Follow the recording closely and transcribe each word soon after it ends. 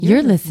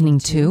You're listening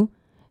to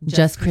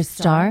Just Chris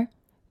Starr,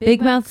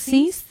 Big Mouth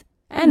Cease,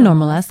 and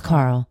Normal Ass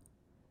Carl.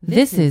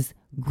 This is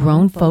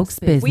Grown Folks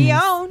Business. We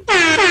own.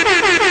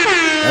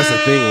 That's the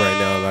thing right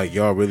now. Like,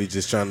 y'all really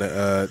just trying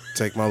to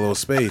take my little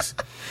space.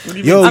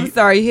 Yo, I'm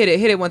sorry. Hit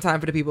it one time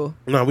for the people.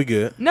 No, we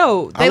good.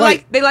 No, they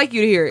like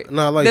you to hear it.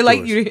 No, I like they like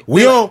yours. you to hear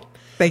We on.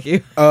 Thank you.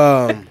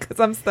 Because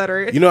I'm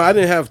stuttering. You know, I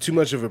didn't have too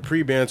much of a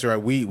pre-banter.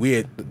 We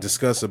had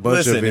discussed a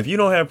bunch of it. If you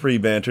don't have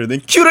pre-banter, then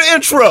cue the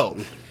intro.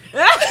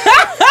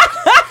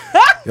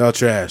 Y'all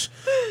trash.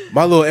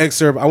 My little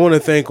excerpt. I want to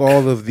thank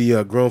all of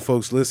the Grown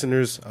Folks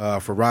listeners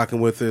for rocking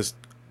with us.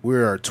 We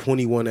are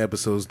 21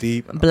 episodes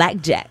deep.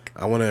 Blackjack.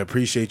 I want to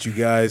appreciate you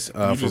guys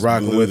for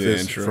rocking with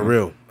us. Intro. For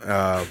real.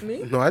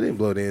 No, I didn't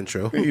blow the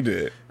intro. You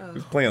did.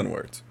 Just play on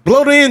words.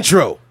 Blow the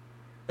intro.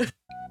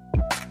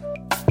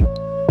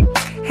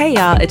 Hey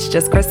y'all, it's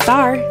Just Chris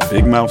Starr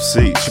Big Mouth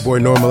Cease. Your boy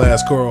Normal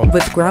Ass Carl.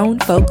 with Grown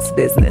Folks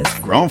Business.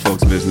 Grown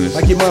folks business.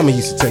 Like your mama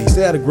used to tell you,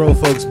 stay out of grown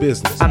folks'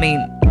 business. I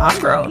mean, I'm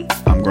grown.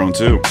 I'm grown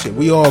too. Shit,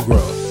 we all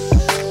grown.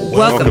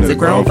 Welcome to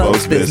Grown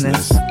Folks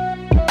Business.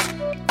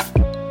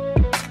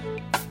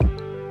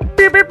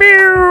 Pew, pew,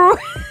 pew.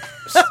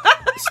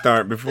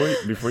 Start before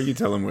you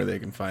tell them where they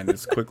can find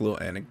this. Quick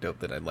little anecdote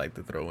that I'd like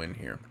to throw in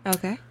here.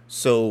 Okay.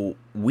 So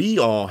we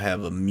all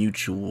have a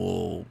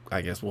mutual,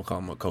 I guess we'll call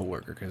him a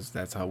coworker because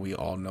that's how we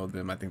all know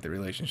them. I think the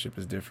relationship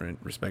is different,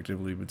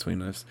 respectively,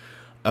 between us.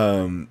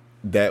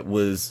 That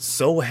was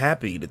so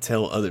happy to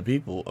tell other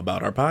people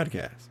about our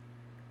podcast.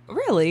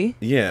 Really?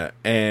 Yeah,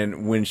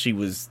 and when she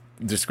was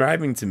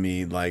describing to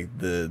me like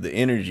the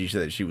energy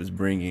that she was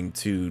bringing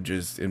to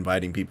just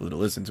inviting people to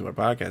listen to our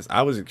podcast,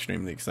 I was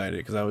extremely excited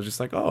because I was just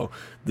like, oh,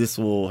 this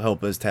will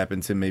help us tap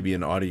into maybe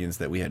an audience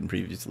that we hadn't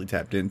previously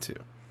tapped into.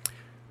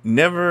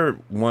 Never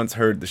once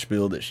heard the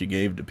spiel that she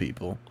gave to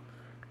people,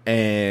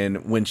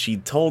 and when she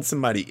told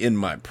somebody in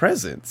my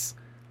presence,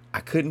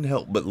 I couldn't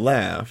help but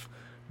laugh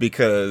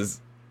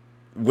because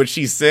what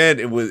she said,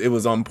 it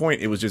was on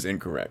point. It was just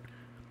incorrect.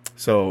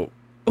 So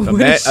What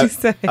did she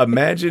say?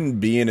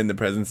 imagine being in the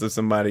presence of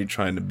somebody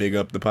trying to big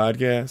up the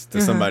podcast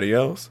to somebody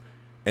else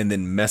and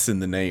then messing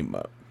the name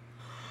up.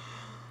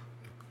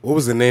 What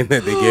was the name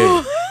that they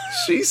gave?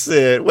 She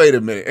said, wait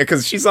a minute,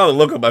 because she saw the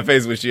look on my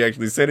face when she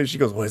actually said it. She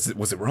goes, was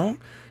it wrong?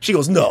 She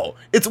goes, no,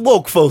 it's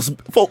woke folks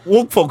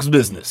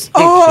business.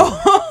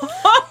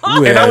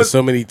 You had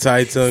so many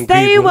tight-tongued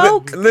Stay people.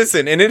 woke.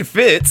 Listen, and it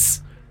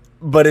fits,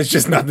 but it's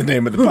just not the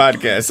name of the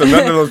podcast. So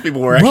none of those people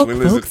were actually Woke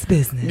listening. Folks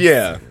Business.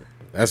 Yeah,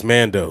 That's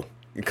Mando.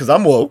 because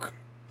I'm woke.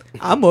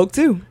 I'm woke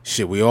too.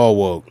 Shit, we all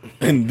woke.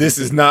 And this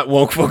is not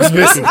woke folks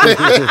business.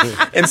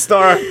 And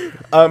Star,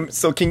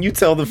 so can you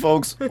tell the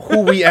folks who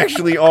we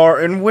actually are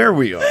and where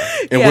we are?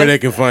 And Yes. where they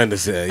can find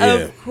us at, yeah.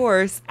 Of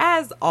course,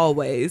 as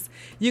always,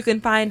 you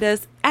can find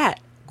us at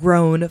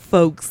Grown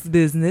Folks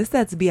Business.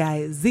 That's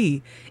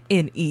BIZNESS.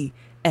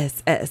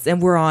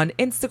 And we're on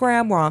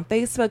Instagram, we're on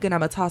Facebook, and I'm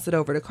going to toss it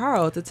over to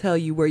Carl to tell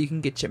you where you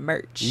can get your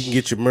merch. You can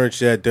get your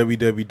merch at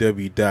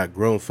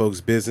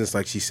www.grownfolksbusiness,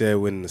 like she said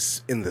in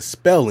the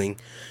spelling,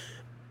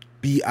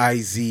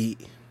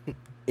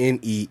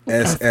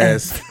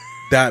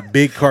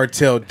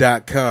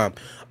 BIZNESS.bigcartel.com.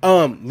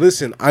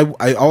 Listen,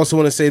 I also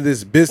want to say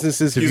this,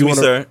 businesses, if Excuse you me, want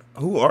sir.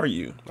 Who are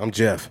you? I'm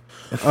Jeff.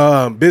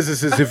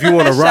 Businesses, if you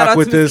want to Shout rock out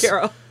with to Miss this,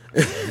 Carol.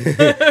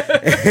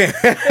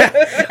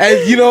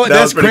 and you know what? That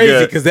That's was pretty crazy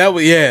good. because that's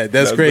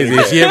was crazy.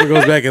 pretty If she ever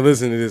goes back and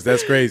listens to this,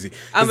 that's crazy. 'Cause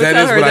I'm going to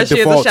tell is her what I that she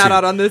has a default shout to.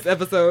 out on this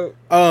episode.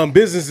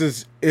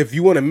 Businesses, if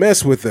you want to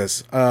mess with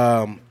us,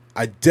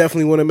 I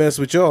definitely want to mess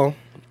with y'all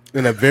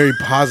in a very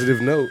positive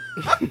note.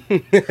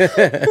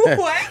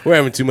 What? We're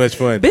having too much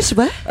fun. Bitch,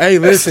 what? Hey,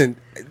 listen,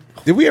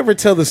 did we ever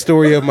tell the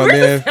story of my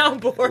man?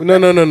 Soundboard.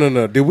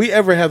 No. Did we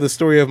ever have the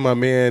story of my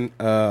man,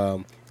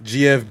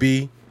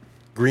 GFB,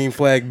 Green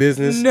Flag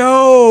Business?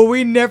 No,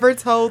 we never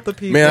told the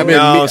people. Man, I've been-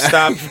 No,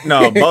 stop.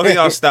 No, both of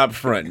y'all stop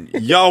fronting.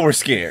 Y'all were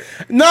scared.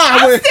 No,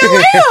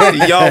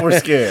 I Y'all were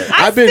scared.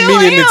 I've been still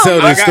meaning to am.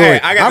 tell this story.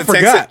 I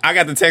forgot. I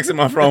got the text in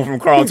my phone from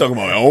Carl talking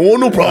about, I don't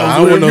want no problems. I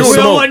don't want no You smoke.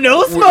 don't want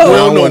no smoke. We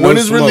don't I know want when no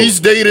his smoke. release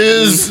date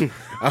is.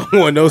 I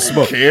don't want no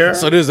smoke. Care?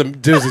 So there's a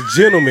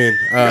gentleman.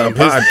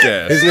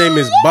 podcast. His name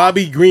is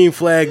Bobby Green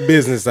Flag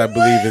Business, I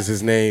believe is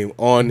his name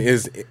on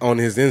his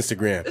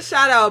Instagram.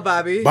 Shout out,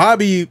 Bobby.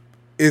 Bobby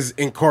is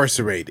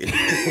incarcerated.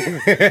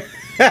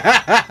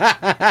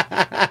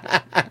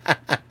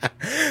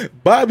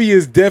 Bobby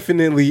is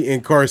definitely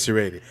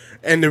incarcerated.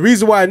 And the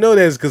reason why I know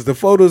that is because the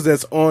photos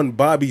that's on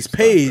Bobby's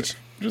page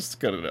Just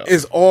cut it out.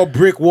 is all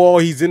brick wall.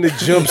 He's in the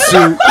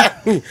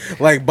jumpsuit.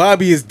 Like,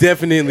 Bobby is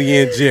definitely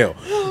in jail.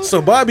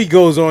 So Bobby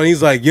goes on.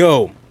 He's like,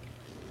 yo,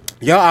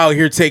 y'all out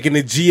here taking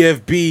the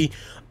GFB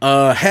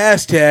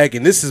hashtag,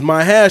 and this is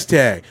my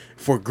hashtag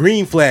for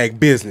Green Flag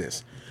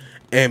Business.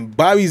 And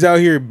Bobby's out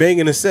here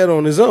banging a set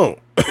on his own.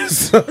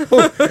 So,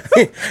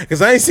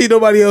 because I ain't see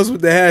nobody else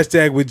with the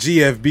hashtag with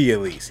GFB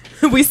at least.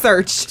 We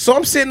searched. So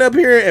I'm sitting up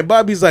here, and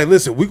Bobby's like,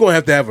 listen, we're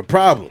going to have a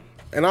problem.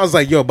 And I was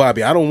like, yo,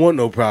 Bobby, I don't want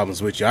no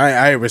problems with you.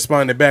 I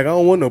responded back, I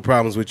don't want no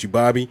problems with you,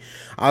 Bobby.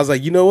 I was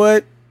like, you know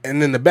what?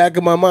 And in the back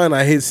of my mind,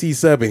 I hit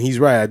C-Sub, and he's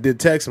right. I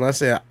did text him. I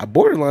said, I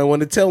borderline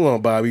want to tell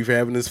on Bobby for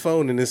having his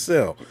phone in his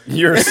cell.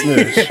 You're a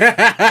snitch.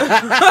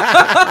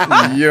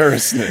 You're a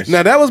snitch.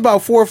 Now, that was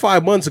about 4 or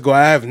 5 months ago.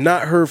 I have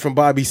not heard from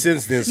Bobby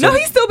since then. So No,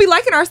 he still be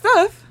liking our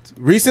stuff.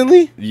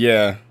 recently,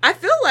 Yeah. I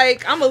feel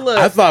like I'm a look.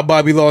 I thought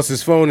Bobby lost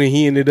his phone and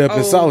he ended up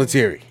in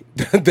solitary.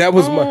 That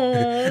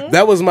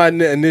was my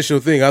initial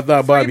thing. I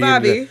thought Free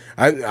Bobby.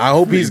 Bobby. I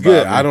hope he's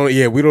good. Bobby. I don't.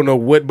 Yeah, we don't know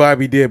what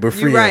Bobby did, but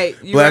free You him. right,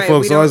 you Black right.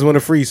 folks We always don't- want to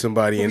free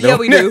somebody. And Yeah,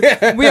 we do.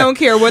 We don't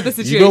care what the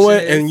situation You know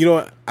what? is. And you know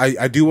what?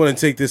 I do want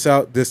to take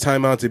this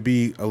time out to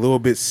be a little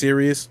bit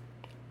serious.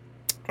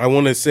 I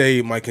want to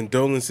say my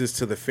condolences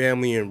to the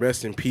family and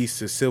rest in peace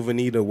to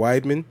Sylvanita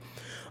Weidman.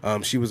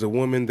 She was a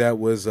woman that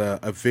was a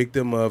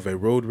victim of a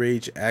road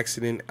rage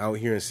accident out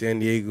here in San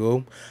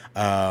Diego.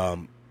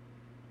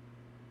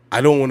 I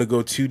don't want to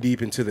go too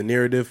deep into the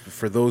narrative.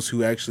 For those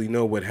who actually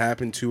know what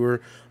happened to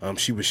her,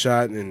 she was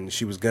shot and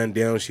she was gunned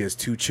down. She has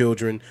 2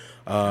 children.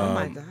 oh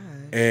my God.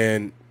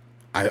 And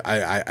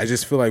I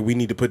just feel like we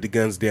need to put the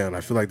guns down. I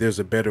feel like there's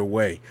a better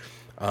way.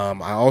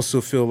 I also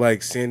feel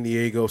like San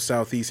Diego,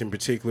 Southeast in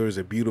particular, is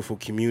a beautiful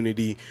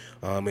community.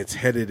 It's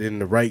headed in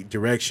the right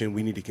direction.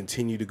 We need to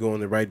continue to go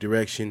in the right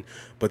direction.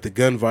 But the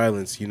gun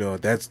violence,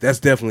 that's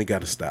definitely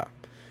got to stop.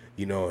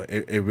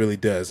 It really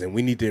does. And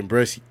we need to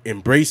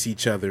embrace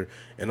each other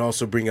and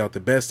also bring out the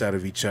best out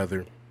of each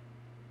other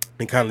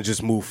and kind of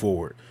just move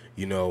forward,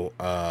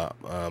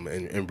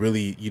 and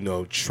really,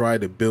 try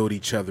to build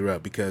each other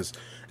up, because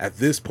at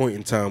this point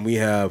in time, we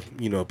have,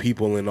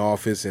 people in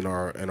office in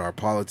our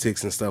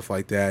politics and stuff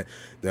like that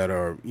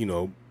are,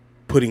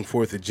 putting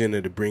forth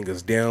agenda to bring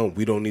us down.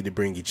 We don't need to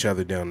bring each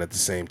other down at the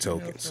same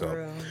token.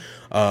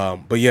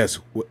 But yes,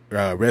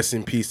 rest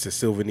in peace to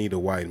Sylvanita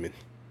Weidman.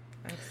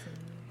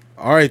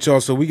 All right, y'all.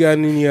 So we got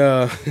any?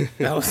 That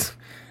was.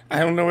 I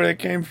don't know where that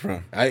came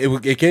from.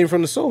 It came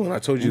from the soul, and I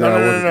told you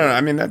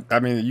that. No. I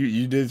mean,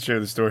 you did share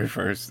the story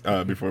first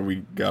before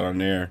we got on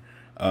there.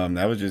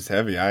 That was just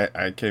heavy.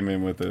 I came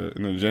in with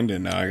an agenda,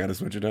 and now I got to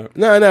switch it up.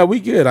 No, we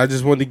good. I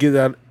just wanted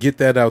to get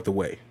that out the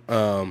way.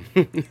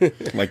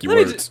 Like your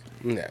words.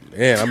 Nah,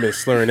 man, I've been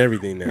slurring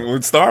everything now.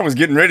 Well, Star was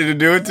getting ready to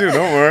do it too.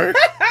 Don't worry.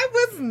 I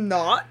was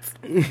not.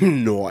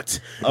 Not.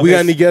 Okay. We got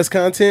any guest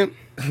content?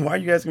 Why are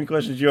you asking me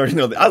questions you already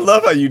know? I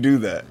love how you do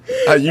that.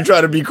 How you try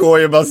to be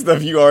coy about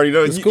stuff you already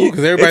know. It's cool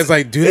because everybody's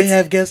like, "Do they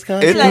have guest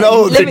content?"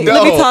 No, let me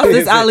don't. toss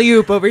this alley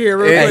oop over here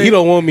real Hey, quick. he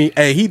don't want me.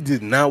 Hey, he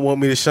did not want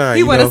me to shine.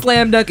 He want to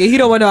slam dunk it. He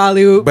don't want no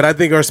alley oop. But I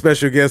think our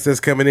special guest that's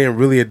coming in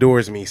really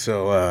adores me.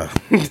 So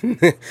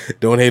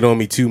don't hate on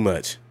me too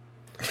much.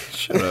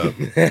 Shut up.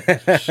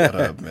 Shut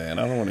up, man.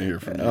 I don't want to hear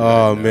from you.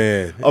 Oh right now.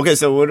 man. Okay,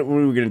 so what are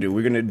we gonna do?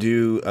 We're gonna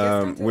do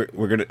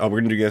we're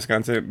gonna do guest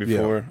content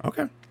before. Yeah.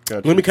 Okay.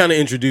 Gotcha. Let me kind of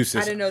introduce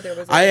this. I didn't know there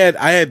was a-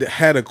 I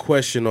had a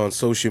question on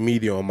social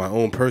media, on my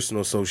own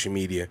personal social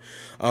media,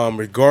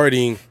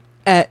 regarding.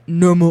 At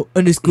normal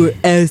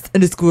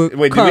 _s_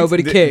 Wait, Carl with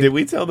a K. did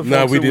we tell the folks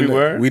No, we who didn't. we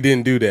were? We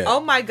didn't do that.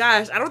 Oh my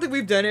gosh. I don't think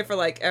we've done it for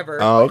like ever.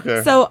 Oh,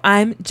 okay. So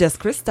I'm just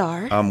Chris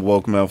Starr. I'm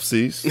Woke Mouth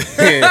Cease.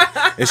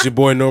 It's your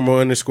boy Normal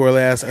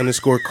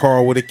 _last_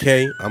 Carl with a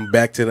K. I'm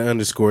back to the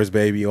underscores,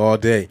 baby, all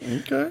day.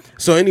 Okay.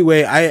 So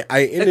anyway, I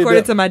ended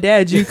According up to my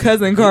dad, you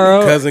cousin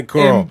Carl. cousin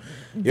Carl.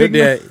 Your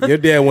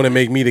Big dad want to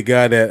make me the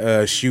guy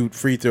that shoot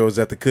free throws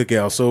at the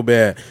cookout so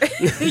bad.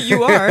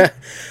 You are.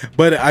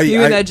 But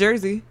You in that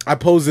jersey. I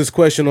posed this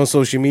question on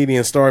social media,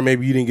 and Star,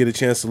 maybe you didn't get a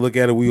chance to look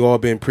at it. We all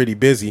been pretty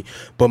busy.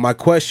 But my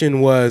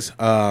question was,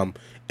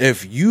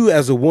 if you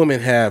as a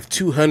woman have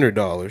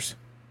 $200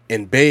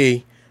 and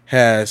Bae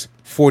has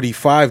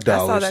 $45, I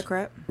saw that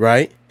crap.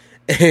 right?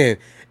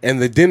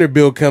 And the dinner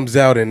bill comes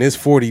out and it's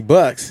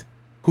 $40,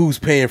 who's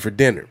paying for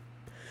dinner?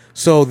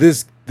 So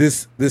this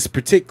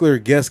particular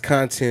guest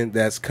content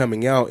that's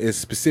coming out is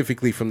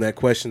specifically from that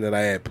question that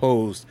I had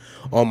posed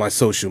on my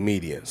social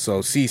media.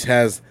 So Cease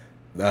has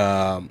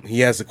he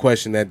has a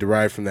question that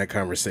derived from that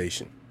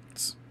conversation.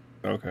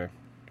 Okay.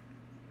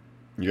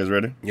 You guys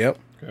ready? Yep.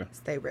 Okay.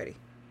 Stay ready.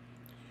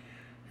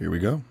 Here we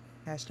go.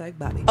 Hashtag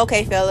Bobby.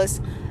 Okay, fellas,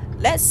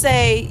 let's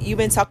say you've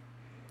been talking.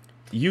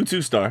 You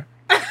too, Star.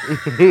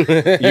 You too,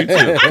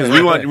 because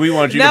we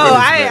want you. No, to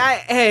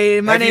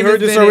hey, my Have name you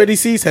heard is this Bennett. already,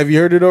 Cease? Have you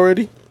heard it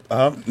already?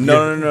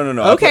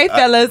 No. Okay,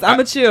 fellas,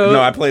 I'ma chill.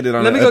 No, I played it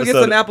on. Let me an go get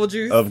episode some apple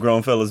juice. of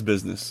Grown Fellas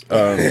Business.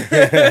 No,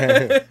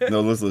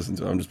 let's listen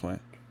to it. I'm just playing.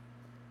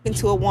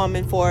 To a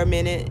woman for a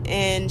minute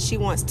and she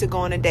wants to go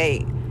on a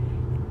date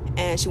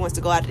and she wants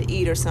to go out to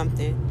eat or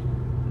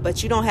something,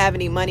 but you don't have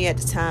any money at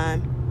the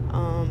time,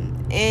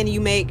 and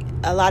you make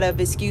a lot of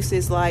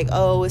excuses like,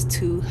 oh, it's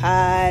too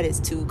hot, it's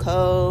too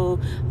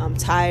cold, I'm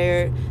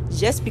tired,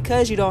 just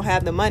because you don't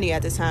have the money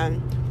at the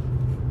time.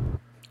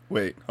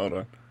 Wait, hold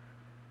on.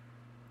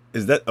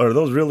 Are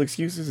those real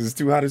excuses? It's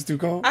too hot, it's too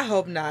cold? I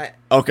hope not.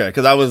 Okay,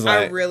 because I was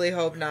I like, really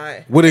hope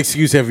not. What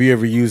excuse have you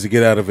ever used to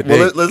get out of a date?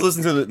 well, let's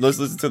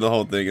listen to the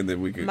whole thing and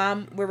then we could.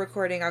 Mom, we're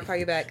recording. I'll call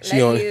you back.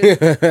 She Love on-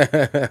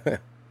 you.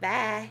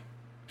 Bye.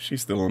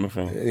 She's still on the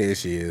phone. Yeah,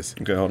 she is.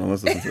 Okay, hold on.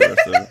 Let's listen to the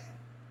rest of it.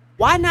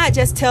 Why not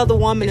just tell the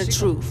woman the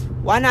truth?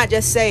 Why not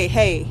just say,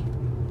 hey,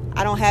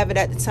 I don't have it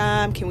at the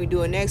time. Can we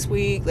do it next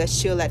week?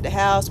 Let's chill at the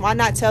house. Why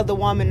not tell the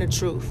woman the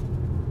truth?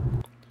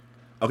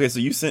 Okay, so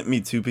you sent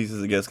me 2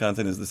 pieces of guest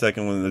content. Is the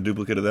second one a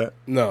duplicate of that?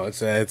 No,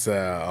 it's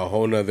a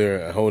whole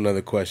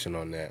nother question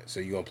on that. So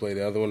you gonna play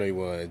the other one, or you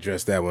want to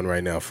address that one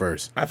right now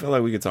first? I feel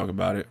like we could talk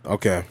about it.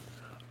 Okay.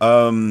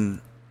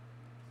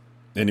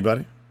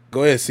 Anybody?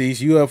 Go ahead,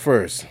 Cease. You up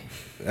first.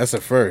 That's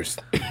a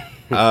first.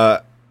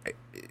 I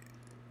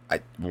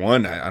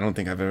don't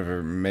think I've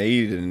ever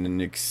made an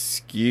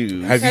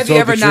excuse. Have Have you you told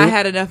ever the not truth?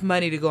 had enough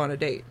money to go on a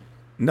date?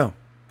 No.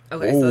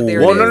 Okay, so there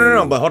Well, it is.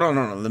 no. But hold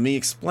on. Let me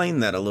explain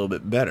that a little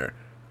bit better.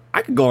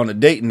 I could go on a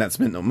date and not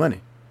spend no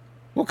money.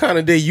 What kind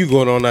of day you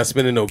going on not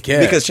spending no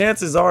cash? Because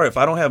chances are, if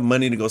I don't have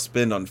money to go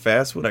spend on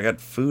fast food, I got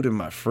food in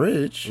my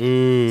fridge.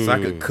 So I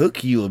could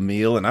cook you a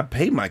meal, and I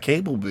pay my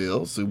cable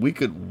bill so we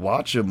could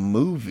watch a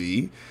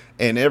movie.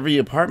 And every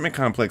apartment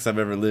complex I've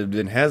ever lived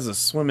in has a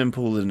swimming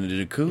pool and a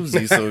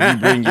jacuzzi, so if you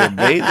bring your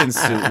bathing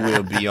suit,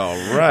 we'll be all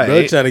right.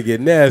 Don't try to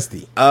get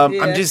nasty. I'm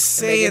Yeah,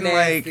 just make it saying,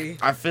 nasty.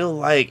 like, I feel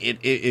like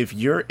if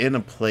you're in a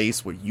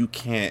place where you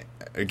can't,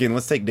 again,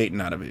 let's take dating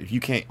out of it. If you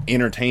can't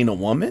entertain a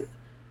woman,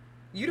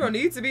 You don't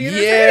need to be in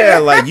yeah,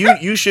 like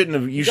you shouldn't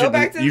have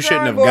back to the you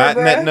shouldn't have drawing board,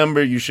 gotten that bruh.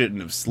 number. You shouldn't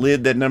have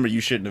slid that number.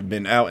 You shouldn't have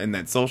been out in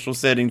that social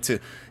setting to,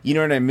 you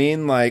know what I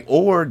mean? Like,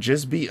 or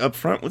just be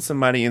upfront with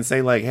somebody and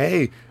say like,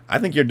 hey, I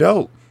think you're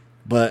dope,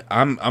 but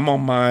I'm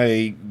on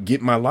my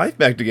get my life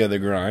back together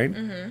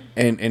grind,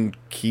 and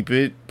keep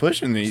it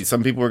pushing.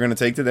 Some people are going to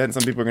take to that, and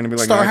some people are going to be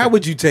like, Star, no, how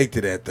would you take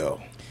to that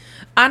though?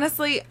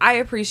 Honestly, I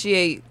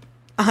appreciate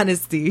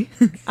honesty.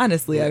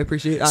 Honestly, I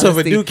appreciate honesty. So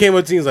if a dude came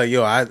up to you and was like,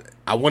 yo,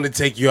 I want to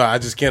take you out, I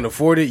just can't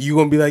afford it, you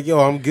gonna be like, yo,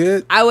 I'm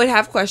good? I would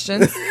have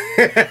questions,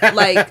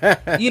 like,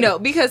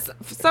 because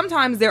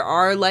sometimes there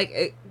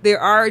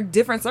are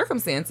different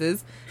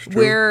circumstances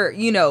where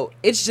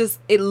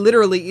it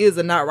literally is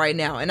a not right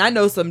now. And I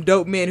know some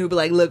dope men who be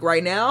like, look,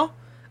 right now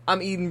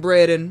I'm eating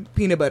bread and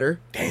peanut butter,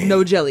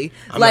 no jelly.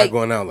 I'm like, not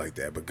going out like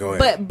that, but go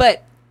ahead.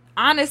 but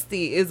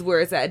honesty is where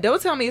it's at.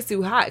 Don't tell me it's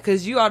too hot,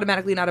 because you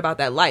automatically not about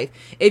that life.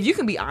 If you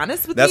can be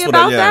honest with me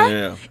about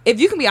that, if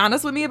you can be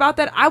honest with me about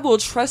that, I will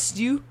trust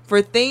you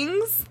for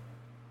things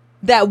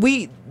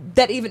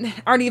that even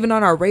aren't even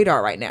on our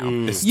radar right now.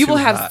 It's You will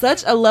too have hot.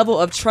 such a level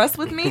of trust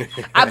with me.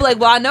 I'd be like,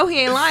 well, I know he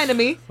ain't lying to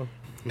me.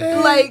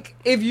 Like,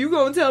 if you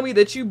gonna tell me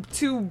that you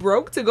too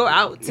broke to go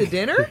out to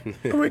dinner,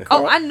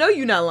 oh, I know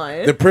you not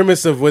lying. The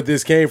premise of what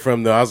this came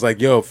from, though, I was like,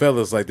 yo,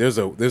 fellas, like, there's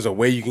a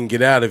way you can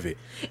get out of it.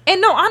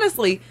 And no,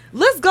 honestly,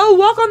 let's go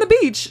walk on the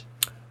beach.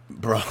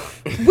 bro.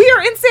 We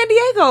are in San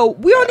Diego.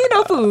 We don't need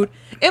no food.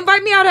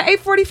 Invite me out at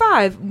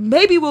 8:45.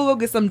 Maybe we'll go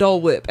get some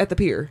Dole Whip at the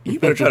pier. You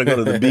better try to go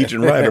to the beach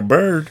and ride a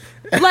bird.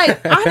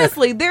 Like,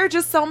 honestly, there are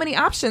just so many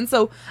options.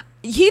 So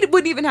he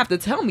wouldn't even have to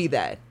tell me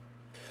that.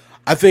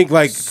 I think,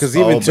 like, because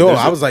Oh, even but told, there's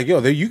I a- was like, yo,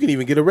 there, you can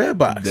even get a red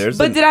box.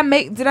 But did I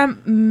make But,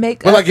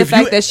 up like, the if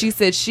fact you- that she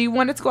said she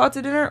wanted to go out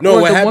to dinner, No,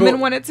 or what the happened- woman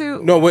wanted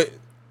to? No, what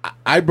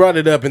I brought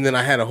it up, and then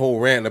I had a whole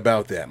rant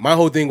about that. My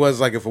whole thing was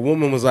like, if a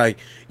woman was like,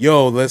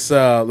 "Yo, let's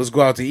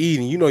go out to eat,"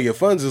 and your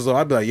funds is low,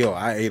 I'd be like, "Yo,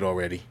 I ate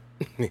already."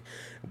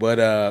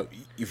 But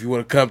if you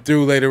want to come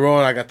through later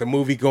on, I got the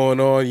movie going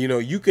on.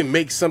 You can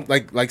make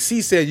something like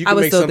C said, you I can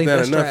would make still something think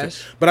out of that's nothing.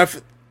 trash.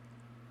 But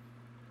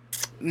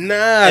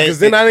because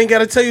then I didn't got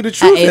to tell you the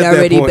truth. I ate at that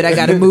already, point. but I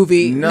got a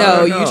movie. No,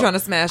 no, no. you trying to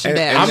smash and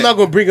And- bash. I'm not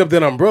gonna bring up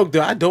that I'm broke,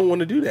 though. I don't want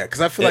to do that because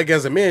I feel like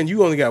as a man,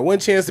 you only got one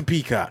chance to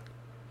peacock.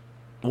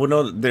 Well,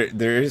 no,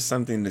 there is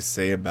something to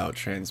say about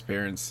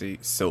transparency.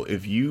 So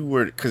if you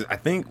were, because I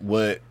think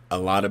what a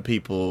lot of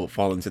people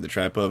fall into the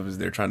trap of is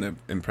they're trying to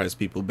impress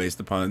people based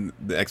upon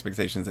the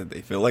expectations that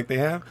they feel like they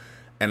have.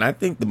 And I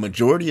think the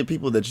majority of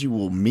people that you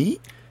will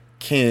meet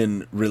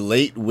can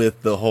relate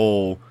with the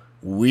whole,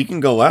 we can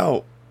go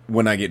out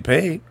when I get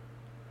paid.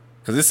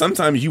 Because it's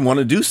sometimes you want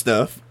to do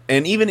stuff.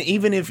 And even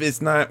if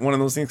it's not one of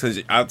those things,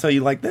 because I'll tell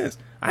you like this,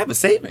 I have a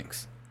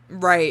savings.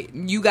 Right,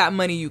 you got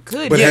money you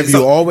could, But yeah, have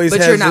you always? but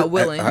had you're not it?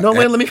 willing. No,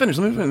 wait. Let me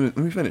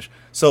finish.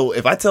 So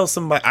if I tell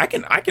somebody, I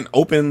can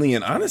openly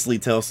and honestly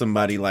tell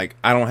somebody like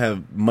I don't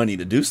have money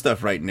to do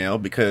stuff right now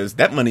because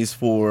that money's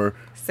for.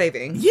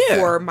 Saving, Yeah.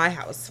 for my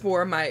house,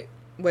 for my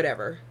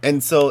whatever.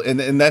 And so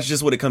and that's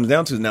just what it comes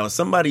down to. Now, if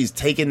somebody's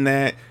taking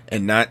that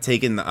and not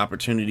taking the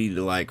opportunity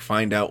to like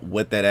find out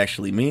what that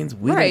actually means,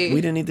 we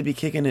didn't need to be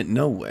kicking it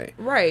no way.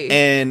 Right.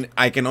 And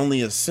I can only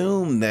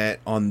assume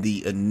that on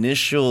the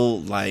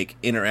initial like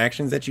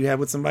interactions that you have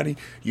with somebody,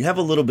 you have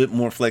a little bit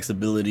more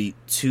flexibility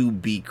to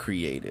be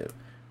creative.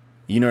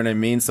 You know what I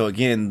mean? So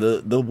again,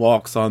 the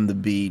walks on the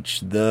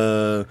beach,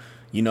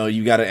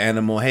 you got an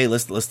animal. Hey,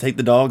 let's take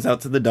the dogs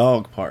out to the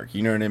dog park.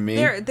 You know what I mean?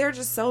 There are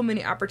just so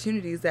many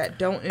opportunities that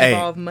don't Hey.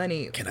 involve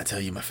money. Can I tell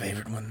you my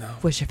favorite one though?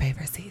 What's your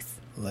favorite, Cease?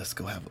 Let's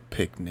go have a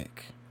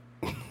picnic.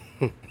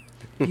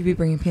 You be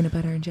bringing peanut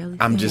butter and jelly?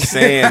 I'm just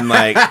saying,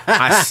 like,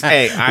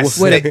 I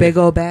with a big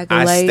old bag of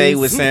I Lay's. stay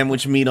with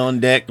sandwich meat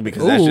on deck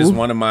because that's just Ooh.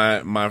 one of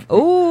my.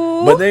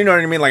 Ooh. But then you know what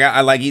I mean? Like,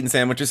 I like eating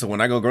sandwiches, so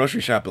when I go grocery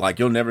shopping, like,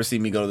 you'll never see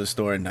me go to the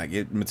store and not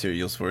get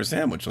materials for a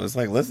sandwich. So it's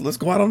like, let's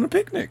go out on a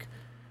picnic,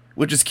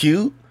 which is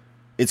cute.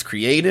 It's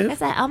creative.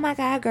 It's like, oh my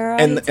God, girl,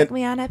 And- you took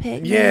me on a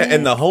picnic. Yeah,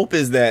 and the hope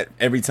is that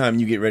every time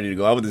you get ready to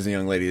go out with this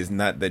young lady, is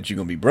not that you're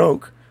gonna be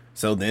broke.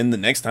 So then the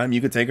next time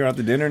you could take her out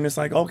to dinner, and it's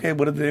like, okay,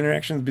 what have the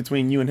interactions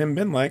between you and him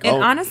been like?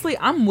 And honestly,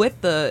 I'm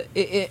with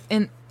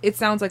and it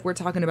sounds like we're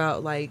talking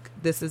about like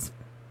this is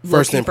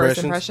First low-key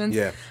impressions?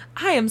 Yeah.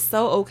 I am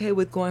so okay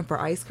with going for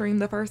ice cream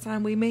the first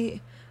time we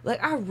meet.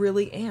 Like, I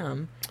really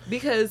am.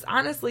 Because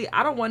honestly,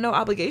 I don't want no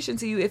obligation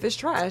to you if it's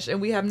trash and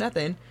we have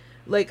nothing.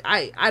 Like,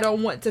 I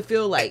don't want to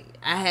feel like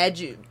I had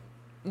you.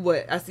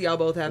 What? I see y'all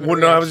both having well,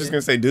 a no, I was reaction. just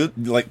gonna say,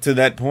 dude, like to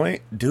that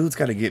point, dudes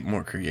got to get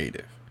more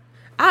creative.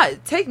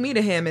 Take me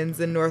to Hammond's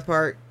in North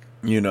Park.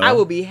 You know, I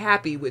will be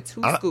happy with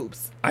 2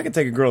 scoops. I could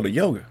take a girl to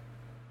yoga.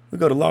 We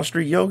go to Law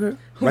Street Yoga.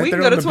 Right We can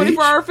there go on to the beach.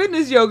 24-hour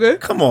fitness yoga.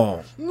 Come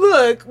on.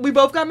 Look, we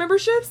both got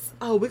memberships.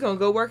 Oh, we're going to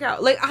go work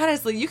out. Like,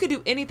 honestly, you could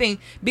do anything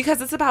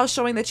because it's about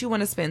showing that you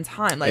want to spend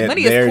time. Like, Yeah,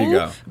 money there is you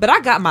cool, go. but I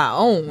got my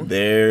own.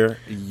 There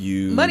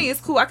you Money is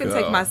cool. I can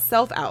take go.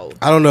 myself out.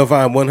 I don't know if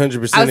I'm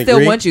 100% I still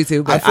agree. want you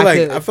to, but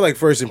I feel like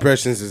first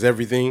impressions is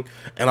everything,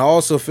 and I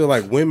also feel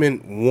like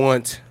women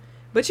want.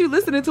 But you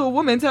listening to a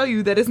woman tell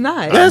you that it's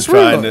not. That's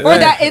trying real. to- Or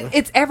that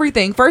it's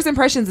everything. First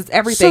impressions is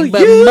everything. So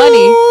but you're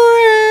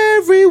money.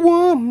 every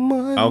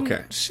woman.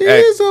 Okay. She's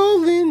Hey,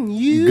 all in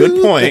you.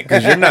 Good point,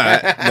 because you're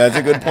not. That's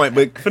a good point.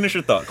 But finish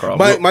your thought, Carl.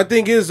 My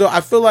thing is though,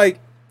 I feel like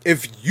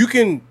if you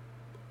can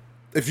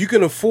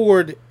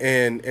afford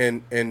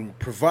and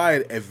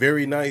provide a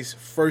very nice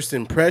first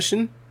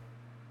impression,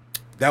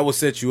 that will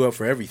set you up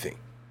for everything.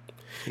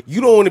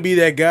 You don't want to be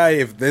that guy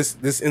if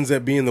this ends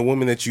up being the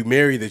woman that you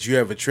marry, that you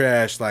have a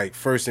trash like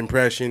first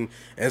impression,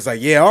 and it's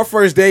like, yeah, our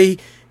first day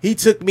he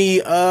took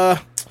me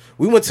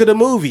we went to the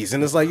movies,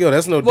 and it's like, yo,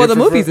 that's no Well, the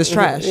different movies from- is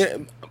trash. Yeah,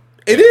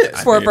 it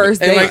is. For a first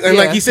date. And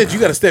like yeah. you said, you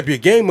got to step your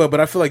game up. But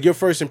I feel like your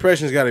first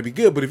impression's got to be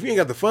good. But if you ain't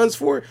got the funds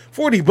for it,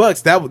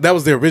 $40. That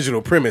was the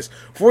original premise.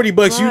 $40, you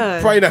Bruh.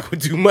 probably not gonna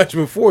do much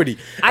with 40.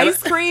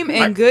 Ice cream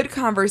and good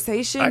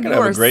conversation, I could you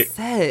have are a great.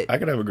 set I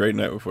could have a great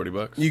night with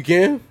 $40. You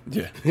can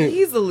Yeah.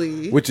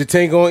 easily. with your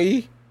tank on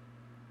E.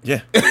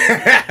 Yeah.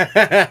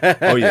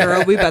 Oh yeah.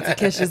 Girl, we about to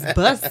catch this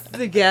bus,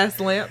 the gas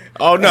lamp.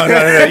 Oh no. You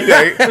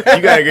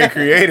gotta get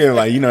creative.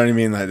 Like, you know what I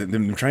mean. Like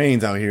them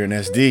trains out here in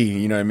SD.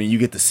 You know what I mean. You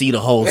get to see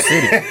the whole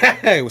city.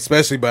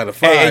 Especially by the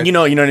 5. And you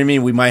know what I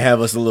mean. We might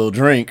have us a little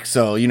drink.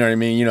 So you know what I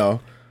mean. You know.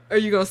 Are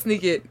you gonna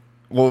sneak it?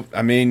 Well,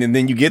 I mean, and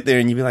then you get there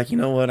and you be like, you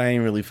know what? I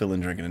ain't really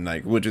feeling drinking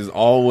tonight. Which is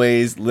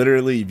always,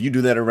 literally, if you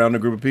do that around a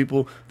group of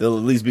people, there'll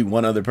at least be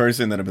one other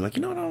person that'll be like,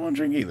 you know what? I don't want to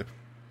drink either.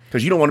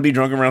 Because you don't want to be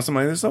drunk around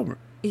somebody that's sober.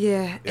 Yeah,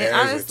 Yeah, and that's a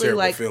honestly, terrible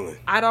like feeling.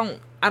 I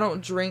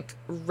don't drink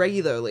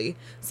regularly,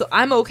 so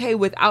I'm okay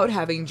without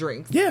having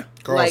drinks. Yeah.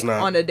 Carl's like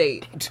not. on a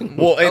date.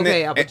 Well, and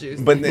okay, then, apple juice.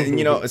 But then,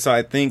 you know, so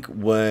I think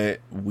what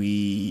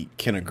we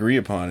can agree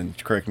upon,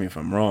 and correct me if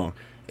I'm wrong,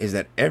 is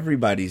that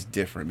everybody's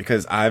different.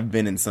 Because I've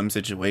been in some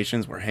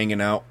situations where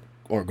hanging out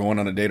or going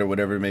on a date or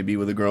whatever it may be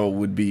with a girl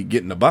would be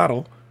getting a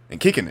bottle and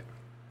kicking it.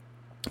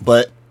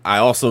 But I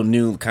also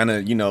knew kind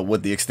of, you know,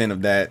 what the extent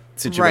of that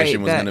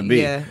situation was going to be.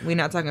 Yeah, we're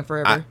not talking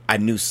forever. I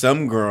knew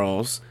some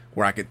girls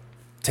where I could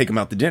take them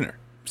out to dinner,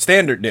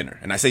 standard dinner.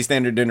 And I say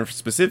standard dinner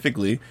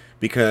specifically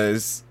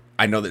because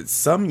I know that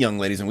some young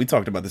ladies, and we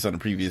talked about this on a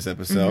previous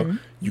episode,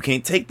 you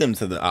can't take them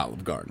to the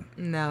Olive Garden.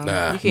 no,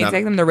 Nah, you can't not-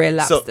 take them to Red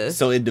Lobster.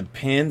 So it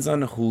depends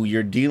on who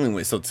you're dealing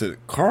with. So to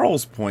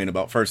Carl's point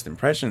about first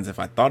impressions, if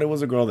I thought it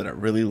was a girl that I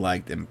really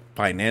liked and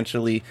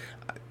financially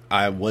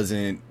I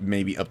wasn't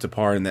maybe up to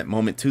par in that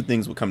moment, 2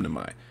 things would come to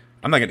mind.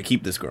 I'm not going to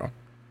keep this girl.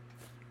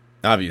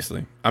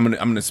 Obviously, I'm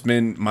gonna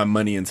spend my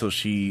money until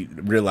she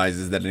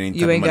realizes that it ain't.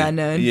 You type of ain't money. got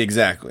none. Yeah,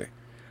 exactly.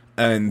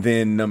 And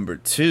then number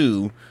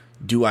 2,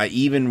 do I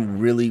even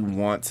really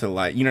want to,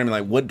 like, you know what I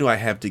mean? Like, what do I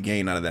have to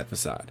gain out of that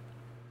facade?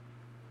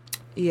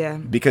 yeah,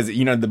 Because,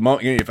 you know,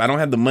 if I don't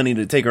have the money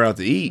to take her out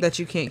to eat, that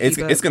you can't. it's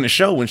keep up. it's going to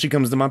show when she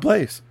comes to my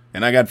place.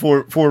 And I got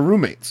four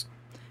roommates.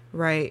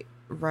 Right.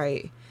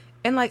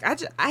 And like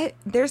I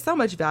there's so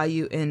much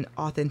value in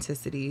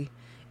authenticity,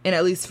 and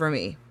at least for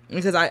me,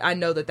 because I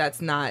know that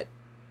that's not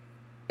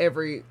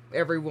every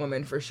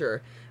woman for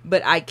sure,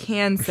 but I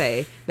can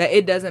say that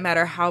it doesn't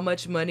matter how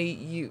much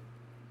money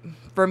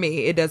for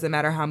me, it doesn't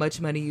matter how much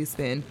money you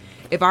spend.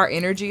 If our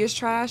energy is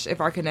trash,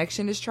 if our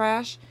connection is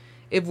trash,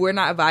 if we're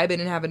not vibing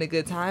and having a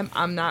good time,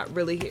 I'm not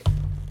really here.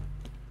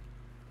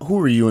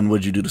 Who are you and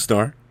what'd you do to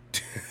Star?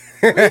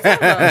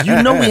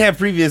 You know we have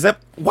previous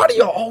Why do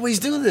y'all always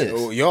do this?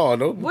 Oh, y'all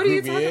know. What are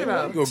you talking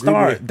about? You go group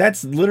Star, me in.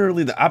 that's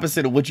literally the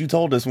opposite of what you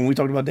told us when we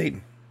talked about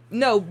dating.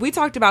 No, we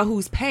talked about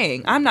who's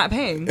paying. I'm not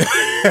paying.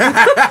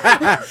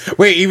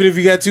 Wait, even if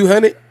you got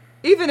 200,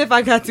 Even if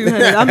I got 200,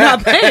 I'm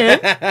not paying.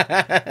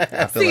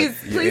 feel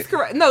Please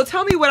correct. No,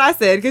 tell me what I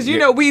said, because you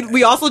know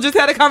we also just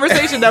had a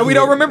conversation that we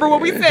don't remember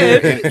what we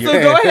said. So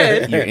go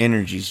ahead. Your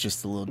energy's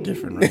just a little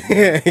different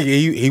right now.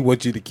 he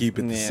wants you to keep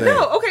it the same.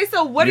 No, okay.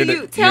 So what do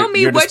you tell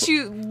me?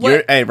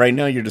 Hey, right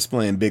now you're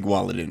displaying big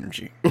wallet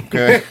energy.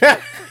 Okay.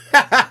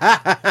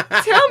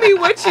 Tell me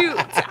what you.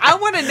 I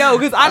want to know,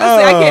 because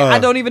honestly, I can't. I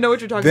don't even know what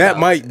you're talking about. That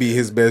might be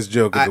his best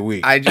joke of the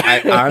week.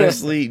 I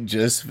honestly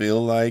just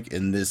feel like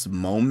in this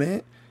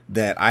moment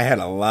that I had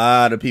a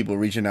lot of people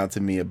reaching out to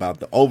me about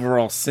the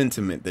overall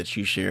sentiment that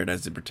she shared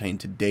as it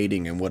pertained to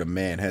dating and what a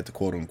man had to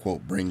quote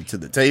unquote bring to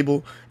the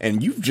table.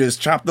 And you've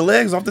just chopped the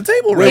legs off the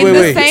table. Wait, In wait, the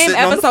wait. same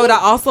episode, I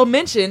also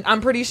mentioned,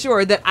 I'm pretty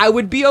sure, that I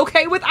would be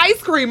okay with ice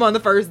cream on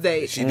the first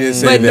date. She did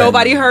say But that.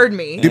 nobody heard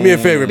me. Do me a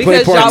favor, play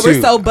Because part y'all two.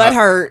 were so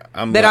butthurt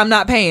that I'm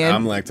not paying.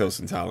 I'm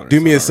lactose intolerant.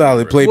 Do me so I a solid,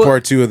 remember. play Well-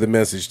 part 2 of the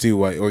message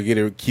too, or get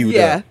it queued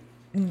yeah. up.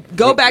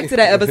 Go back to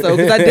that episode,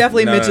 because I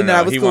definitely mentioned that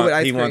I was cool with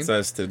ice He cream. wants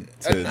us to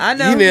I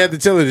know. You didn't have to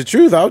tell her the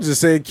truth. I was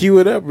just saying, cue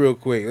it up real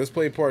quick. Let's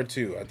play part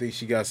 2. I think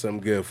she got something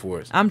good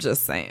for us. I'm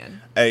just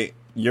saying. Hey,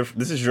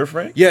 this is your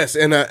friend? Yes,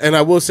 and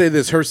I will say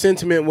this: her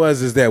sentiment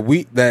is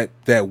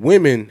that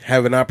women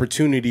have an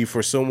opportunity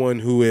for someone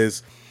who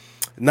is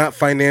not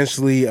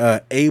financially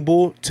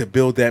able to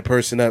build that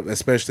person up,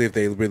 especially if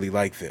they really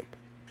like them.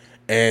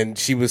 And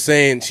she was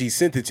saying, she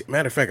sent it.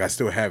 Matter of fact, I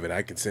still have it.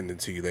 I can send it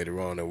to you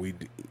later on, or we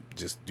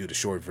just do the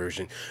short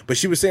version. But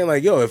she was saying,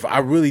 like, yo, if I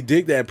really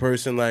dig that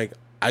person, like,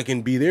 I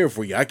can be there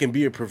for you. I can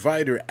be a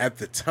provider at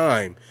the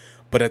time.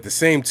 But at the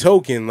same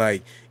token,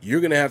 like,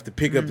 you're going to have to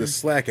pick up the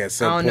slack at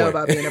some I point. don't know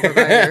about being a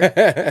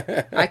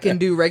provider. I can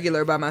do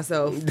regular by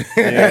myself.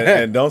 Yeah,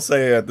 and don't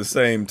say at the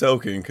same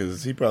token,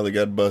 because he probably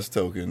got bus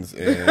tokens,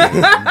 and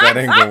that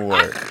ain't gonna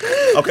work.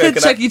 Okay,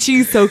 Chuck E.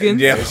 Cheese token.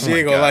 Yeah, She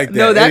ain't gonna like that.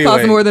 No, that Anyway,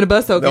 costs more than a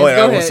bus token. No, wait,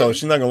 Go ahead. so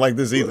she's not gonna like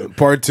this either.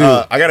 Part 2.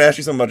 I gotta ask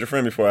you something about your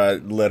friend before I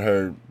let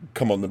her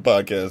come on the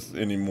podcast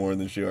any more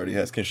than she already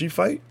has. Can she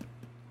fight?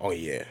 Oh,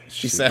 yeah.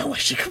 She sounds like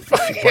she can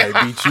fight.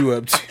 Probably beat you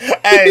up, too.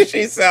 Hey,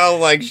 she sounds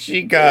like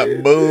she got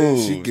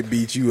moved. She could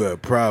beat you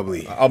up,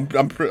 probably. I'm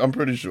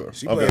pretty sure.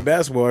 She played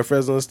basketball at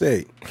Fresno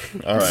State.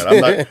 All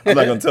right, I'm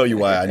not gonna tell you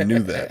why I knew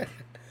that.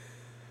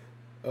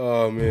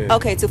 Oh, man.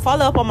 Okay, to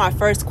follow up on my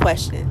first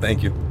question.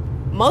 Thank you.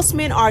 Most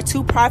men are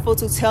too prideful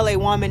to tell a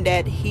woman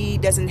that he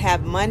doesn't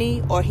have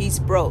money or he's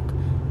broke.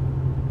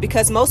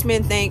 Because most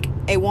men think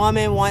a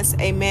woman wants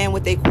a man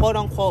with a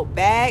quote-unquote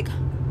bag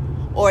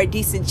or a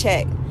decent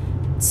check.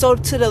 So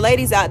to the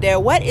ladies out there,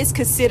 what is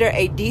considered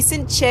a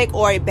decent check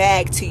or a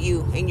bag to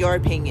you, in your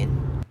opinion?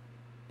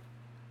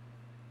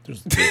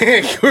 There's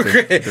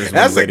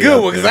That's a lady good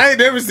out one, because there. I ain't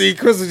never seen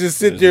Crystal just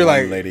sit There's there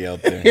one like, lady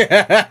out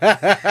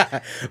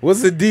there.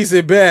 what's a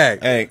decent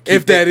bag? Hey,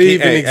 if that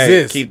even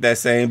exists. keep that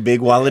same big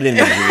wallet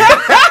energy.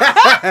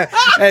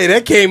 Hey,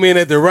 that came in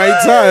at the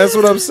right time. That's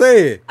what I'm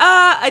saying.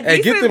 A decent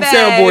Hey, get them bag.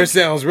 soundboard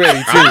sounds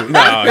ready, too.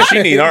 No,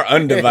 she need our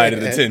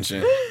undivided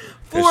attention.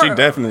 And she For-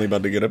 definitely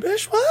about to get a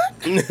bitch. What?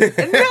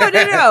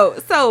 No.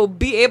 So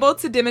be able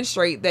to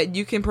demonstrate that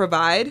you can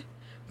provide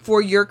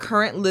for your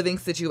current living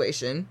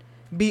situation,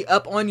 be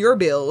up on your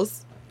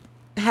bills,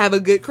 have a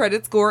good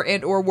credit score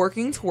and or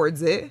working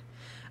towards it.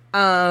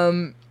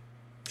 So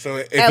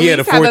if At he had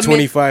a least have a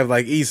 425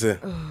 like Issa.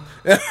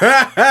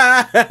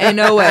 Ain't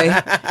no way.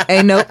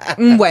 Ain't no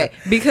way.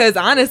 Because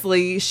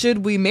honestly,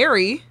 should we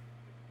marry,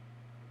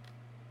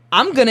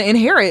 I'm going to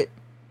inherit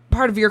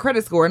part of your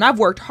credit score, and I've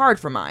worked hard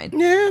for mine.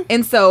 Yeah.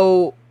 And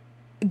so,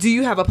 do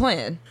you have a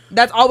plan?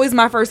 That's always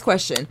my first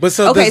question. But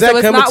so okay, does that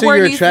it's come not into where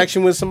your it needs to-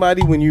 attraction with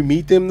somebody when you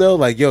meet them, though?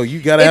 Like, yo,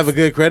 you got to have a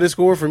good credit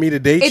score for me to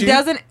date you?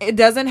 It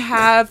doesn't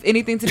have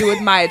anything to do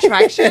with my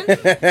attraction.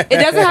 It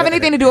doesn't have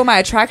anything to do with my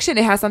attraction.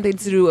 It has something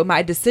to do with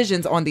my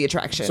decisions on the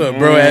attraction. So,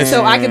 bro, ask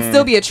So I can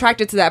still be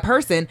attracted to that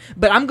person,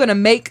 but I'm going to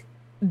make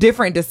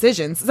different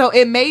decisions. So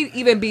it may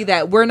even be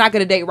that we're not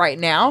going to date right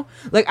now.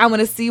 Like, I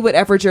want to see what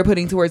effort you're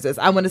putting towards this.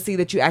 I want to see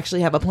that you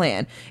actually have a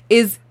plan.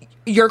 Is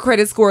your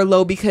credit score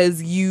low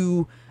because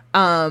you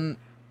have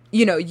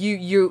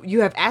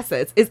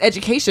assets? Is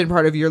education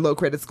part of your low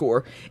credit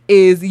score?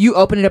 Is you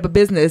opening up a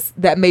business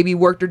that maybe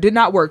worked or did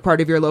not work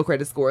part of your low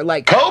credit score?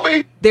 Like,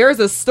 Kobe, there's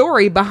a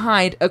story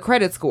behind a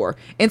credit score.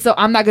 And so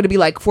I'm not going to be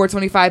like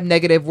 425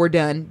 negative, we're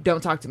done,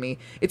 don't talk to me.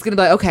 It's going to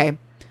be like, okay,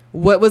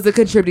 what was the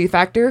contributing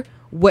factor?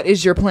 What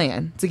is your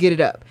plan to get it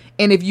up?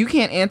 And if you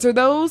can't answer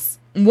those,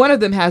 one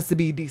of them has to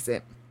be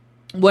decent.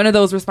 One of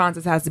those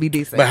responses has to be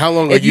decent. But how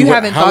long if are you,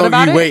 haven't how thought long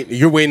about you it, wait?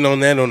 You're waiting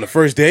on that on the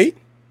first date?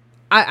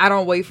 I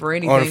don't wait for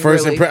anything. On the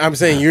first really. impression? I'm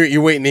saying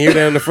you're waiting to hear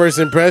that on the first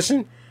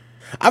impression?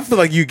 I feel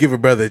like you give a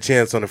brother a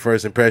chance on the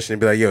first impression and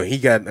be like, yo, he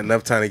got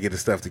enough time to get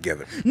his stuff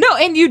together. No,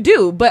 and you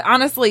do. But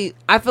honestly,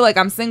 I feel like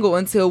I'm single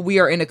until we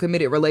are in a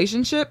committed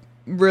relationship.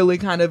 Really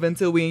kind of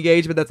until we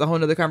engage, but that's a whole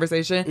nother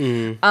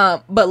conversation.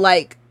 But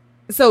like,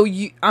 so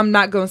I'm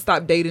not going to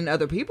stop dating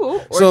other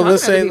people. Or So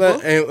let's say talking to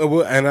other people.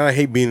 that, and I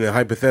hate being a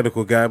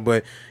hypothetical guy,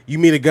 but you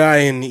meet a guy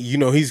and,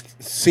 he's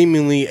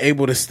seemingly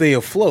able to stay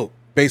afloat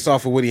based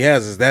off of what he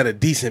has. Is that a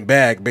decent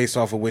bag based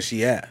off of what she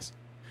has?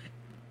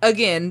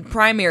 again,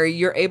 primary,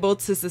 you're able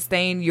to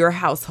sustain your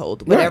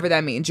household, whatever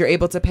that means. You're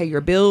able to pay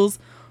your bills,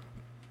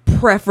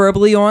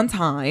 preferably on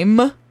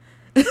time.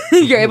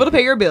 You're able to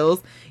pay your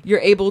bills. You're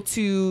able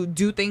to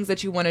do things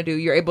that you want to do.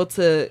 You're able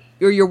to,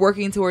 or you're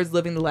working towards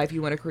living the life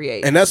you want to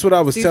create. And that's what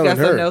I was He's telling got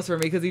something her. else for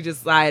me because he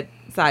just side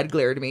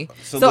glared at me.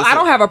 So listen. I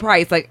don't have a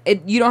price. Like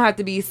you don't have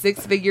to be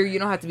 6-figure. You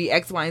don't have to be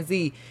X, Y, and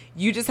Z.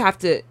 You just have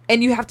to,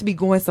 and you have to be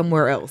going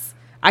somewhere else.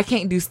 I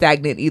can't do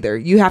stagnant either.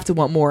 You have to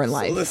want more in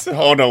life. Listen,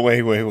 hold on,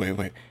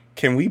 wait.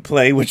 Can we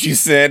play what you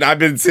said? I've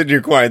been sitting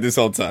here quiet this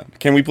whole time.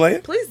 Can we play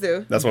it? Please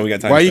do. That's why we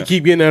got time. Why to you spend.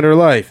 keep getting at her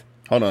life?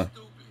 Hold on.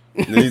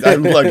 I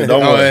unplugged it.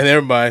 Don't Oh, worry.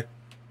 never mind.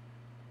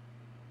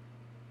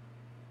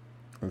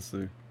 Let's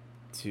see.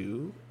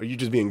 Two? Are you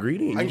just being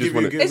greedy? And I you can just give you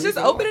a want good- to. It's just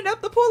opening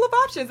up the pool of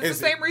options. It's Is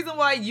the same reason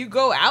why you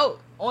go out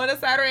on a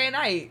Saturday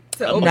night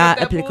to open Not up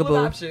that applicable. pool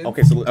of options.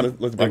 Okay, so let's I bring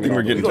think it we're all the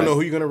getting way You don't back. know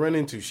who you're gonna run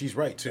into. She's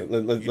right too.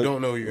 You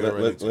don't know who you're gonna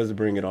run into. Let's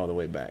bring it all the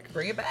way back.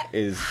 Bring it back.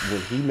 Is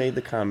when he made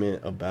the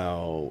comment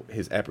about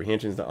his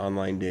apprehensions to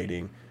online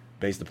dating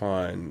based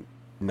upon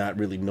not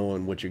really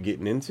knowing what you're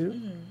getting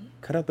into.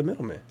 Cut out the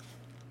middleman.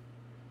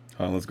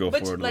 Hold on, let's go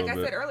But forward a like little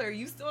I bit. said earlier,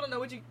 you still don't know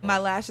what you. My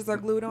lashes are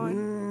glued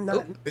on.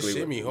 Not This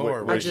shit me hard,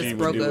 what right? I just she would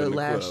broke do a in the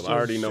lash club. I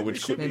already know which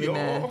Shit clip. Made me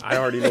mad. I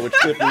already know which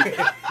clip.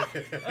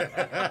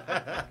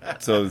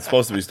 So it's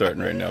supposed to be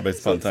starting right now,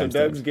 based upon So time.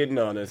 Doug's getting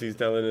on us. He's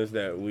telling us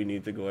that we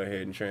need to go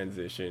ahead and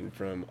transition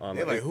from They're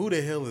online. like, who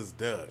the hell is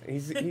Doug?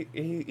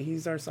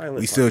 He's our silent.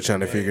 We still partner, trying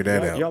to man. figure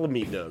that Y'all- out. Y'all will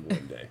meet Doug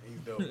one day.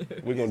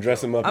 We're gonna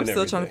dress him up. I'm and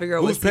still trying to everything. figure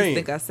out Who's what you paying?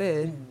 think I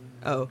said.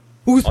 Oh,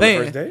 who's On the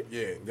paying? first date.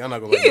 Yeah, y'all not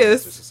gonna He let me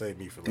is. just to save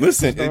me for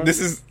Listen,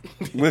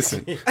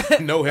 listen.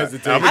 no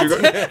hesitation.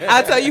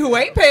 I'll tell you who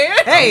ain't paying.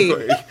 Hey,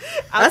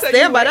 I'll I tell stand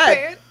you who by ain't that.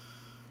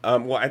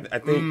 paying. Well, I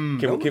think can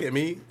don't we look at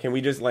me. can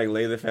we just like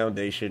lay the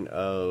foundation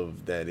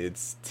of that?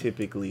 It's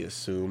typically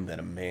assumed that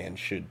a man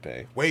should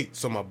pay. Wait,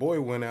 so my boy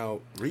went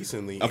out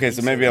recently. and Okay, he so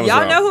said- maybe I was Y'all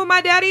wrong. know who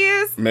my daddy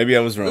is? Maybe I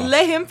was wrong.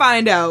 Let him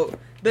find out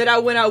that I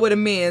went out with a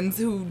man's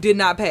who did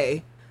not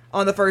pay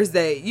on the first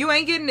date. You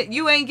ain't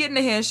getting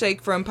a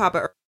handshake from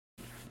Papa.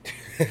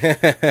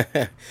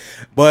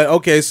 But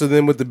okay, so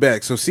then with the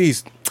back, so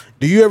Cease,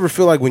 do you ever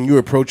feel like when you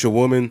approach a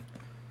woman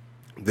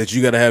that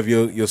you got to have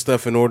your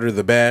stuff in order,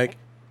 the bag,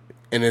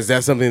 and is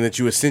that something that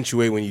you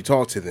accentuate when you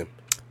talk to them?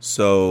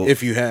 So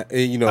If you have,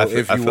 you know, if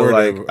you feel were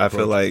like to I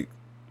feel approach-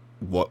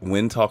 like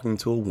when talking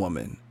to a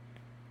woman,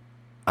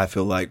 I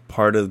feel like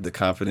part of the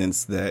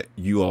confidence that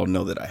you all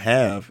know that I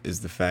have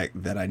is the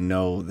fact that I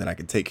know that I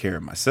can take care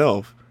of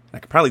myself. I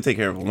could probably take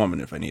care of a woman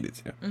if I needed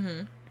to.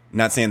 Mm-hmm.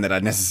 Not saying that I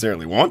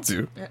necessarily want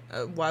to.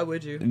 Why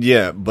would you?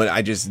 Yeah, but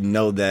I just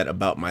know that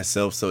about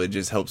myself, so it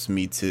just helps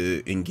me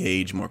to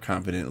engage more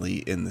confidently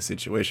in the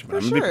situation.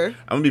 But For I'm sure.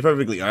 gonna be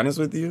perfectly honest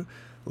with you.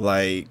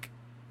 Like,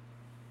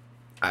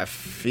 I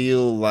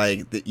feel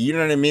like you know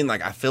what I mean.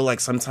 Like, I feel like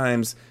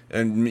sometimes,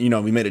 and you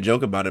know, we made a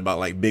joke about it about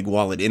like big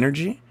wallet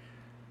energy,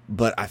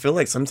 but I feel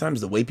like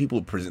sometimes the way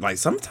people present, like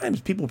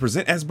sometimes people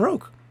present as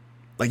broke.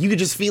 Like you could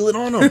just feel it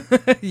on them.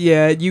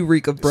 Yeah, you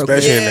reek of broken.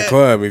 especially in the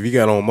club, if you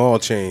got on mall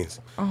chains.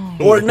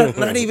 Or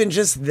not even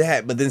just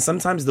that, but then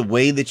sometimes the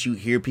way that you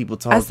hear people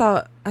talk. I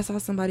saw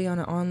somebody on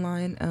an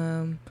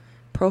online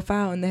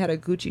profile and they had a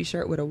Gucci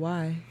shirt with a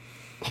Y,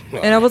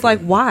 and I was like,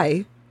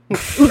 why?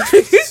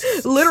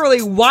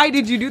 Literally, why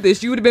did you do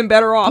this? You would have been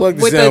better off Plug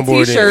the with a soundboard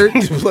in. T-shirt.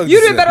 Plug the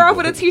You'd have been better off soundboard.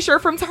 with a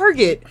T-shirt from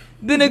Target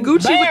than a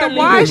Gucci with a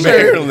Y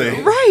shirt.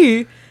 Barely.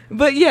 Right.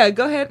 But yeah,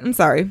 go ahead. I'm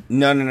sorry.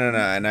 No.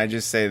 And I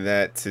just say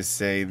that to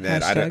say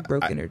that I Hashtag don't.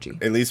 broke energy.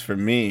 At least for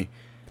me,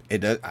 it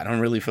does. I don't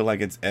really feel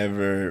like it's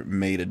ever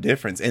made a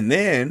difference. And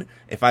then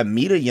if I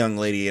meet a young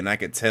lady and I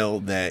could tell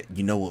that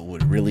what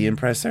would really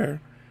impress her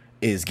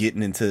is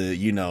getting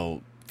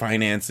into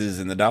finances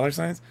and the dollar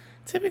signs.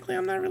 Typically,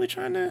 I'm not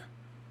trying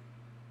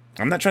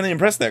to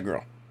impress that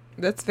girl.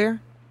 That's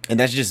fair. And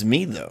that's just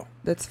me though.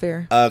 That's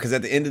fair. Because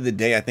at the end of the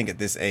day, I think at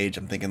this age,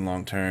 I'm thinking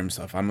long term.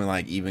 So if I'm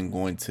even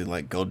going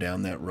to go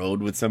down that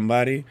road with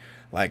somebody,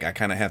 I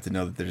kind of have to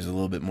know that there's a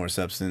little bit more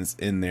substance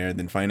in there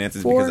than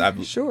finances. For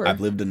Because sure.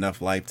 I've lived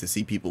enough life to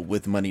see people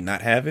with money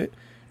not have it,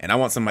 and I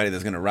want somebody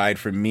that's going to ride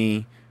for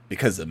me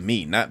because of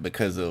me, not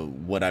because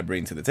of what I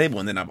bring to the table.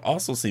 And then I've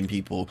also seen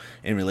people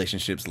in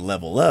relationships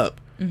level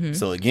up. Mm-hmm.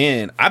 So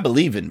again, I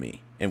believe in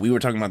me. And we were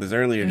talking about this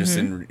earlier, just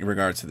in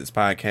regards to this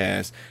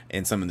podcast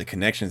and some of the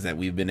connections that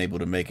we've been able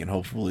to make, and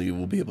hopefully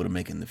we'll be able to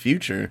make in the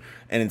future.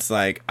 And it's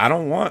like I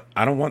don't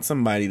want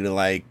somebody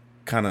to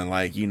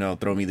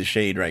throw me the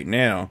shade right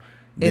now,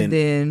 And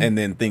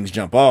then things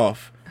jump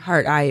off.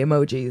 Heart eye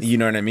emojis. You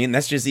know what I mean?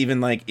 That's just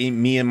even in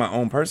me in my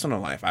own personal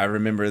life. I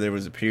remember there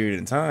was a period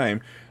in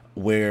time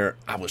where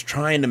I was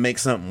trying to make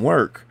something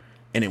work.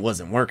 And it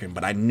wasn't working,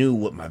 but I knew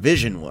what my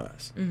vision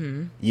was.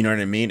 Mm-hmm. You know what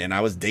I mean? And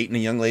I was dating a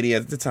young lady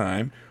at the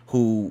time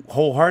who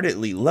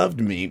wholeheartedly loved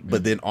me,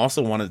 but then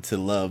also wanted to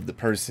love the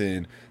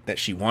person that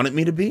she wanted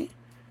me to be.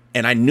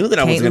 And I knew that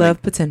I was Can't going love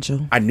to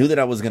potential. I knew that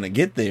I was going to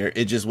get there.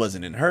 It just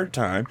wasn't in her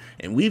time.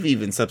 And we've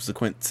even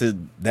subsequent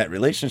to that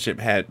relationship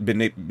had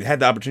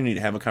the opportunity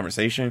to have a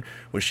conversation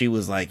where she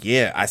was like,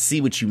 yeah, I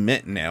see what you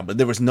meant now, but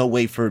there was no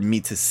way for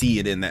me to see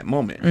it in that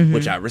moment,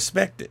 which I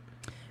respected.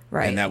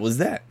 Right. And that was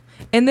that.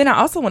 And then I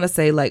also want to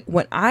say, like,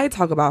 when I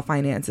talk about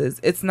finances,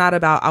 it's not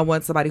about I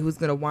want somebody who's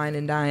going to wine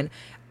and dine.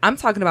 I'm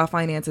talking about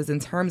finances in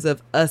terms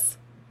of us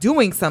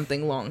doing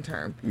something long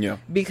term. Yeah.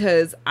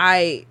 Because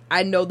I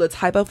know the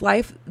type of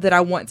life that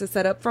I want to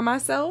set up for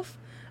myself,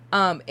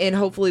 and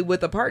hopefully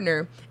with a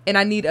partner, and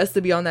I need us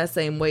to be on that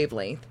same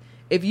wavelength.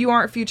 If you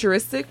aren't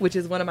futuristic, which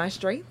is one of my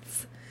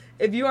strengths,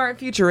 if you aren't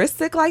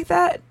futuristic like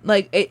that,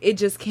 like it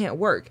just can't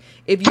work.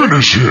 If you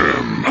finish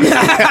him,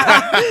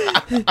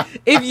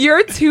 if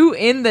you're too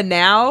in the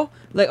now,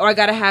 like, oh, I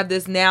gotta have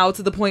this now,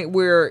 to the point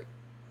where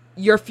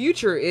your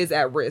future is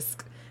at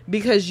risk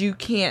because you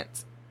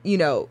can't,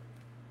 you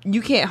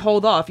can't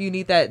hold off. You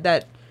need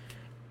that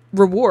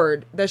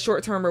reward, that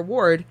short-term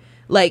reward.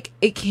 Like,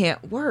 it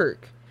can't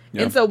work.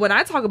 Yeah. And so when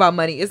I talk about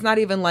money, it's not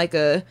even like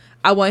I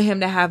want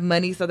him to have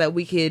money so that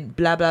we could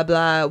blah, blah,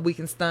 blah. We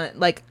can stunt.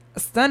 Like,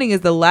 stunning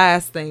is the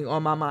last thing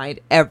on my mind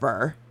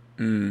ever.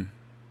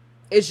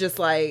 It's just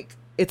like,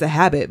 it's a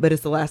habit, but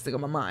it's the last thing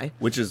on my mind.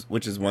 Which is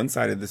one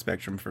side of the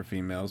spectrum for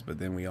females, but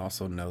then we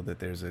also know that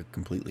there's a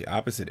completely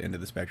opposite end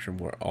of the spectrum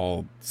where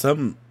all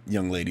some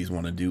young ladies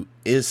want to do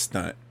is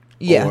stunt.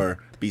 Yeah. Or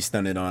be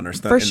stunted on or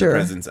stunt for in sure. the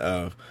presence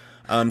of.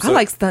 I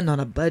like stunting on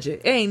a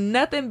budget. It ain't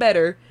nothing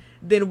better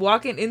than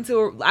walking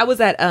into I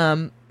was at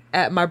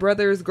my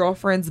brother's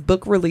girlfriend's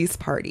book release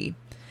party.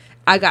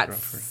 I got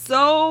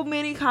so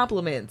many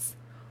compliments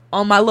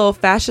on my little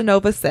Fashion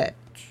Nova set.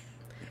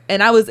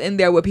 And I was in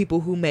there with people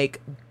who make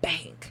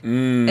bank.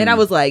 And I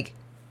was like,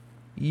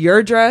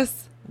 your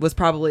dress was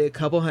probably a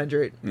couple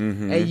hundred.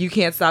 And you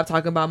can't stop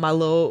talking about my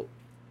little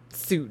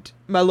suit,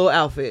 my little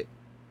outfit.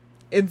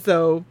 And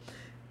so,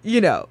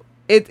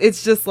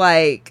 it's just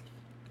like,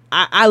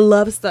 I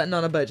love stunting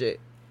on a budget.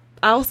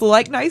 I also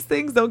like nice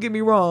things, don't get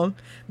me wrong.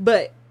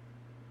 But,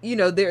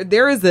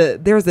 there's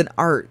an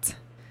art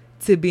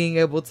to being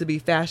able to be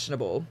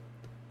fashionable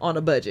on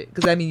a budget.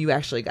 Because, I mean, you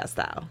actually got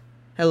style.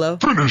 Hello?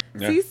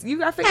 Yeah. See, you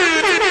got fake. No,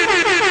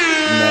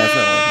 it's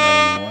not working.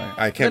 I don't know why.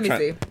 I kept Let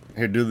me see.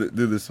 Here,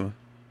 do this one.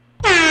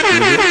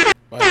 I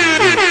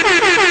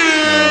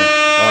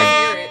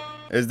hear it.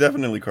 It's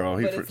definitely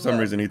Carl. But For it's some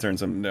low. reason, he turned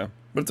something down.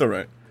 But it's all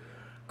right.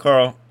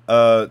 Carl,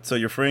 so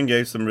your friend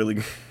gave some really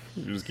good...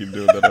 You just keep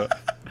doing that up.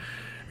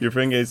 Your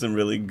friend gave some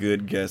really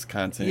good guest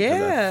content. 'Cause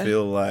Yeah. I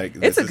feel like...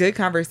 It's a good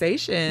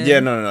conversation.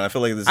 Yeah, no. I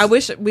feel like this I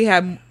wish we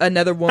had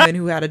another woman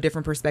who had a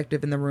different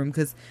perspective in the room,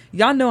 because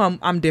y'all know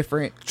I'm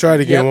different. Try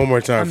it again Yep, one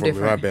more time I'm for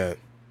different. me. My bad.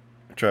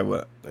 Try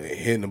what?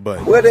 Hitting the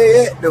button. Where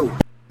they at, though?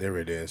 There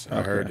it is. I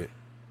Okay. heard it.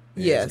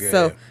 Yeah, it's good.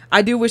 so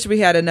I do wish we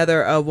had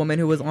another woman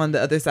who was on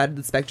the other side of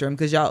the spectrum,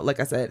 because y'all, like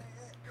I said,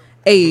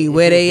 hey,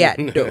 where they at?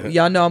 though?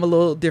 Y'all know I'm a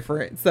little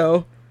different,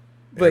 so,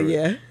 but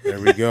yeah. There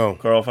we go.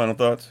 Carl, final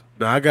thoughts?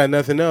 No, I got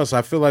nothing else.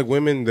 I feel like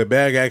women, the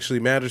bag actually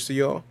matters to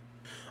y'all.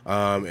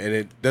 And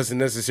it doesn't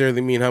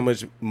necessarily mean how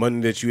much money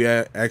that you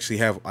actually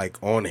have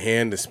like on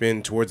hand to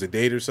spend towards a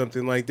date or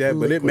something like that.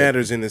 But it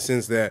matters in the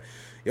sense that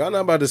y'all not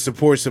about to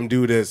support some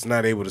dude that's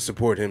not able to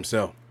support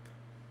himself.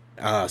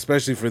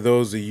 Especially for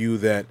those of you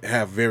that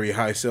have very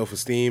high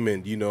self-esteem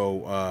and,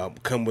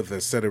 come with a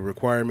set of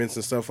requirements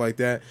and stuff like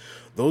that.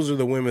 Those are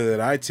the women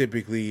that I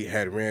typically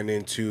had ran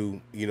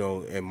into,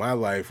 in my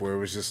life, where it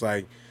was just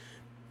like,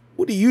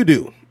 what do you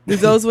do? Do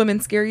those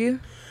women scare you?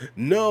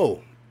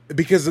 No,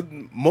 because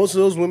most of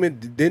those women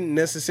didn't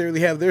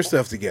necessarily have their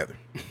stuff together.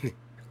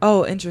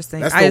 Oh, interesting.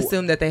 That's I the-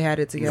 assumed that they had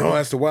it together. No,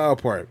 that's the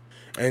wild part.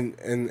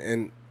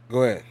 And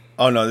go ahead.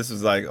 Oh, no, this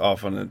is like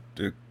off on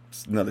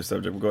another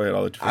subject. Go ahead.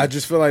 I'll let you I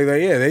just feel like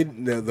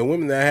that, the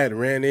women that I had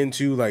ran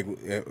into, like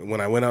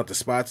when I went out to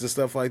spots and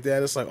stuff like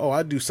that, it's like, oh,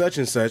 I do such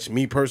and such.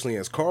 Me personally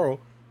as Carl,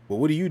 but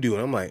what do you do?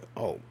 And I'm like,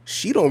 oh,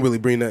 she don't really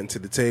bring nothing to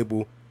the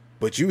table,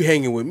 but you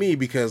hanging with me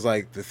because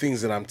like the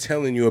things that I'm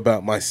telling you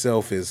about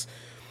myself is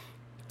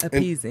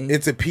Appeasing.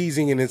 It's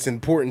appeasing and it's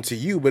important to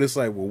you, but it's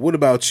like, well, what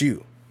about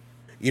you?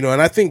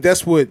 And I think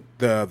that's what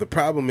the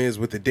problem is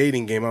with the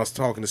dating game. I was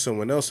talking to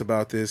someone else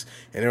about this,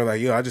 and they were like,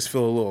 yo, I just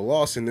feel a little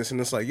lost in this.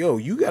 And it's like, yo,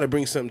 you got to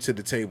bring something to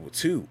the table,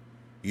 too.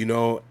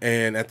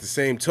 And at the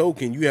same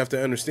token, you have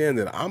to understand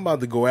that I'm about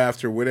to go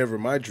after whatever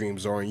my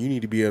dreams are, and you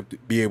need to be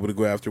able to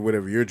go after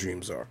whatever your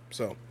dreams are.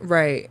 So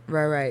Right.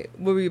 What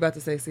were you about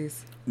to say,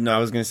 Cease? No, I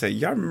was going to say,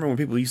 y'all remember when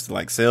people used to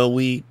like sell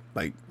weed?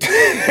 Like, be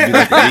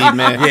like the weed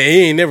man? yeah,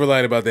 he ain't never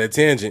lied about that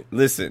tangent.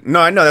 Listen, no,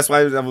 I know. That's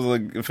why I was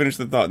like, finish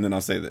the thought and then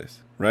I'll say this.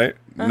 Right?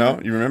 No,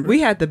 you remember? We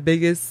had the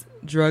biggest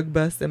drug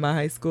bust in my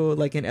high school,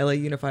 like in LA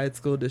Unified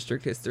School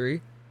District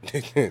history.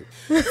 Fun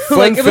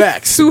Like it was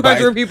facts.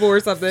 200 people or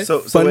something.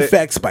 Fun wait,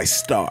 facts by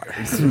Star.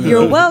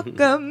 You're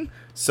welcome.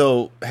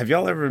 So, have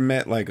y'all ever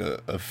met like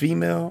a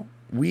female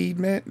weed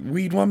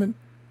woman?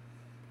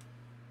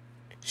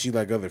 She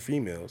like other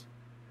females.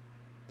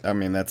 I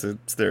mean, that's a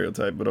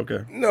stereotype, but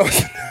okay. No,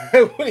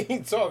 what are you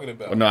talking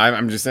about? Well, no,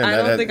 I'm just saying. I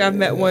that, don't think I've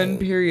met one.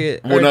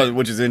 Period. Well, no,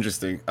 which is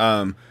interesting.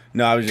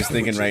 No, I was just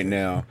thinking right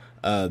now.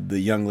 The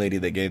young lady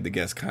that gave the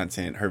guest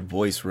content, her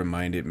voice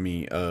reminded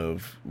me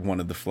of one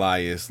of the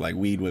flyest like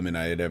weed women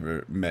I had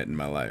ever met in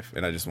my life,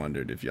 and I just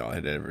wondered if y'all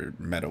had ever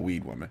met a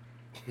weed woman.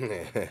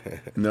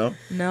 No,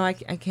 No, I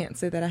can't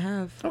say that I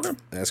have. okay.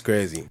 That's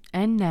crazy.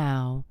 And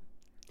now,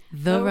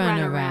 the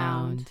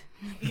runaround.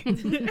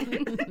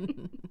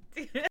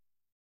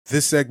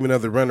 This segment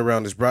of the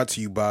Runaround is brought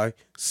to you by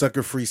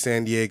Sucker Free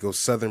San Diego's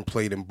Southern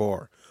Plate and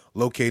Bar,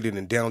 located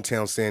in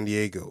downtown San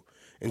Diego.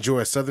 Enjoy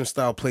a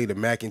Southern-style plate of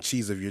mac and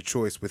cheese of your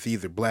choice with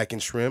either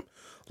blackened shrimp,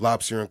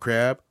 lobster and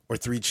crab, or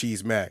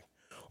 3-cheese mac.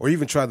 Or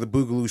even try the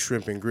Boogaloo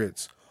shrimp and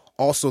grits.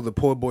 Also the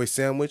po' boy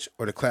sandwich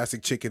or the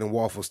classic chicken and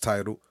waffles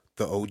titled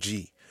the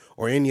OG,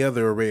 or any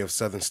other array of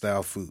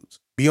Southern-style foods.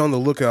 Be on the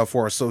lookout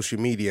for our social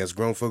media as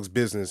Grown Folks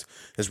Business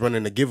is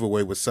running a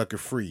giveaway with Sucker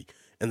Free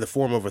in the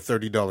form of a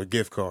 $30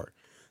 gift card.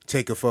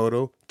 Take a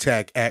photo,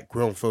 tag at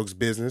Grown Folks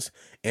Business,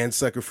 and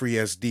Sucker Free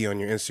SD on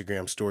your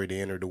Instagram story to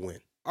enter to win.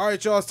 All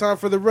right, y'all, it's time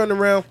for the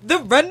runaround. The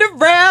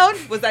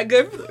runaround. Was that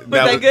good? Was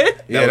that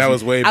good? Yeah, that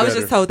was way better. I was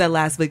just told that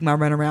last week my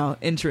runaround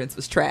entrance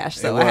was trash,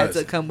 so It I had was.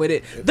 to come with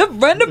it. The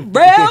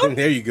runaround.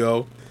 There you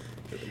go.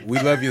 We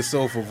love your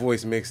soulful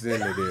voice mixed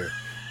into there.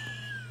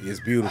 It's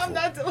beautiful. I'm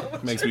not doing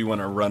what Makes me want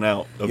to run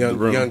out of the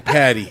room. Young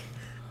Patty.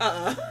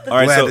 All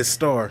right, Gladys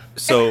Star.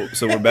 so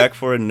we're back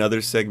for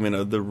another segment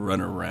of the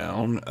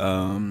runaround.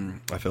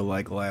 I feel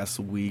like last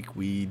week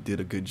we did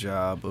a good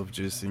job of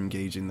just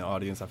engaging the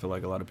audience. I feel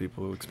like a lot of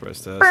people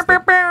expressed to us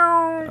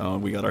that,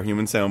 we got our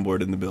human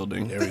soundboard in the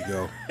building. There we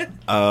go.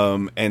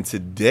 And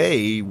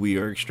today we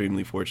are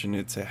extremely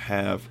fortunate to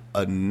have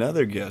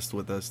another guest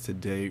with us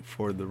today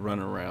for the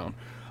runaround.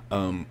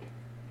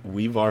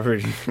 We've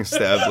already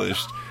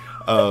established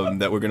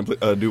that we're going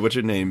to do what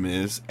your name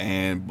is.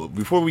 And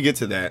before we get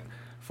to that,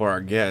 for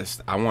our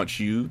guest, I want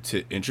you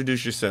to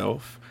introduce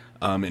yourself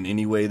in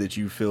any way that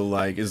you feel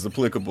like is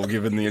applicable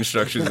given the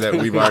instructions that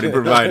we've already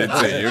provided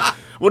to you.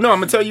 Well, no, I'm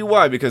going to tell you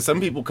why, because some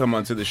people come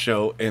onto the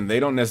show and they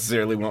don't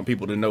necessarily want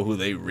people to know who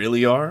they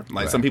really are.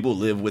 Like some people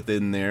live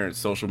within their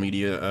social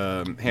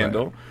media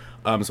handle.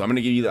 So I'm going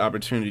to give you the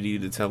opportunity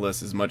to tell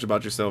us as much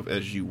about yourself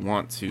as you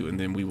want to, and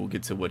then we will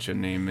get to what your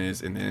name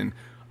is, and then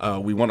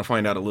we want to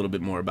find out a little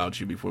bit more about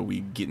you before we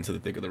get into the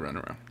thick of the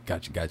runaround.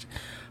 Gotcha.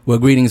 Well,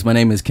 greetings. My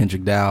name is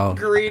Kendrick Dow.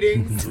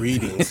 Greetings.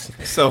 Greetings.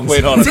 So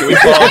wait, hold on. Can we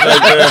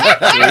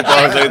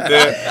pause right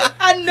there?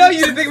 I know you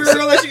didn't think we were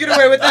gonna let you get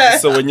away with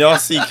that. So when y'all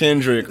see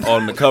Kendrick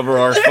on the cover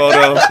art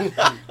photo,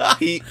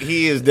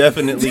 he is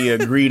definitely a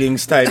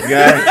greetings type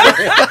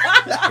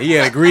guy. He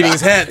had a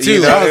greetings hat, too.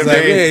 You know I was what I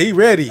like, mean? yeah, he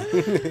ready.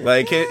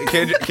 Like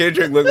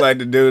Kendrick looked like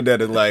the dude that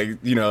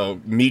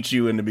would meet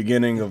you in the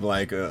beginning of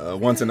like a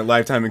once in a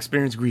lifetime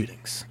experience.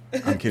 Greetings.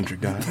 I'm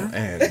Kendrick Dow,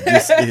 and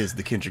this is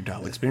the Kendrick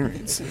Dow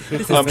Experience.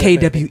 This is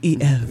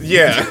KWEF.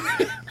 Yeah.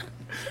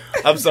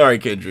 I'm sorry,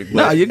 Kendrick.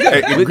 No, you're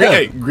good. We're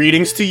good.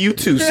 Greetings to you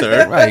too,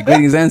 sir. Right,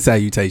 greetings and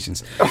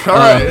salutations. All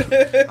right.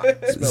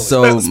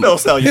 So, Spell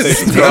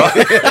salutations, bro.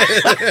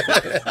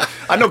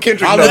 I know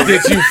Kendrick I knows.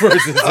 looked at you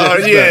first. And Oh,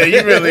 said, yeah,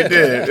 you really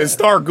did. And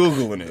start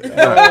Googling it.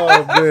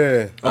 Oh,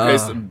 man. Okay,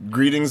 so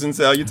greetings and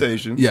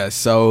salutations. yes,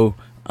 so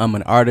I'm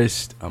an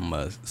artist. I'm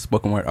a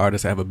spoken word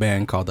artist. I have a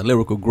band called The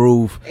Lyrical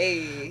Groove.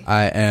 Hey.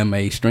 I am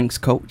a strengths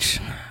coach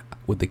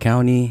with the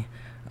county.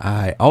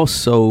 I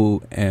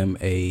also am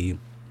a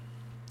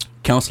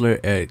counselor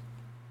at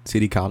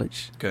City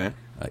College, Okay.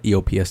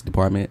 EOPS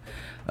department.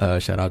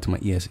 Shout out to my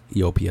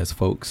EOPS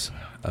folks.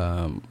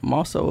 I'm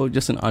also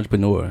just an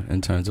entrepreneur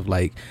in terms of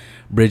like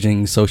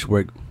bridging social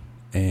work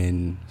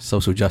and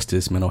social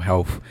justice, mental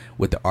health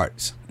with the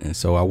arts. And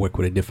so I work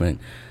with a different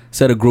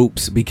set of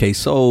groups, BK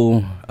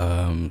Soul,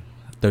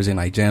 Thursday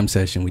night jam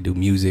session. We do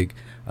music.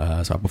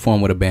 So I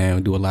perform with a band.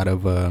 We do a lot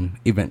of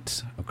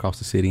events across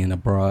the city and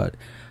abroad.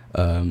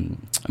 I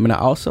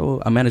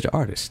manage an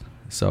artist.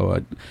 So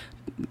I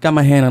got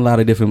my hand in a lot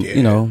of different,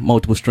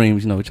 multiple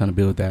streams, trying to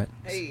build that.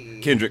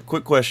 Kendrick,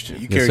 quick question.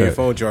 You Yes, carry sir. your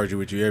phone charger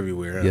with you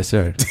everywhere, huh? Yes,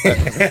 sir.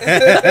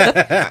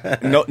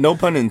 No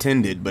pun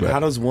intended, but how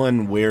does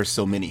one wear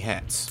so many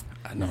hats?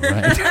 I know,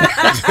 right?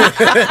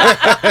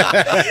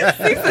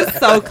 This is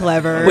so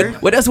clever.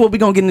 Well, that's what we're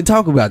going to get into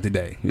talk about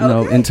today,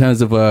 in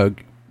terms of,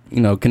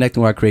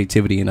 connecting with our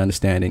creativity and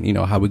understanding,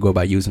 how we go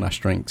about using our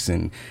strengths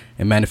and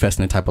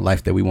manifesting the type of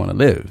life that we want to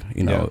live.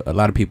 A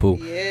lot of people,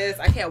 Yes,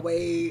 I can't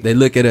wait. they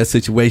look at a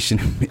situation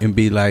and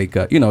be like,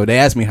 they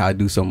ask me how I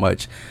do so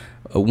much.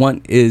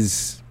 One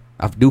is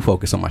I do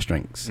focus on my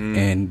strengths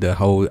and the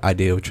whole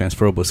idea of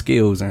transferable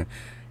skills. And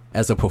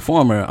as a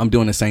performer, I'm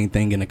doing the same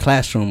thing in the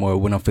classroom or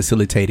when I'm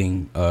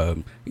facilitating,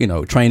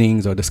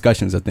 trainings or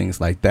discussions or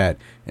things like that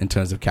in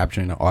terms of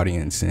capturing the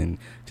audience and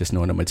just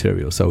knowing the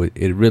material. So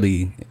it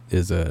really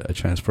is a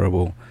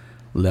transferable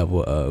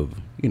level of,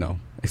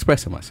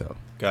 expressing myself.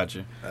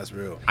 Gotcha. That's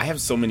real. I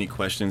have so many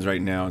questions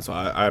right now, so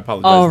I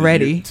apologize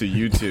Already. to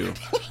you two.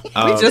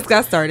 We just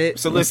got started.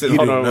 So listen, You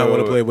hold do on. not want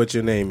to wait, play what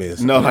your name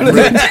is. No, I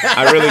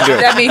really do.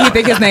 That means he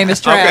think his name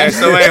is trash. Okay,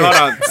 so wait, hold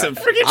on. So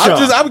forget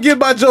y'all. I'm getting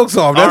my jokes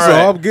off. That's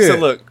all. I'm good. So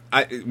look,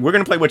 we're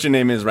gonna play what your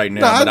name is right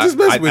now. Nah, but I'm just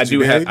messing with I do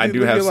you, have man. I do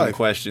Live have your some life.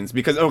 questions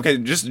because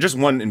just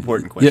one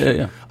important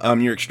question. Yeah.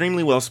 You're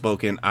extremely well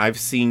spoken. I've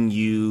seen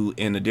you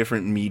in a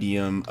different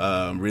medium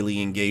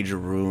really engage a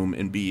room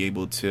and be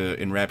able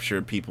to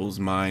enrapture people's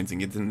minds and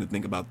get them to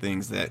think about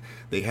things that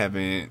they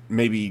haven't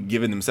maybe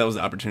given themselves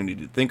the opportunity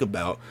to think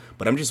about.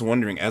 But I'm just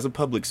wondering, as a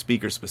public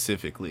speaker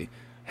specifically,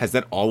 has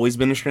that always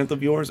been a strength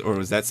of yours, or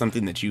was that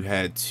something that you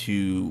had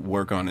to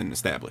work on and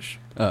establish?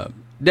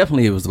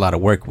 Definitely, it was a lot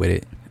of work with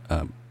it.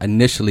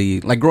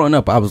 Initially, like growing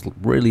up, I was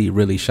really,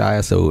 really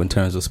shy. So in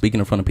terms of speaking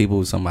in front of people, it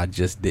was something I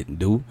just didn't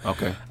do.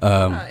 Okay.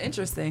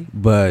 Interesting.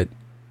 But,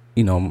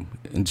 you know,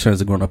 in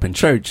terms of growing up in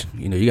church,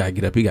 you know, you got to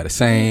get up, you got to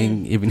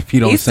sing, even if you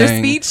don't Easter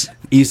sing. speech?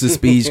 Easter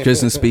speech,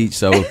 Christmas speech.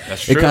 So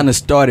That's it true. kind of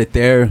started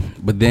there.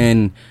 But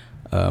then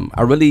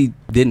I really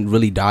didn't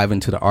really dive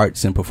into the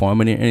arts and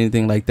performing or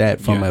anything like that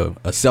from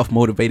a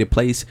self-motivated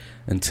place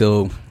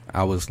until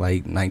I was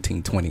like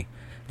 19, 20.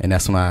 And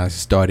that's when I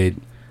started.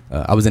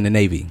 I was in the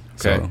Navy.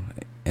 Okay. So,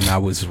 and I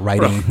was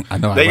writing. I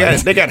know They I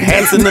write. got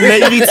hats in the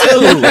Navy too.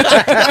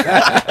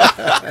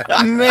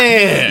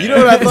 Man. You know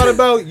what I thought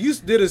about? You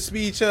did a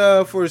speech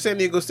for San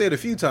Diego State a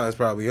few times,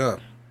 probably, huh?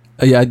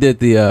 Yeah, I did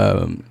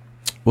the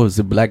what was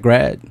it, Black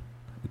Grad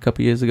a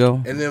couple years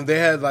ago. And then they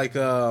had like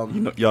y'all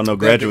know the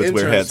graduates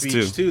wear intern hats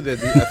too. speech that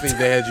I think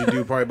they had you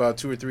do probably about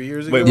 2 or 3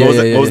 years ago. Wait, Yeah, what was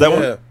yeah, that? yeah. What was that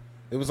Yeah. one?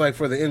 It was like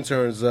for the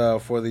interns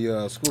for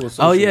the school of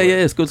social Oh yeah, work.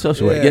 yeah, school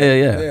social work.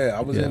 Yeah. Yeah,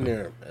 I was in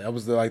there. That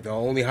was the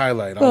only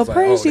highlight. I Well, was like,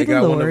 praise oh, they ye the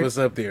got one Lord. of us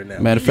up there now.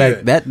 Matter of Yeah.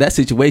 fact, that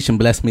situation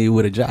blessed me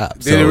with a job.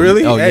 Did it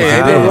really? Oh Hey, yeah, ain't it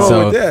nothing did. wrong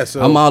So, with that,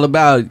 so- I'm all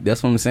about.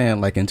 That's what I'm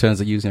saying. Like in terms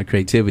of using your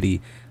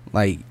creativity,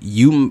 like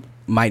you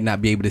might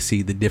not be able to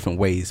see the different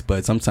ways,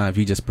 but sometimes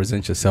you just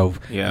present yourself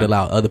to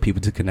allow other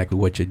people to connect with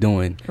what you're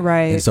doing.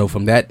 Right. And so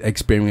from that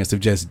experience of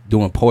just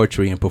doing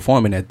poetry and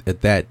performing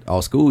at that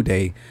all school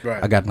day,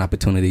 Right. I got an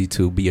opportunity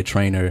to be a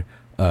trainer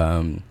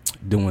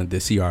doing the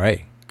CRA.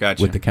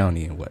 Gotcha. With the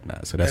county and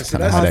whatnot. So And that's so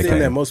kind of that's how the that thing came.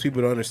 that most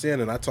people don't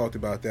understand, and I talked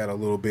about that a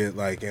little bit,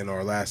 like in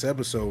our last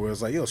episode, where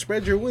it's like, yo,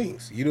 spread your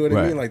wings. You know what I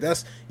Right. mean? Like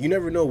you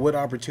never know what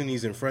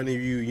opportunities in front of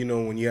you. You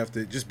know, when you have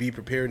to just be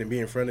prepared and be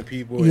in front of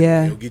people, and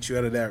Yeah. it'll get you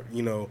out of that,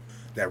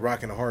 that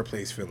rock and a hard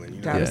place feeling.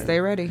 You know? Gotta Yeah.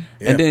 stay ready.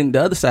 Yeah. And then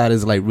the other side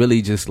is like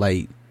really just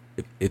like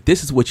if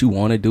this is what you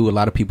want to do, a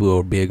lot of people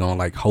are big on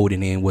like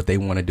holding in what they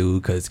want to do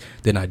because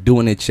they're not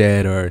doing it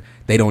yet or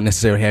they don't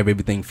necessarily have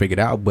everything figured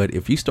out. But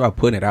if you start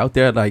putting it out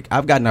there, like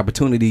I've gotten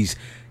opportunities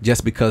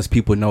just because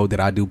people know that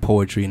I do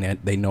poetry and that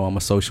they know I'm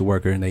a social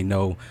worker and they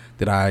know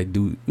that I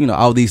do,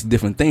 all these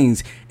different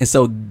things. And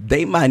so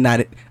they might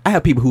not, I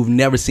have people who've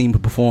never seen me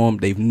perform.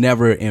 They've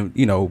never,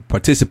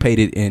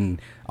 participated in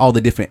all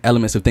the different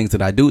elements of things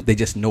that I do. They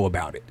just know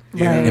about it.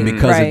 Right. And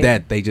because Right. of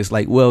that, they just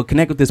like, well,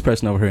 connect with this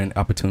person over here and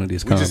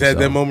opportunities We come. just had So-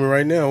 that moment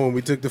right now when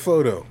we took the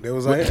photo. They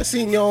was like, I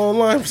seen y'all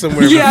online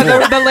somewhere. Yeah,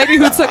 before. the lady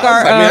who took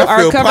our I mean, I our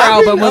feel cover poppy.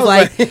 album I was was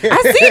like, like-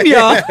 I seen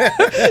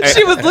y'all.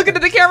 She was looking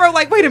at the camera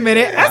like, wait a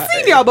minute, I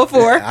seen y'all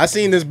before. I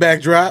seen this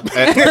backdrop.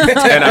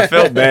 And I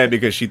felt bad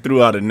because she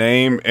threw out a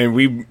name, and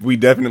we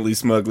definitely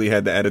smugly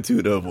had the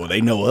attitude of, well,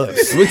 they know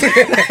us.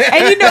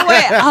 And you know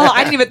what? Oh, I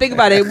didn't even think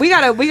about it. We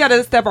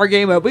gotta step our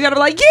game up. We gotta be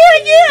like,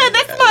 yeah,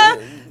 that's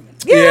my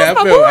that's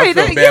my I boy.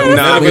 felt bad with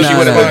Nah, that. but she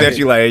would have Nah. looked at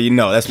you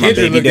like, that's my Kendra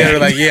baby looked at her daddy.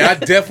 like, yeah, I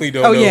definitely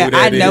don't Oh know yeah, who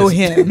I that know is.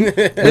 him. nah,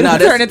 This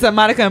that's- turned into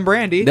Monica and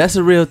Brandy. That's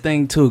a real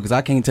thing too, because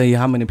I can't tell you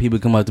how many people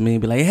come up to me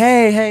and be like,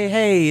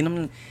 hey, and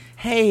I'm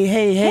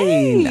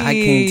hey. And I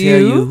can't tell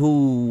you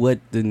who, what,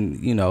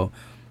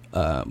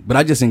 but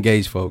I just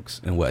engage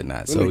folks and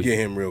whatnot. Let me get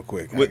him real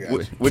quick. I got you.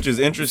 Which is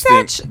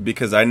interesting Such-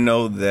 because I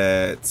know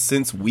that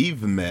since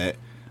we've met,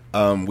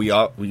 we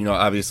all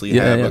obviously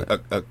Yeah,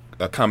 have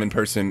a common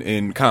person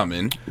in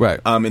common, Right.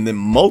 And then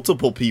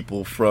multiple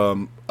people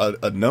from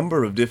a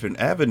number of different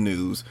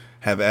avenues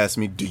have asked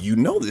me, "Do you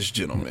know this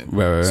gentleman?"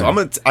 Right.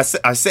 So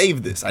I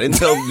saved this. I didn't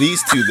tell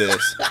these two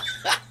this,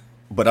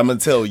 but I'm gonna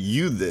tell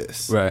you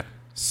this. Right.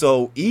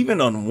 So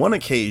even on one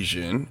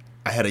occasion,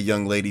 I had a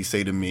young lady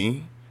say to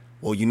me,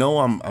 "Well,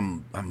 I'm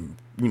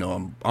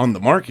on the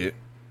market."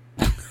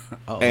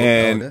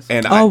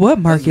 And I, what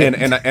market?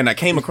 And I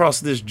came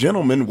across this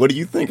gentleman. What do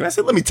you think? And I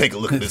said, "Let me take a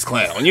look at this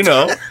clown."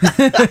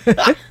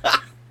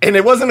 And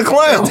it wasn't a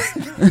clown.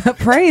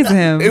 Praise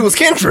him. It was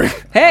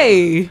Kendrick.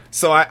 Hey,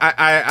 So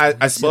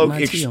I spoke.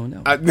 my tea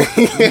on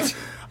that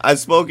I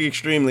spoke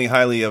extremely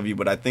highly of you,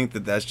 but I think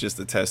that that's just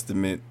a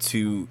testament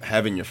to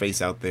having your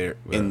face out there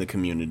in the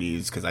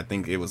communities. Because I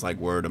think it was like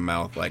word of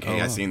mouth, like, "Hey,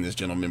 I seen this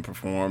gentleman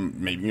perform.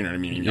 Maybe you know what I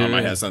mean. Y'all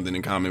might have something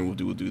in common.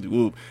 We'll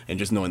do. And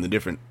just knowing the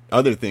different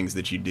other things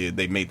that you did,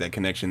 they made that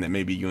connection that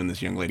maybe you and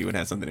this young lady would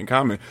have something in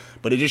common.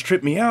 But it just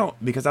tripped me out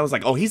because I was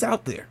like, oh, he's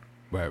out there.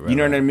 Right. You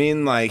know what I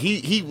mean? Like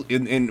he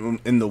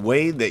in the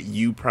way that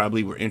you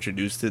probably were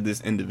introduced to this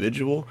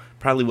individual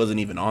probably wasn't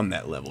even on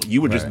that level. You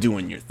were just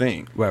doing your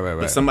thing. Right.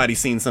 But somebody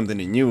seen something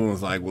in you and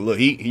was like, well, look,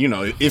 he,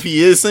 if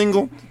he is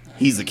single,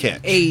 He's a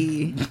catch.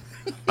 Hey.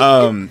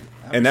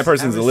 And that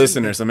person's a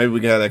listener, so maybe we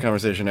can have that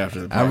conversation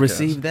after the podcast. I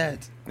received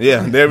that.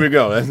 Yeah, there we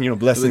go. That's,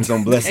 blessings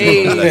on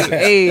blessings on blessings.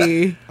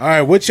 Hey. All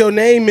right, what your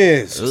name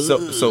is?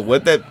 So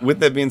with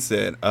that being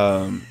said,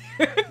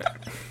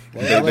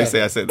 they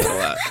say I said that a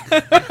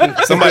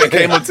lot. Somebody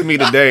came up to me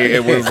today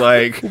and was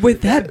like,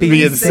 With that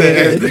being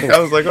said. I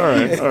was like, all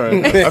right,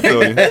 I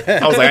feel you.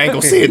 I was like, I ain't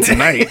gonna say it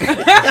tonight.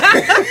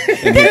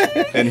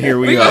 and here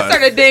we We are. gonna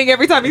start a ding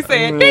every time you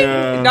say it. Ding.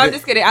 Yeah. No, I'm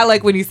just kidding. I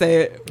like when you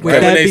say it. With Right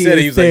when that they being said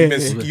it, he was said.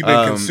 like, you've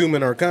been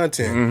consuming our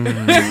content.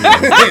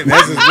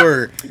 That's his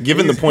word.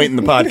 Given the point in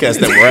the podcast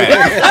that we're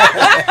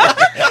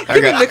at,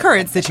 Given the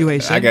current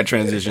situation. I got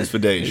transitions for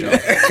days, y'all.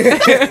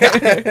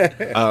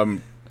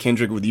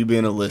 Kendrick, with you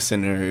being a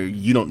listener,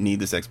 you don't need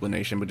this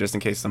explanation, but just in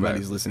case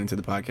somebody's listening to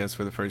the podcast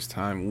for the first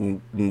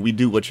time, when we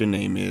do What Your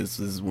Name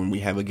is when we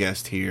have a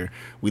guest here,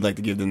 we like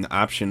to give them the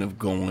option of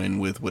going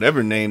with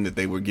whatever name that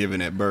they were given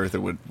at birth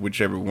or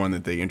whichever one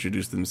that they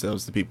introduced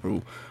themselves to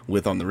people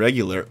with on the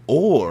regular,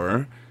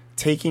 or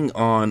taking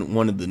on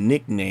one of the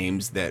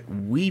nicknames that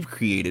we've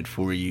created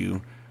for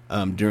you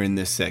during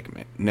this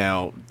segment.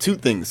 Now, two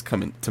things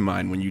come to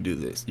mind when you do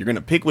this. You're going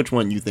to pick which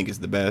one you think is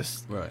the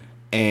best, Right.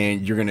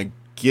 and you're gonna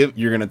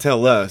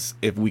tell us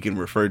if we can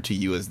refer to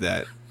you as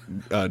that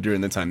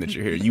during the time that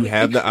you're here. You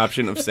have the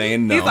option of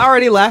saying no. He's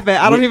already laughing.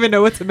 I don't even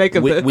know what to make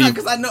of this.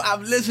 Because I know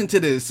I've listened to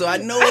this, so I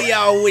know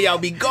where y'all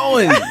be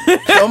going.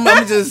 So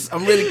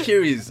I'm really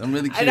curious.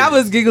 And I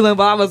was giggling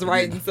while I was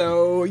writing,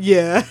 so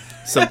yeah.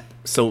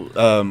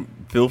 So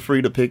feel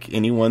free to pick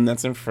anyone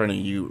that's in front of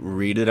you,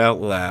 read it out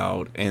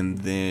loud, and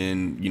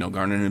then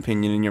garner an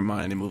opinion in your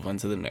mind and move on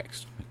to the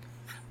next.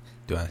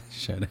 Do I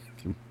share that?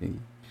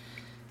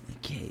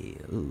 Okay.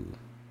 Ooh.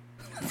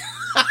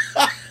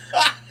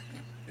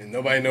 And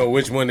nobody know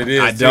which one it is.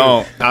 I too.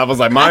 don't. I was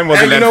like, mine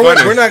wasn't Hey, that you know funny.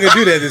 what? We're not gonna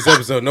do that this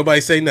episode.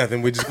 Nobody say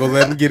nothing. We're just gonna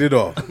let them get it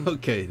off.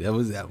 Okay, that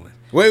was that one.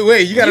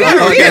 Wait, you gotta.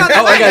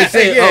 I gotta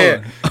say it.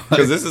 Yeah.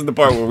 Because this is the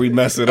part where we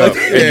mess it up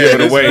and Yeah, give it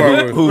this away part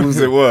where- whose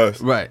it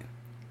was. Right.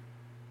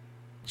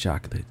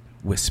 Chocolate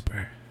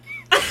Whisper.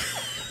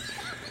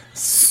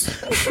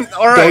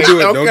 All right, Don't do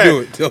it. okay. Don't do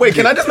it. Don't Wait,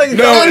 do can it. I just make it?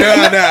 No.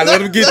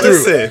 Let him get through.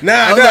 Listen.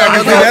 Nah. no,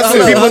 That's so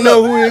no, people no.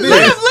 know who it is.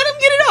 Let him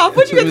get it off.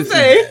 What you gonna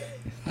say?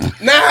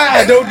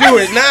 Nah, don't do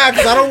it. Nah,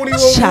 because I don't want to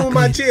ruin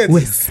my Chocolate chances.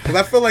 Whisper. Because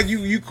I feel like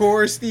you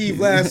coerced Steve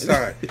last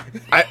time.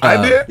 I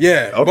did?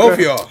 Yeah, Okay. both of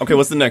y'all. Okay,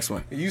 what's the next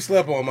one? You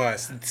slept on mine.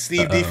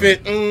 Steve D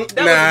fit. Nah. was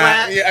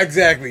whack. Yeah,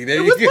 exactly. There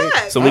It you was go.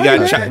 black.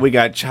 So we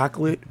got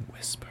Chocolate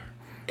Whisper.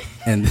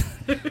 And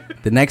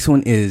the next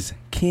one is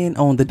Ken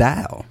on the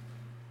Dial.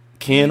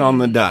 Ken on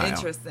the dial.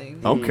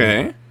 Interesting.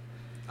 Okay.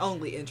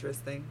 Only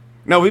interesting.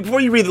 Now, before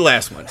you read the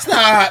last one.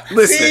 Nah,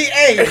 Listen. see,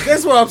 hey,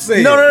 that's what I'm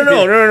saying.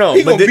 No.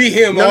 He gonna beat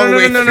him all the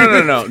way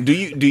through. No. Do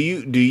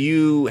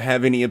you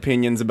have any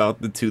opinions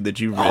about the two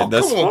that you've read Oh,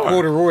 thus come on, far?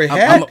 corduroy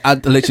hat. I'll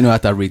let you know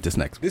after I read this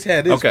next one. This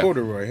hat is Okay.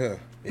 corduroy, huh?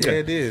 Yeah, Okay.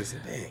 it is.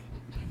 Dang.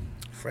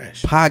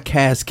 Fresh.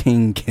 Podcast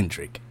King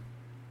Kendrick.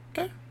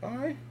 All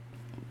right.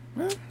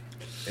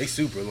 They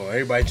super long.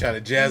 Everybody trying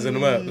to jazzing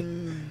them up.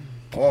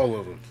 All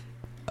of them.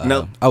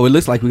 No. Oh, it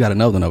looks like we got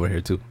another one over here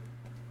too.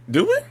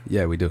 Do we?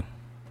 Yeah, we do.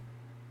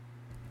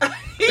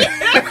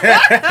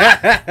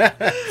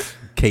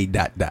 K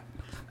dot dot.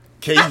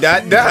 K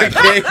dot dot.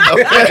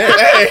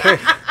 Okay.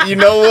 You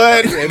know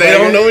what? They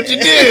don't know what you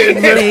did.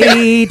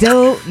 They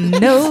don't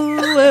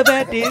know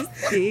about this.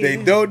 They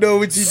don't know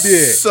what you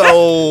did.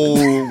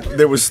 So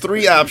there was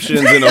three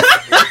options and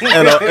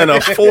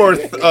a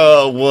fourth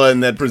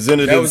one that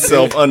presented That was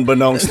itself it.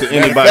 unbeknownst to Matter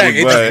of fact, anybody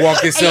it just but walked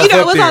And itself you know,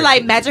 it up was there. on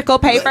like magical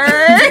paper.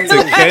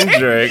 to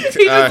Kendrick.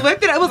 He just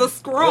whipped it. It was a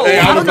scroll. Hey,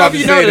 I I was don't know about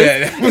if you to say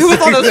noticed. that. It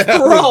was on a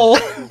scroll.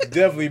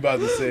 Definitely about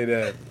to say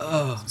that.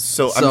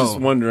 So I'm So- just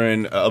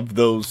wondering, of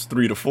those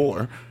 3 to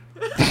 4,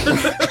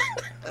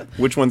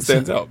 which one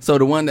stands out? So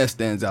the one that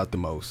stands out the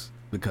most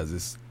because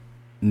it's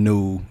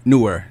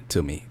newer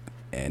to me,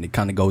 and it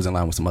kind of goes in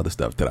line with some other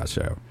stuff that I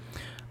share.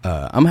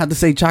 I'm gonna have to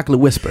say Chocolate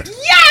Whisper. That's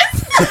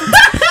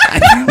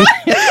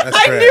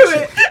I knew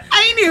it.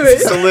 I knew it.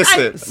 So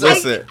listen. So,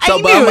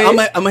 but I'm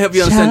gonna help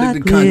you understand the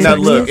Chocolate context. Now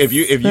look, if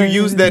you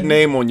use that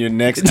name on your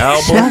next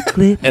album,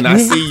 Chocolate and I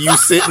see you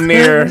sitting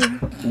there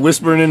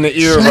whispering in the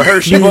ear of a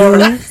Hershey bar,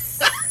 I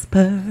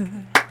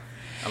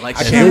like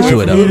that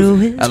visual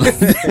though. I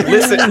like-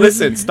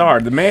 listen, Star,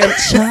 the man.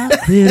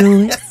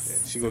 Chocolate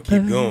She gonna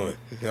keep going.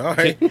 All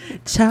right.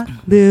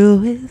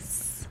 Chocolate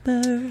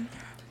Whisper.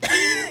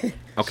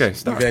 Okay,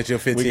 Star. You've had your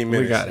 15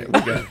 minutes. We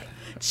got it.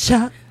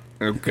 Chocolate.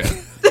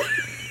 Okay.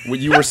 What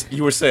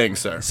you were saying,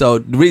 sir? So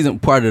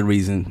part of the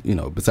reason,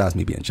 besides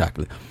me being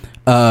chocolate,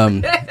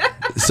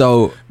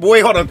 So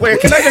Wait, hold on. Wait,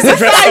 can I just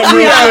address something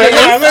real quick?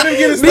 Let him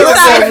get his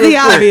Besides the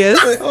obvious.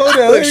 Hold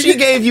on. Look, she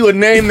gave you a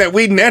name that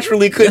we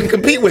naturally couldn't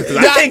compete with.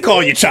 I can't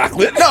call you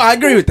Chocolate. no, I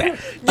agree with that.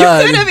 You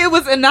could have. It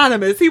was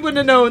anonymous. He wouldn't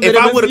have known. If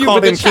that I would have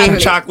called him King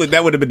Chocolate, Chocolate,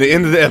 that would have been the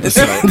end of the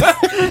episode.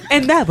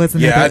 and that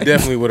wasn't. Yeah, I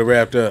definitely would have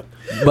wrapped up.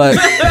 But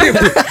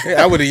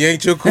I would have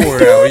yanked your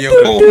cord out.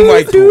 Your whole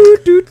mic cord.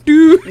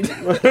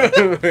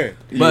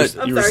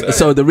 But You were saying.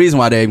 so the reason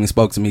why they even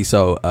spoke to me,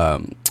 so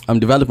I'm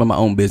developing my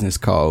own business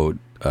called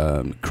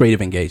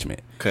Creative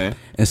Engagement. Okay.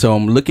 And so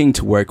I'm looking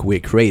to work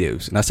with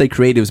creatives. And I say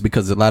creatives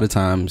because a lot of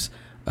times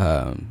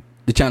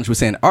the challenge with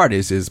saying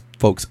artists is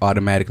folks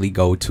automatically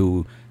go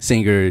to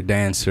singer,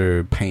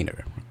 dancer,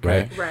 painter.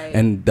 Right? Right.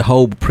 And the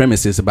whole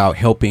premise is about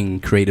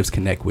helping creatives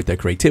connect with their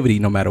creativity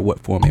no matter what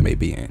form it may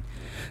be in.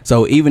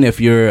 So even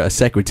if you're a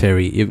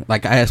secretary,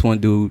 like I asked one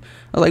dude,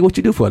 I was like, "What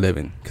you do for a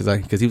living?"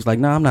 Because he was like,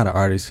 "No, I'm not an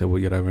artist or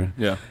whatever."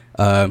 Yeah.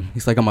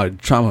 He's like, "I'm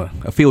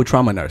a field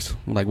trauma nurse."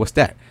 I'm like, "What's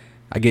that?"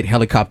 I get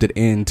helicoptered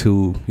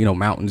into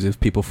mountains if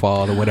people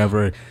fall or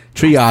whatever,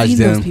 triage seen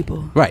them, those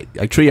people. right?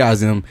 I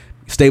triage them,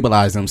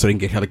 stabilize them so they can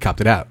get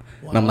helicoptered out.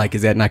 And I'm like,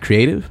 "Is that not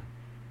creative?"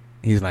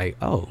 He's like,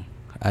 "Oh,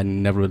 I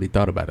never really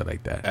thought about it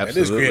like that." That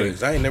is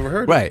creative. I ain't never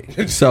heard of Right.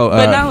 it. So,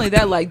 But not only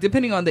that, like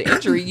depending on the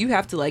injury, you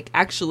have to like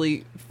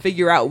actually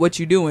figure out what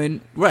you're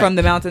doing Right. from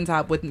the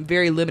mountaintop with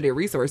very limited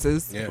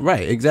resources. Yeah.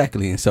 right,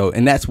 exactly.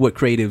 And that's what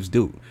creatives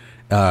do.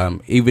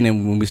 Even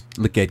when we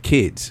look at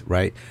kids,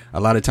 right? A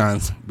lot of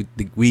times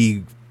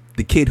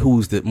the kid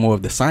who's more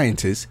of the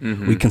scientist,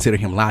 we consider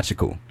him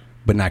logical,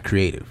 but not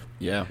creative.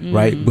 Yeah.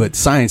 Right. But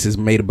science is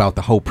made about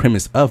the whole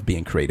premise of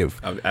being creative.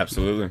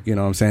 Absolutely. You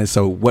know what I'm saying?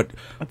 So what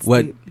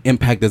deep.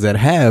 impact does that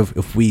have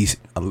if we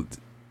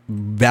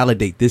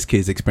validate this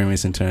kid's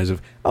experience in terms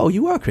of, oh,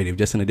 you are creative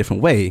just in a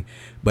different way,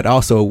 but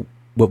also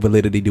what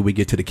validity do we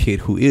get to the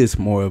kid who is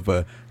more of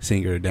a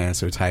singer,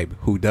 dancer type,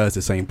 who does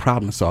the same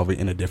problem solving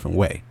in a different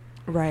way?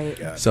 Right.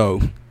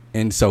 So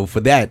for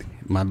that,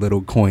 my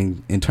little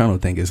coin internal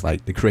thing is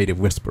like the creative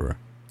whisperer.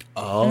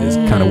 Oh. Is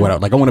kind of what I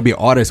want to be an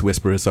artist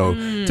whisperer. So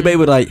to be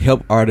able to like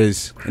help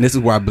artists, and this is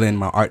where I blend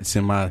my arts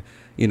and my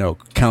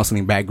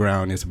counseling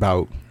background is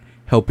about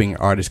helping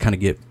artists kind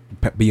of get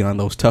beyond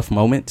those tough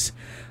moments.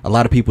 A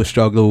lot of people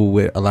struggle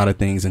with a lot of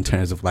things in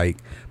terms of like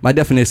my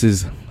definition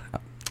is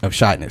of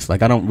shyness.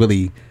 Like I don't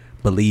really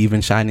believe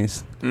in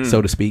shyness,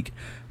 so to speak,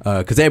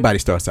 because everybody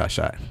starts out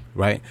shy,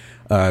 right?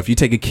 If you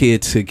take a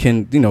kid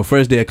to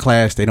first day of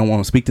class, they don't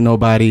want to speak to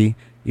nobody.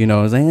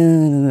 It's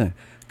like,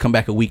 come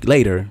back a week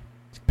later,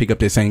 pick up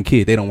that same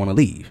kid, they don't want to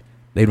leave.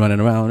 They running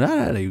around.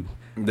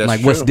 That's like,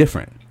 true. what's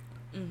different?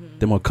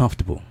 They're more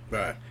comfortable,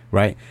 Right.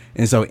 right?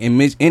 And so in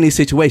any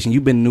situation,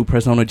 you've been a new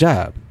person on a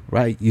job,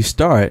 right? You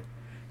start,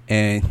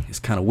 and it's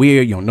kind of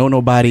weird. You don't know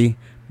nobody.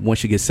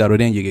 Once you get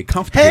settled in, you get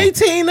comfortable. Hey,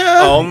 Tina.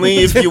 Only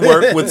if you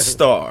work with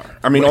Star.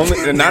 I mean,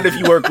 not if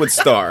you work with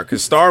Star,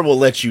 because Star will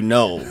let you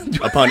know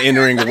upon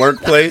entering the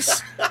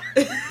workplace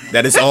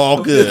that it's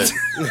all good.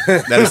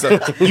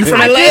 You from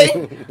LA?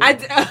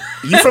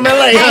 You from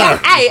LA? Huh?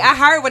 Hey, I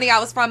heard when I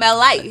was from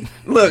LA.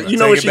 Look, you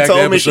know Take what it she back to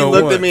told me? She episode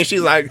looked 1. at me and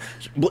she's like,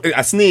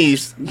 I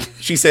sneezed.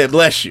 She said,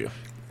 "Bless you."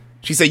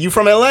 She said, "You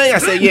from LA?" I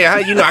said, "Yeah." How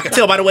you know? I can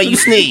tell by the way you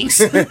sneeze.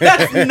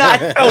 That's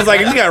not. I was like,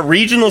 "You got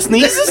regional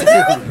sneezes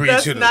now?"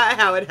 That's not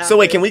how it happened. So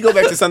wait, can we go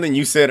back to something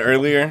you said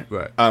earlier?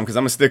 Right. Because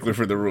I'm a stickler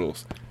for the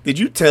rules. Did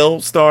you tell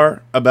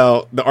Star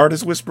about the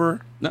artist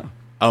whisperer? No,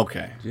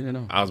 Okay. you didn't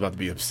know. I was about to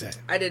be upset.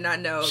 I did not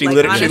know. She like,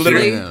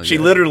 literally, honestly, she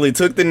literally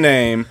took the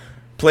name,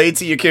 played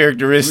to your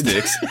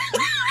characteristics,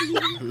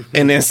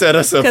 and then set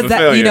us up for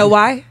failure. you know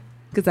why?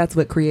 Because that's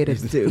what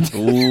creatives do.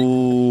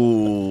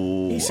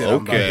 Ooh. He said, I'm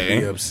about to be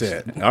Okay.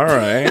 upset. All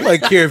right. I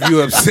like care if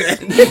you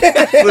upset.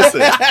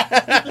 Listen.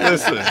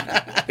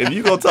 If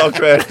you gonna talk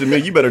trash to me,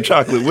 you better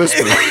chocolate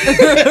whisper. 'Cause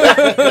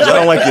I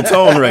don't like your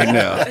tone right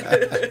now.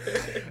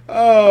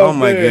 Oh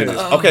my man.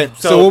 goodness. Okay,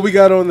 So what we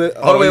got on the?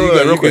 Hold on, wait, you wait,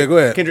 got- real you quick. got- Go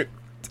ahead. Kendrick,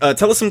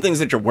 tell us some things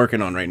that you're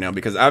working on right now,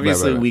 because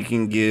obviously right. we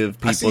can give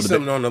people I see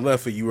something on the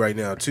left for you right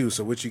now too.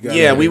 So what you got?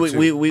 Yeah, on we there,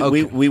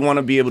 too? we want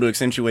to be able to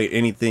accentuate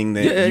anything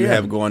that Yeah, you yeah.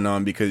 have going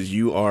on, because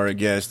you are a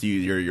guest.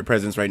 Your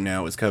presence right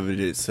now is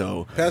coveted.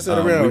 So Pass that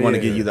around, we want to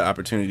yeah. give you the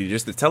opportunity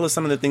just to tell us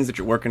some of the things that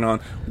you're working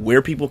on,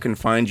 where people can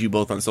find you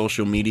both on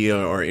social media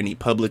or any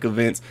public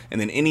events,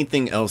 and then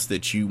anything else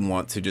that you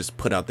want to just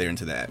put out there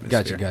into the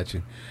atmosphere. Got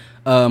you.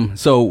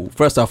 So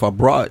first off,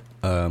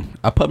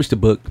 I published a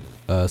book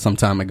some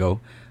time ago.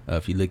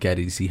 If you look at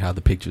it, you see how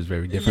the picture is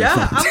very different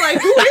Yeah, I'm like,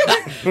 who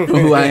is from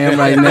who I am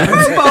right now.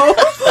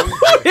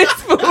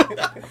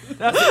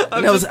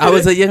 I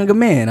was a younger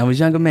man.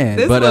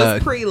 this? but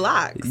Was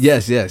pre-locks.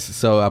 yes.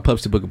 So I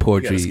published a book of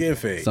poetry skin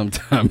fade.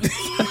 sometime.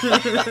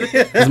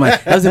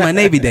 that was in my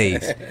Navy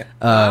days.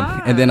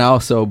 And then I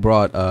also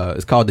brought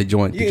it's called The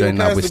Joint, You The ain't Joint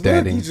gonna pass the book?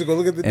 Notwithstanding. You just gonna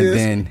look at the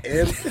And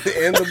disc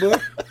then and the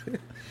book.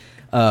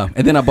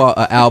 And then I bought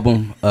an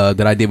album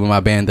that I did with my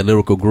band, The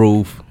Lyrical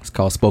Groove. It's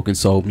called Spoken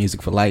Soul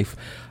Music for Life.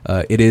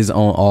 It is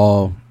on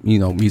all,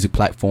 music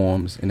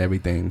platforms and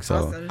everything. So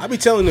Awesome. I be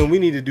telling them we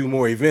need to do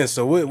more events.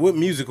 So what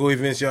musical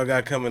events y'all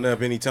got coming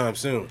up anytime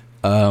soon?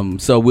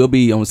 so we'll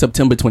be on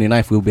September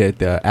 29th. We'll be at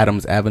the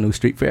Adams Avenue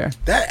Street Fair.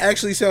 That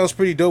actually sounds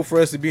pretty dope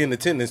for us to be in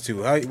attendance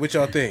to. What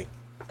y'all think?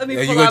 Let me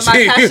Are pull you out gonna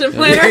my check? passion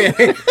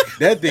planner.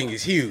 That thing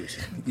is huge.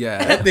 Yeah.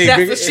 That thing That's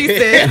big- what she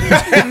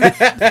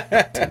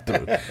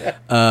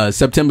said.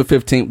 September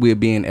 15th, we'll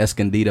be in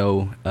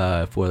Escondido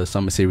for the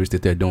summer series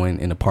that they're doing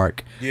in the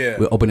park. Yeah.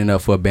 We're opening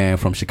up for a band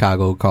from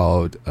Chicago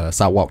called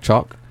Sidewalk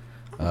Chalk.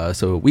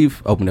 So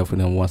we've opened up for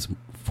them once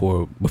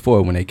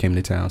before when they came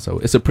to town. So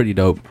it's a pretty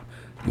dope,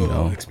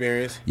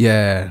 experience.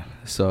 Yeah.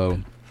 So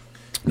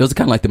those are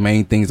kind of like the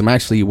main things. I'm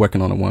actually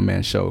working on a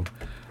one-man show.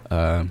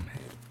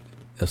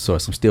 Of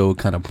sorts. I'm still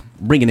kind of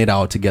bringing it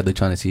all together,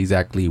 trying to see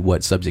exactly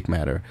what subject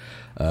matter.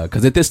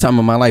 Because at this time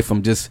of my life,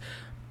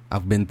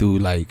 I've been through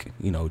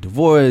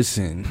divorce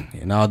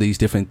and all these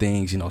different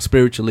things.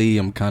 Spiritually,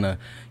 I'm kind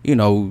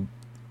of,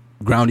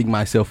 grounding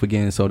myself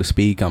again, so to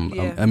speak. I'm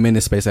in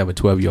this space. I have a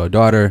 12-year-old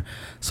daughter,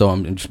 so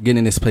I'm getting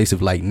in this place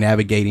of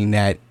navigating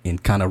that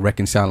and kind of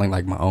reconciling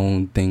my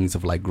own things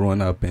of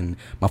growing up. And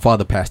my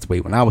father passed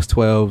away when I was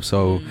 12,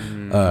 so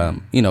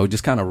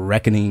just kind of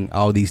reckoning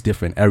all these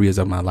different areas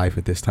of my life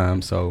at this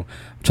time. So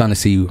I'm trying to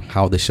see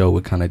how the show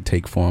would kind of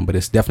take form, but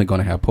it's definitely going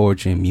to have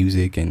poetry and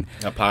music and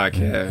A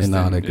podcast and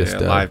all that good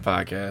stuff. Live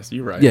podcast.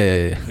 You're right. Yeah.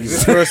 Is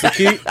this for us to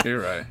keep? You're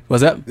right.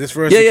 What's that? This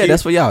for us Yeah, to yeah, keep?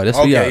 that's for y'all. That's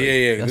for y'all.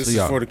 Yeah. That's This for is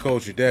y'all. for the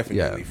culture, definitely,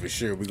 Yeah. for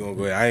sure. We're gonna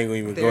go ahead. I ain't gonna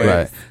even go Right.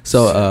 ahead.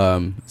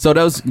 So so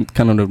those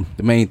kind of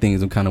the main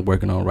things I'm kind of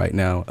working on right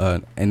now,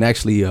 and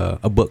actually a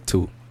book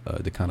too,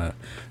 to kind of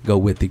go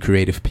with the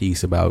creative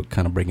piece about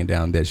kind of breaking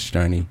down this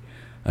journey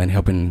and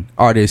helping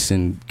artists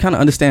and kind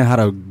of understand how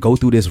to go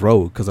through this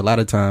road. Because a lot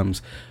of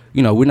times,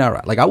 we're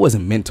not I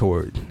wasn't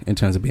mentored in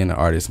terms of being an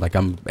artist.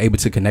 I'm able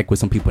to connect with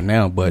some people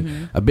now, but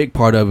a big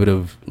part of it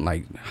of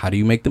how do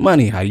you make the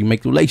money? How do you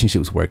make the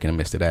relationships work in the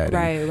midst of that?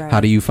 And Right. how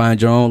do you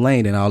find your own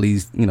lane and all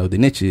these, the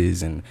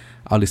niches and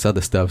all this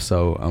other stuff.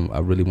 So I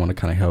really want to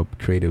kind of help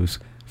creatives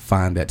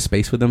find that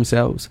space for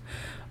themselves.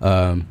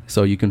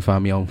 So you can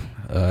find me on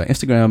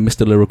Instagram,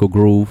 Mr. Lyrical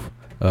Groove.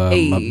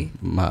 Hey.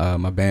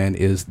 My band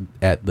is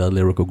at The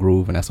Lyrical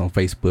Groove, and that's on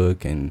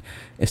Facebook and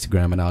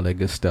Instagram and all that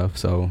good stuff.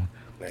 So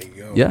There you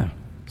go. yeah.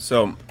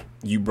 So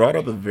you brought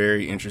up a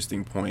very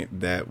interesting point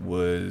that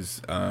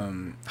was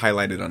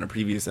highlighted on a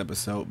previous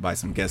episode by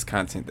some guest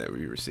content that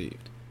we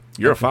received.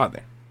 You're a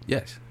father.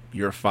 Yes.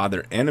 You're a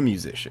father and a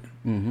musician.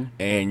 Mm-hmm.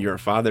 And you're a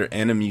father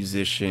and a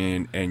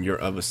musician, and you're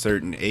of a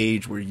certain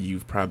age where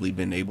you've probably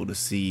been able to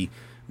see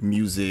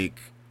music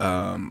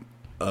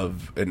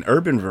of an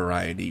urban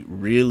variety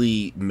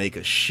really make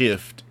a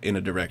shift in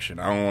a direction.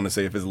 I don't want to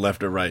say if it's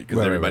left or right,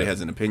 because everybody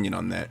has an opinion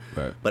on that.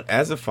 Right. But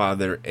as a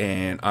father,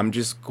 and I'm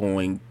just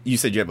going, you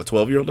said you have a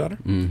 12-year-old daughter?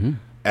 Mm-hmm.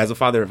 As a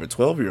father of a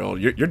 12-year-old,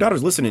 your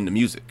daughter's listening to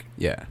music.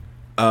 Yeah.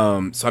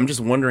 So I'm just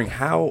wondering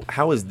how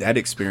has that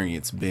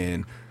experience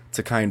been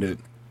to kind of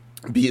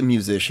be a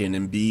musician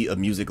and be a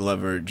music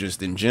lover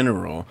just in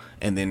general,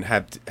 and then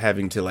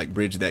having to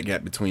bridge that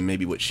gap between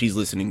maybe what she's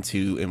listening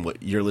to and what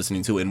you're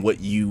listening to and what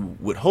you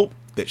would hope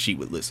that she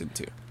would listen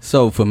to.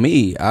 So for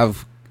me,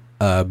 I've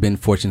been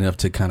fortunate enough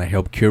to kind of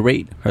help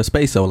curate her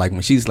space. So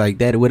when she's like,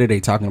 "Daddy, what are they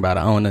talking about?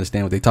 I don't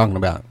understand what they're talking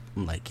about."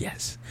 I'm like,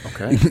 "Yes."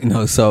 Okay.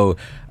 So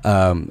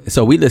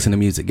we listen to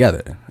music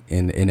together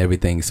and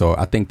everything. So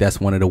I think that's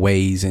one of the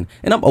ways, and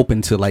I'm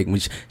open to when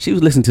she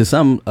was listening to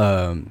some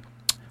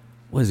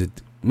what is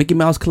it, Mickey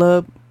Mouse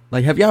Club?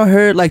 Have y'all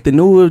heard the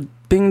newer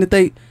thing that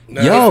they?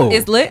 No. Yo,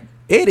 It's lit.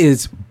 it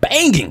is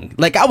banging.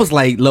 I was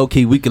low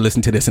key, we could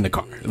listen to this in the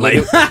car. It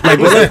was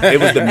the Hey,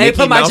 Mickey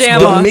put my Mouse jam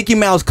Club? on. the Mickey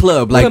Mouse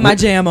Club. Put my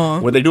jam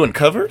on. Were they doing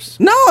covers?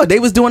 No, they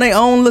was doing their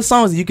own little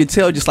songs. You could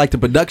tell just the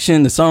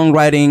production, the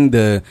songwriting,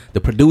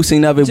 the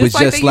producing of it was Just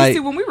like just they used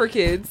to when we were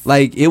kids.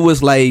 it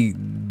was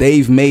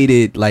they've made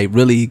it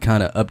really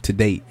kind of up to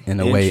date in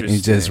a way, and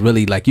just Interesting.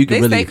 really you could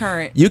They really stay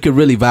current. you could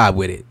really vibe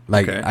with it.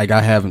 Okay.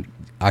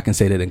 I can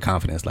say that in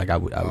confidence. I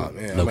would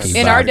man, low I'm key not-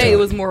 In vibe our to day, it. it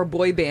was more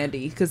boy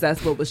bandy because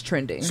that's what was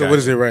trending. So what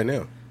is it right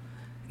now?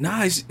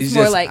 Nah, it's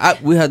more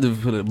just we had to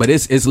put it, but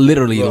it's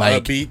literally Little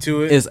upbeat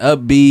to it. It's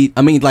upbeat.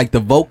 I mean, the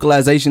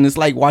vocalization is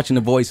like watching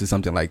The Voice or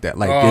something like that.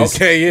 Oh, it's,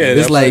 okay, yeah,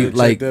 It's that's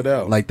why I checked that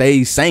out.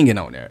 they singing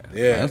on there.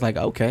 Yeah. I was like,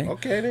 okay.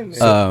 Okay then.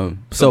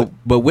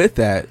 But with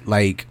that,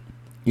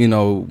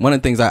 one of the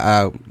things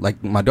I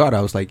my daughter,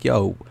 I was like,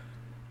 yo,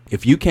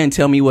 if you can't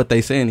tell me what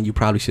they saying, then you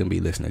probably shouldn't be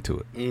listening to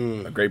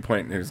it. A great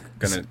point. It was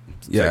gonna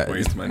Yeah. segue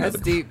into my That's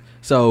another. deep.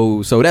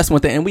 So that's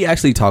one thing, and we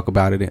actually talk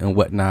about it and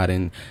whatnot,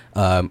 and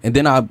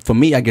then for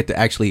me, I get to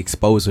actually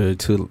expose her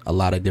to a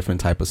lot of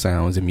different type of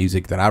sounds and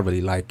music that I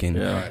really like, and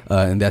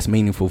and that's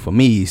meaningful for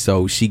me.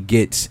 So she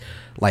gets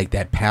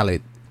that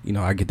palette.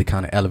 I get to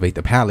kind of elevate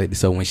the palette.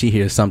 So when she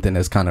hears something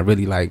that's kind of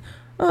really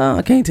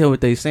I can't tell what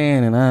they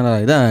saying, and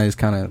it's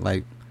kind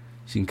of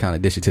she can kind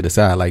of dish it to the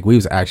side. We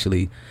was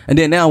actually, and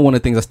then now one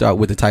of the things I start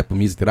with the type of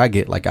music that I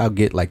get, I'll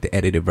get the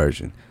edited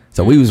version.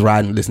 So we was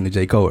riding, listening to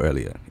J. Cole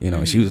earlier, you know,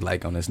 and she was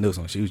like on this new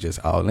song. She was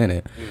just all in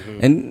it.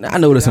 And I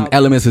know there's some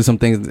elements and some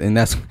things, and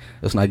that's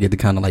not get to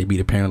kind of like be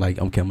the parent, like,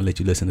 okay, I'm gonna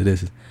let you listen to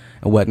this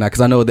and whatnot.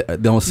 Because I know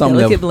that on some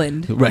level,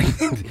 blend. right?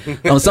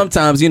 On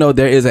sometimes, you know,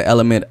 there is an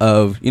element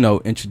of, you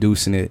know,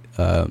 introducing it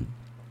and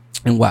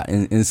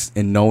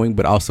knowing,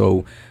 but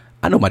also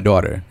I know my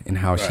daughter and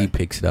how she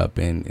picks it up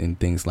and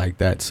things like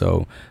that.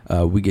 So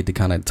we get to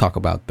kind of talk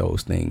about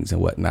those things and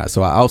whatnot.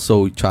 So I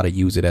also try to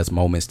use it as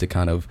moments to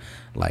kind of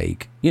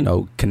like, you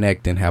know,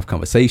 connect and have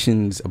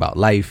conversations about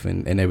life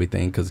and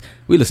everything. Because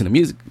we listen to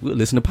music, we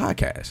listen to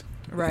podcasts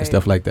and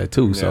stuff like that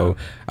too. Yeah. So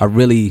I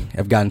really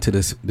have gotten to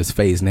this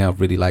phase now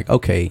of really like,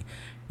 okay,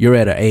 you're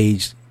at an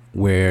age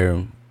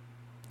where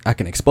I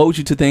can expose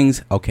you to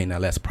things. Okay, now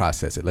let's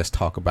process it. Let's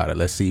talk about it.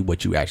 Let's see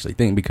what you actually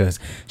think, because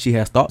she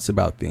has thoughts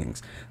about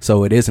things.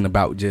 So it isn't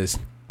about just,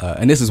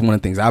 and this is one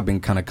of the things I've been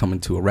kind of coming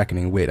to a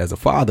reckoning with as a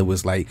father,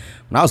 was like,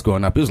 when I was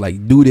growing up, it was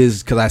like, do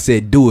this because I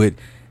said do it.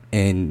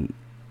 And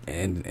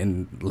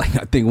like,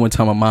 I think one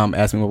time my mom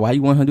asked me, well, why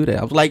you want her to do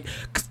that? I was like,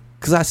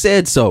 because I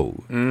said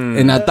so.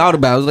 And I thought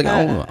about it. I was like,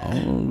 I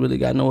don't really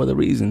got no other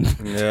reason.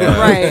 Yeah.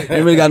 Right. I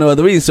ain't really got no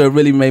other reason. So it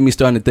really made me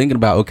start thinking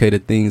about, okay, the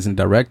things and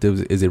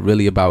directives, is it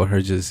really about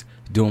her just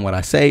doing what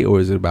I say,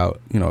 or is it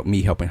about, you know,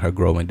 me helping her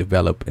grow and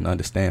develop and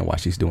understand why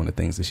she's doing the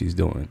things that she's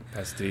doing?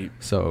 That's deep.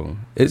 So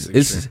it's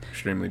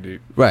extremely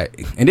deep. Right.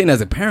 And then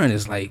as a parent,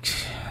 it's like,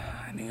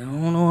 I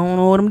don't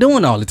know what I'm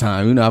doing all the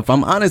time. You know, if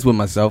I'm honest with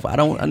myself, I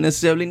don't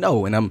necessarily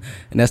know. And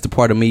that's the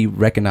part of me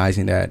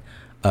recognizing that,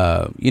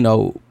 you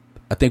know,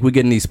 I think we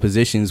get in these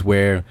positions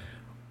where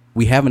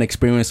we have an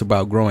experience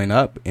about growing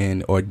up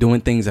or doing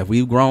things that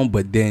we've grown,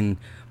 but then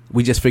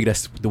we just figure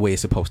that's the way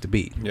it's supposed to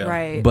be. Yeah.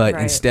 Right. But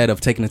instead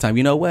of taking the time,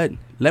 you know what?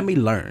 Let me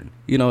learn.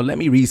 You know, let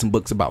me read some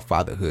books about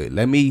fatherhood.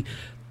 Let me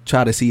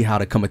try to see how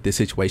to come at this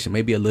situation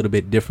maybe a little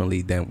bit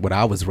differently than what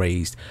I was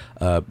raised,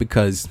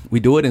 because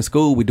we do it in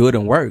school, we do it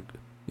in work.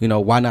 You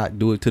know, why not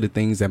do it to the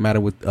things that matter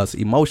with us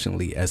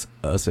emotionally, as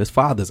us as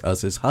fathers,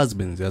 us as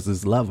husbands, us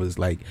as lovers,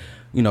 like,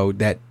 you know,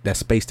 that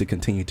space to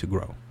continue to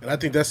grow. And I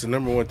think that's the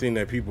number one thing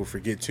that people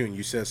forget too. And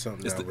you said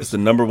something. It's the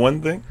number one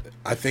thing?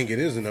 I think it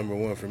is the number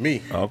one for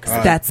me.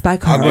 Okay. That's by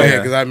Carl. I'll go ahead,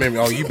 because I remember.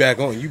 Oh, you back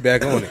on it. You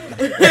back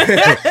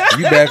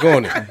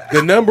on it.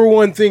 The number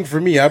one thing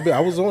for me, I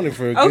was on it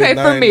for a good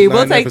for me.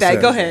 We'll take episodes.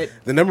 that. Go ahead.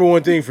 The number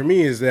one thing for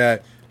me is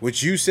that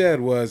what you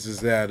said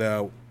is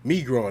that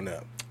me growing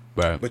up.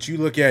 Right. But you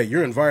look at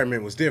your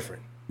environment was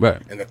different. Right.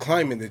 And the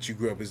climate that you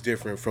grew up is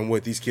different from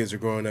what these kids are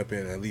growing up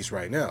in, at least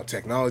right now.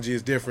 Technology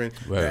is different.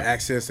 Right. The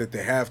access that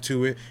they have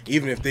to it.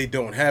 Even if they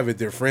don't have it,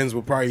 their friends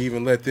will probably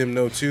even let them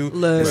know too.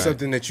 It's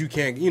something that you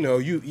can't, you know,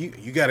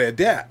 you got to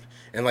adapt.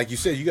 And like you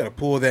said, you got to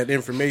pull that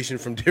information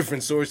from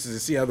different sources to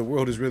see how the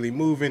world is really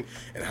moving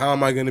and how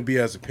am I going to be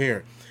as a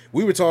parent.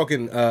 We were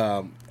talking,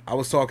 I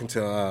was talking to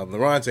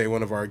Lorante,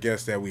 one of our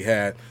guests that we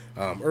had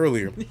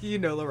earlier. You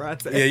know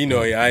Lorante. Yeah, you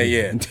know,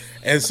 yeah.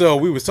 And so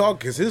we was talking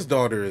because his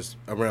daughter is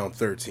around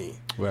 13.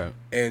 Right.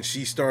 And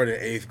she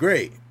started 8th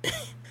grade.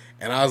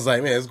 And I was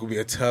like, man, it's going to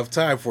be a tough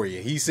time for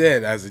you. He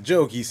said, as a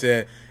joke, he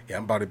said, yeah,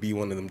 I'm about to be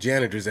one of them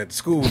janitors at the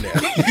school now.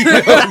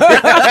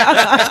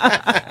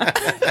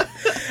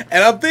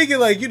 And I'm thinking,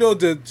 like, you know,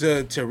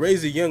 to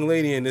raise a young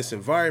lady in this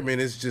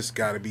environment, it's just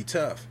got to be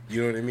tough.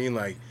 You know what I mean?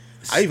 Like,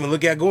 I even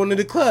look at going to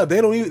the club.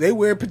 They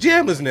wear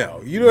pajamas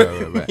now. You know what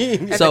I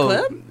mean? At the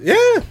club?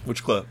 Yeah.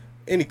 Which club?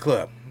 Any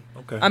club.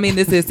 Okay. I mean,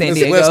 this is San There's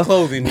Diego. less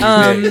clothing these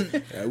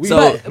days.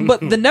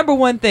 But the number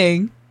one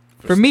thing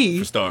for me,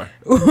 For Star.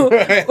 He's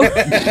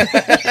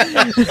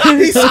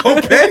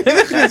so petty.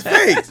 Look at his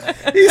face.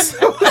 He's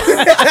so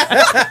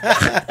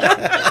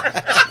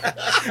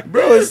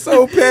bro, it's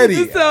so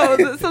petty. So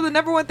the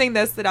number one thing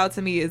that stood out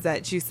to me is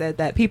that you said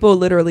that people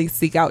literally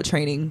seek out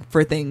training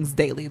for things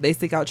daily. They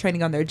seek out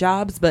training on their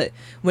jobs, but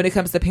when it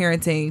comes to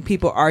parenting,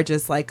 people are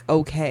just like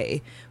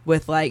okay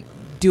with like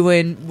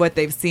doing what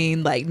they've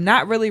seen, like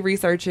not really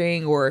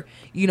researching or,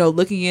 you know,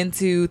 looking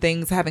into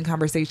things, having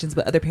conversations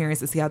with other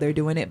parents to see how they're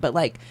doing it. But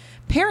like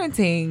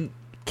parenting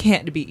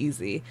can't be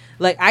easy.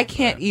 Like I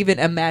can't even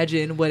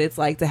imagine what it's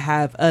like to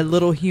have a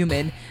little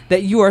human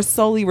that you are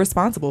solely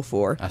responsible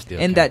for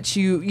and that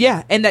you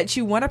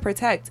want to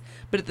protect,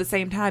 but at the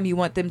same time you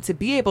want them to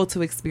be able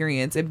to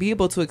experience and be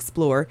able to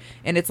explore.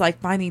 And it's like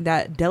finding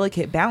that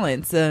delicate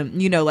balance.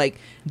 You know, like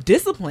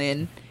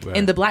discipline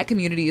in the Black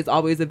community is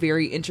always a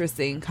very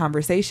interesting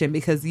conversation,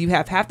 because you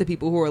have half the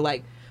people who are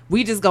like,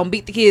 we just gonna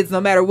beat the kids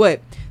no matter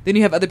what. Then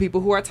you have other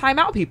people who are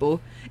timeout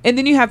people, and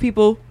then you have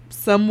people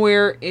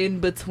somewhere in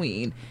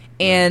between.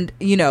 And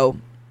you know,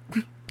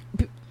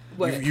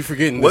 you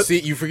forgetting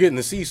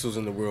the Cecils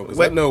in the world, because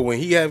I know when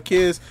he have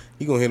kids,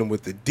 he gonna hit them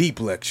with the deep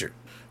lecture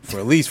for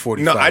at least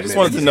 45 minutes. No, I just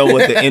wanted to know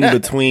what the in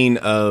between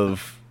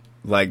of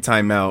like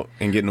timeout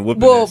and getting a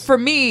whooping is. For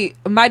me,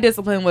 my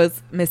discipline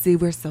was, Missy,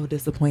 we're so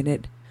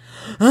disappointed.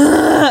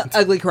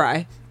 Ugly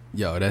cry.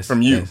 Yo, that's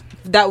from you.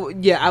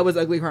 I was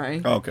ugly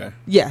crying. Okay.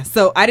 Yeah,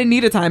 so I didn't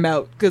need a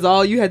timeout because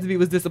all you had to be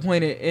was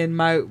disappointed, and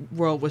my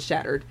world was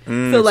shattered.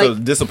 So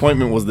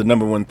disappointment was the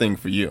number one thing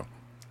for you.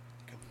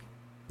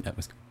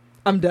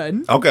 I'm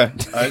done. Okay. I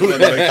just wanted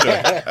to make sure.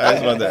 I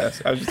just wanted to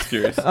ask. I was just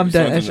curious. I'm Just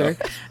done, wanted to Usher.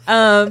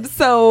 know.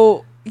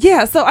 So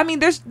yeah, so I mean,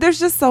 there's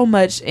just so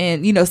much,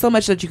 and so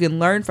much that you can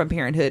learn from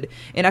parenthood,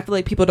 and I feel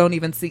like people don't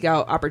even seek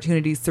out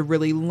opportunities to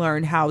really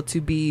learn how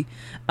to be,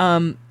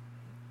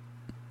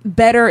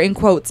 better in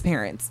quotes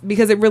parents,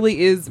 because it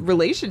really is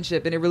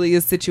relationship and it really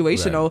is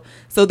situational. Right.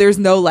 So there's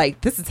no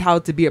like this is how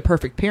to be a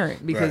perfect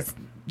parent, because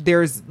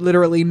there's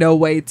literally no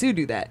way to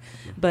do that.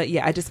 But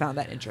yeah, I just found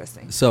that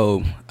interesting.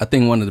 So I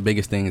think one of the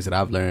biggest things that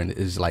I've learned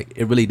is like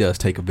it really does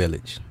take a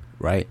village,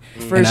 right?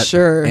 For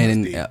sure.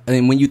 And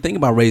when you think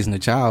about raising a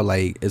child,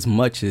 like as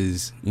much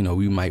as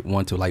we might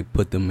want to like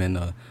put them in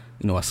a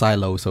a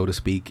silo, so to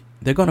speak,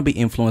 they're going to be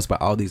influenced by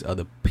all these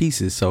other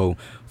pieces. So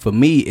for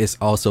me, it's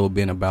also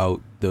been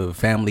about the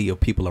family of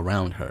people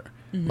around her.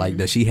 Like,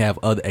 does she have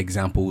other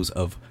examples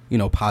of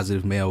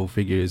positive male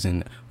figures,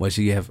 and does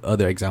she have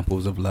other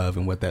examples of love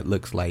and what that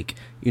looks like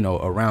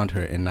around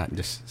her, and not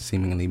just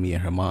seemingly me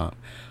and her mom.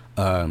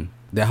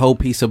 That whole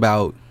piece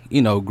about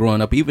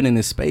growing up even in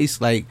this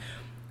space, like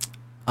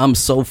I'm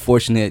so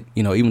fortunate,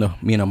 even though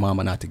me and her mom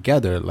are not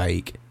together,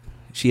 like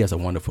she has a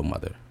wonderful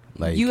mother.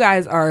 Like, you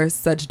guys are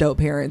such dope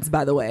parents,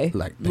 by the way.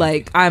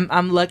 Like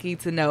I'm lucky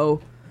to know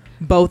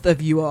both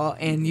of you all,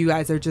 and you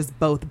guys are just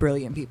both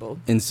brilliant people.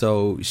 and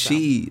so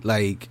she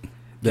like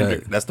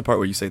Kendrick, that's the part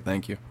where you say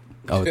thank you.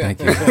 Oh,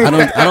 thank you.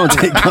 I don't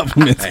take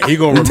compliments. Hey, he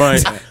gonna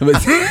remind you.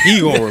 But-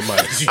 He gonna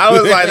remind you. I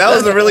was like, that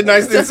was a really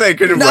nice thing to say.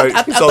 Couldn't No, like,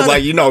 I so thought-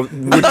 like, you know,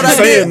 what thought you I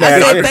saying did. I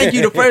that? said thank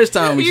you the first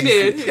time. You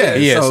did. Yeah.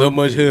 He had so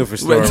much hood for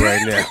Star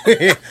right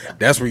now.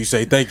 That's where you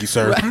say thank you,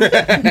 sir.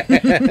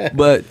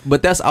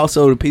 But that's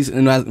also the piece.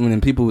 And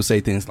when people would say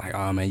things like,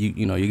 "Oh man,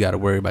 you got to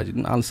worry about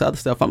all this other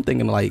stuff," I'm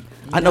thinking like,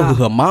 I know who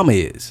her mama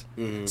is,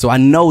 so I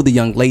know the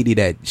young lady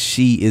that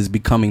she is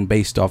becoming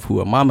based off who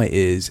her mama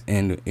is,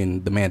 and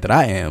the man that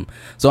I am.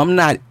 So I'm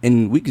not.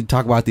 And we could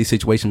talk about these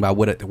situations about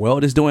what the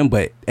world is doing,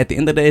 but at the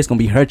end of the day, it's gonna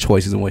be her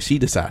choices and what she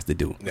decides to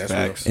do. That's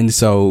Facts. real. And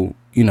so,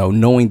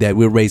 knowing that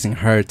we're raising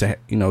her to,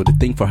 to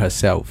think for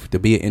herself, to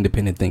be an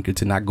independent thinker,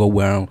 to not go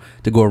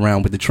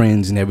around with the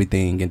trends and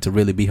everything, and to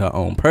really be her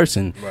own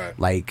person. Right.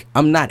 Like,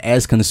 I'm not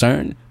as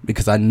concerned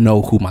because I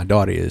know who my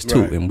daughter is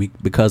too, Right. and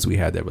because we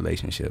had that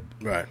relationship.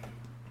 Right.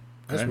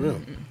 That's Right.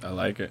 real. I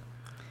like it.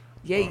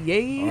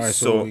 Yay. All right,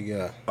 so, So- what we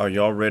got? Are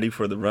y'all ready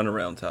for the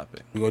runaround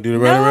topic? We gonna do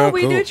the No, runaround?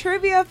 we Cool. do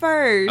trivia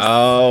first.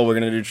 Oh, we're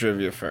gonna do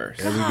trivia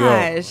first. There we go.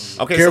 Gosh.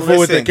 Okay, Careful so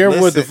with listen, the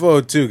listen.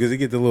 phone too, because it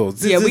get the little.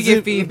 Yeah, we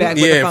get feedback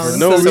with the Yeah, phone. for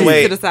no so reason.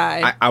 wait, to the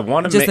side. I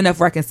want to just make enough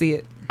where I can see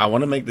it. I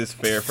want to make this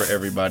fair for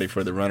everybody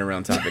for the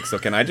runaround topic. So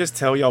can I just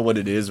tell y'all what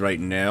it is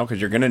right now?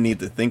 Because you're gonna need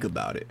to think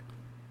about it.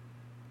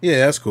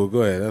 Yeah, that's cool.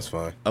 Go ahead. That's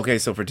fine. Okay,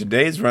 so for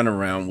today's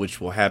runaround,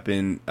 which will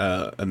happen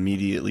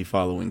immediately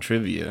following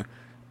trivia,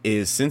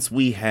 is since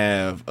we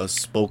have a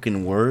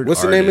spoken word.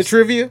 What's the name of artist-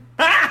 trivia?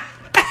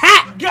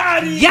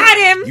 Got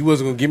him. You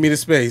wasn't gonna give me the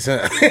space, huh?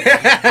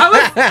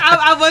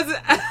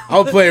 I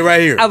I'll play it right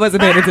here.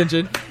 wasn't paying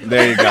attention.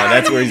 There you go.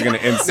 That's where he's gonna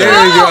insert.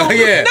 There you go.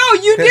 Yeah. No,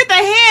 you did the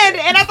hand,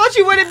 and I thought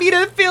you wanted me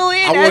to fill in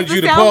I as wanted the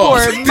you to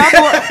soundboard.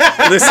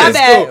 pause. Listen, My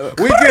bad.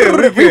 We good.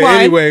 We good. Rewind.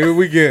 Anyway,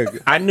 we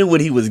good. I knew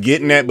what he was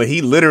getting at, but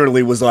he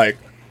literally was like,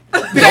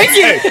 Thank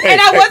you.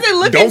 And I wasn't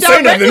looking "Don't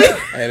say directly. nothing."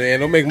 Hey man,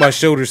 don't make my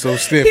shoulders so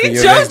stiff. He in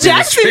your Joe neck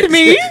Jackson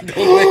me.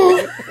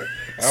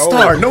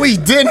 Star, no, he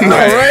didn't. All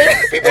right.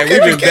 People Hey, we've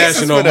catch been cases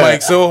bashing for on that.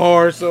 Mike so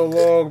hard, so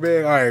long,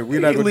 man. All right, we're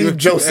not gonna Leave do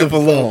Joseph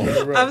alone.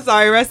 I'm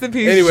sorry. Rest in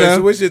peace. Anyway, Joe.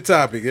 so what's your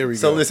topic? There we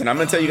So go. listen, I'm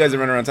gonna tell you guys the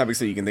runaround topic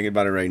so you can think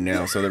about it right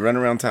now. So the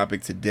runaround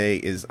topic today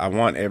is I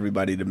want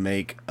everybody to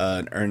make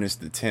an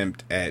earnest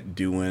attempt at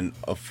doing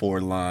a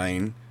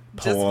 4-line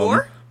poem. Just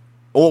 4?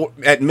 Or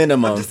at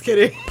minimum, Just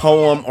kidding.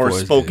 poem or 4 is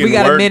spoken good. We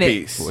got a word minute.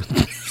 piece.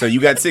 So you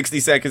got 60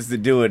 seconds to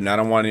do it, and I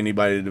don't want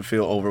anybody to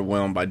feel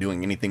overwhelmed by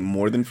doing anything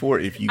more than 4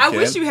 if you I can.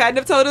 wish you hadn't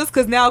have told us,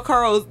 because now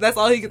Carl's, that's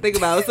all he can think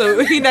about.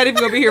 So he's not even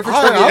going to be here for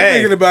I'm trivia. Hey,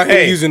 thinking about him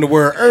hey. using the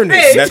word earnest.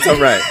 Hey. That's all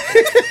right.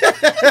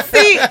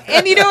 See,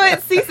 and you know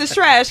what? Cease is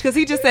trash, because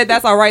he just said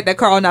that's all right that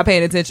Carl not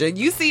paying attention.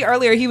 You see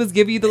earlier he was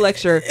giving you the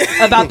lecture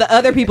about the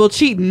other people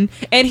cheating,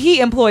 and he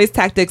employs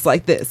tactics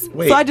like this.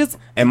 Wait, So I just,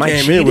 am I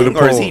Came in with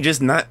cheating, a or is he poem.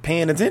 just not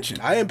paying attention?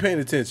 I am paying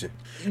attention.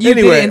 You did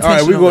Anyway, it all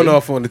right, we're going intentionally.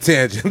 off on the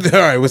tangent.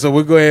 All right, so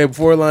we'll go ahead,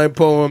 4-line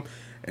poem,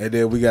 and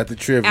then we got the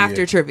trivia.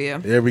 after trivia.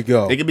 There we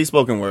go. It could be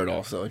spoken word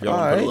also if y'all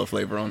want to put Alright. a little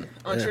flavor on it.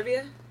 On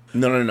trivia?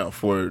 No,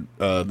 for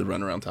the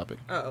runaround topic.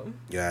 Oh.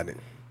 Got it.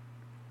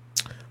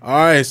 All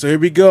right, so here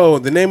we go.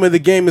 The name of the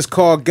game is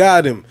called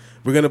Got Him.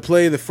 We're going to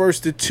play the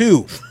first of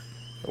 2.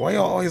 Why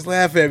y'all always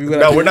laugh at me?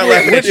 No, we're not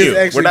laughing at you.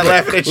 We're not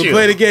laughing at we'll you.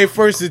 play the game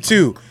first of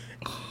 2.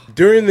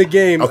 During the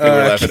game, Okay,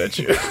 we're laughing at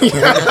you.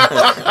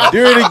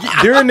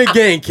 during the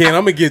game, Ken,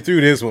 I'm gonna get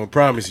through this one.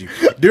 Promise you.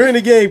 During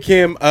the game,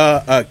 Ken,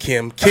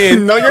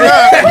 No, you're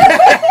not.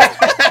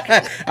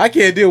 I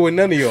can't deal with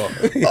none of y'all.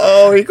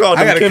 Oh, he called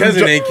I him got a Kim cousin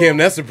Jo- named Kim.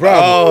 That's the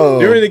problem. Oh.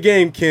 During the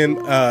game, Ken,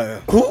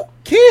 Who?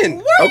 Ken.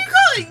 What are you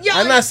calling? Y'all,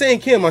 I'm not saying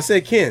Kim. I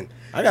said Ken.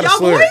 I got a y'all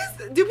slur.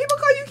 boys? Do people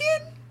call you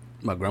Ken?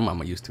 My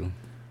grandmama used to.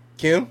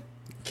 Kim.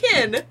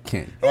 Ken.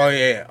 Ken. Oh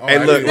yeah. Oh, Hey,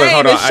 I look, knew look, that.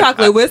 hold Name on. is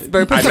Chocolate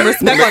Whisper. Put some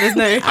respect on his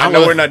name. I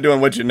know we're not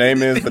doing what your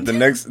name is, but the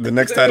next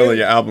title of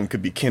your album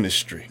could be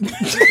Chemistry.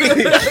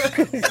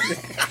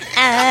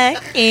 I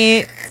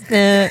can't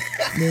stop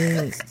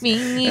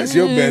That's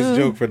your best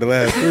joke for the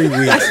last 3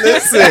 weeks.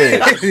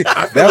 Listen,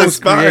 That was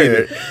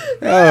inspired.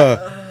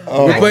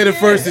 We play the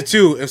first of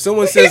two. If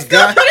someone says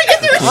God,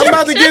 I'm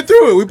about to get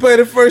through it. We play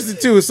the first of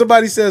two. If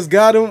somebody says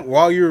got him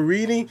while you're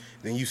reading,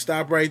 then you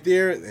stop right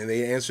there and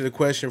they answer the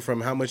question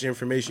from how much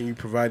information you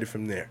provided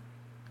from there.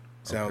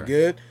 Sound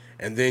good?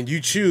 And then you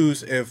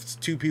choose if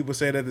two people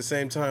say it at the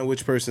same time,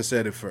 which person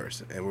said it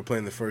first. And we're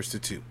playing the first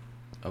of two.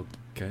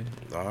 Okay.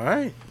 All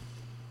right.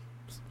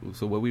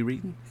 So what we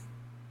reading?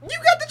 You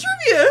got the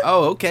trivia.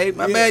 Oh, okay.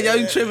 My bad, y'all.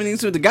 You tripping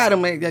into the got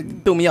him, man. You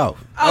threw me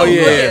off. Oh,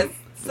 yeah. yes.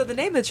 So the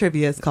name of the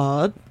trivia is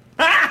called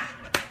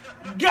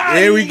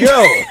There we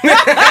go.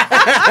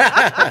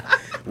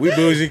 We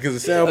bougie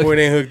because the soundboard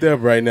ain't hooked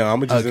up right now. I'm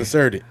going to just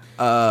insert it.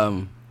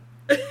 I'm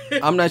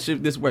not sure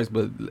if this works,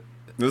 but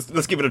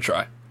Let's give it a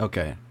try.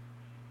 okay.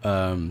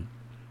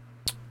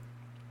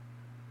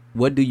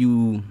 What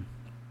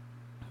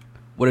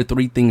are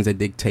 3 things that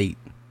dictate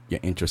your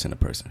interest in a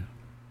person?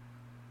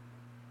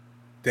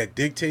 That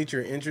dictate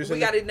your interest We in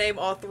got to name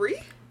all 3?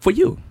 For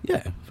you.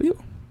 Yeah, for you.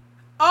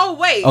 Oh,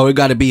 wait. Oh, it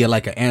got to be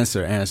like an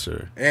answer.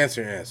 Answer.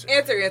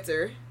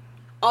 Answer.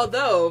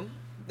 Although,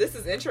 this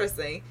is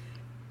interesting.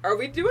 Are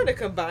we doing a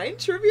combined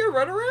trivia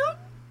runaround?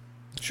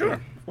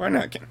 Sure. Why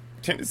not?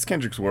 It's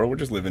Kendrick's world. We're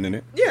just living in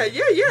it. Yeah.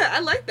 I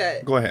like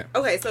that. Go ahead.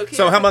 Okay, so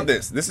So how about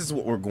this? This is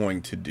what we're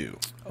going to do.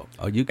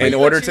 Oh, you In can.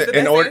 order choose the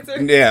to, best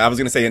answer? yeah, I was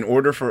gonna say, in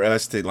order for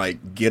us to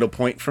like get a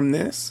point from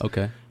this,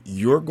 Okay.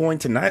 you're going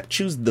to not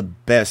choose the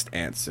best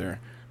answer,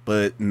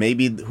 but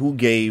maybe who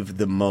gave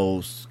the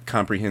most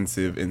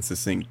comprehensive and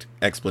succinct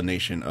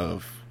explanation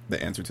of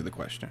the answer to the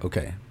question.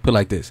 Okay. Put it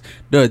like this.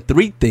 There are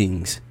 3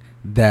 things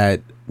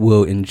that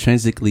will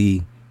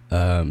intrinsically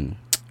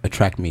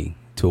attract me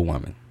to a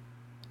woman.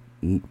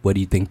 What do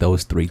you think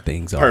those 3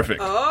 things are?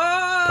 Perfect.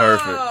 Oh.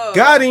 Perfect.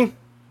 Got him.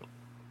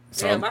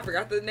 Damn, I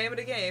forgot the name of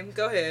the game.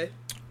 Go ahead.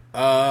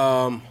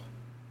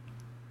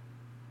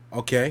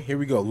 Okay, here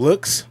we go.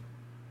 Looks.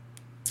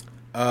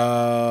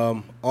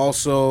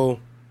 Also,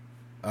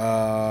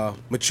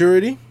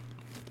 maturity,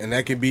 and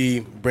that could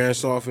be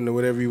branched off into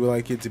whatever you would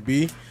like it to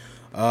be.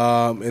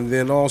 And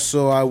then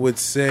also, I would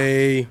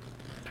say,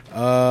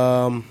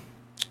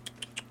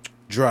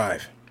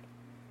 drive.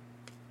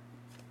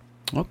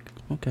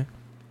 Okay.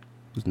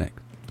 Who's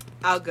next?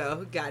 I'll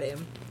go. Got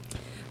him.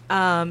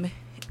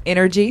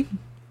 Energy.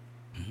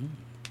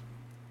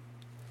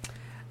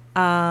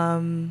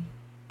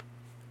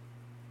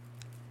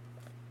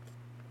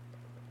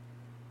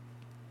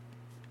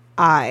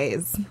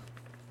 Eyes.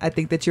 I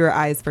think that you're an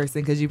eyes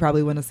person because you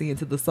probably want to see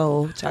into the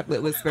soul.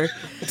 Chocolate Whisper.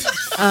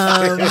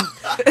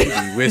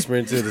 You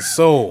whispering to the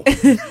soul.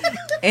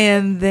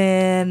 And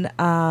then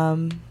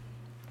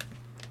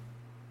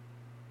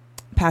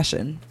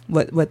passion.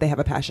 What they have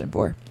a passion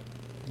for.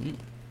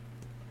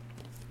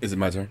 Is it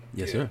my turn?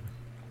 Yes, sir.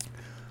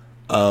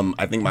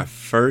 I think my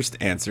first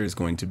answer is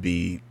going to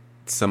be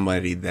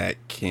somebody that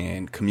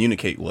can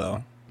communicate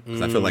well.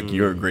 'Cause I feel like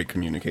you're a great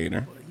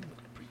communicator.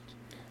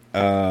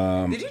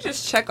 Did you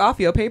just check off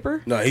your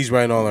paper? No, he's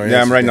writing all our answers.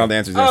 Yeah, I'm writing all the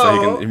answers there so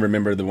Oh. he can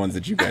remember the ones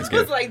that you guys I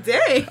was get. like,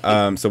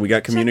 dang. So we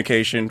got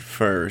communication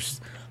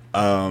first.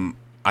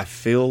 I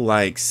feel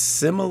like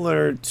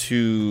similar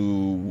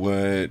to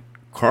what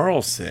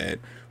Carl said,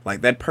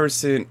 like that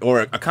person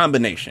or a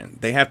combination,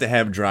 they have to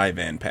have drive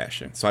and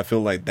passion. So I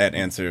feel like that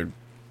answer,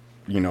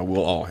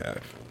 we'll all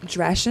have.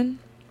 Drashin?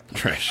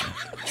 Trash.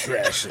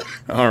 Trash.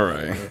 All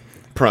right.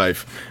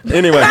 Prive.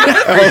 Anyway,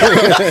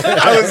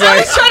 I was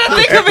like, Trying to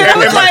think of it. I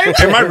was like,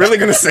 am I really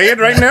going to say it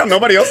right now?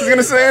 Nobody else is going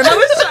to say it?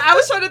 I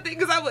was trying to think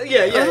because I was,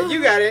 yeah,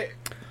 you got it.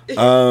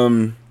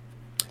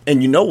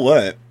 And you know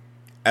what?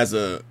 As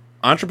a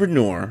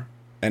entrepreneur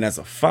and as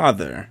a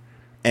father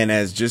and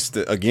as just,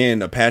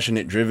 again, a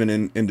passionate,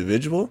 driven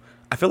individual,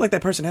 I feel like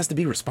that person has to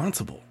be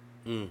responsible.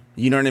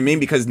 You know what I mean?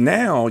 Because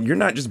now you're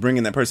not just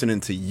bringing that person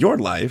into your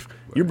life,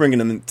 you're bringing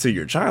them into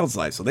your child's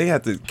life. So they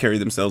have to carry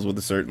themselves with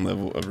a certain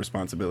level of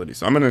responsibility.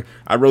 So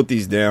I wrote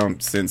these down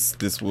since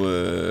this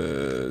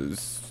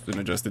was an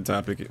adjusted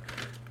topic.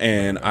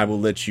 And I will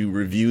let you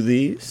review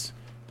these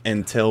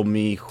and tell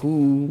me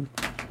who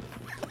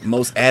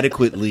most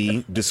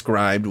adequately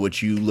described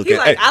what you look He's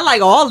at. like, I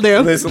like all of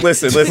them. Listen,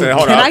 hold Can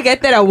on. I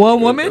get that at one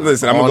woman?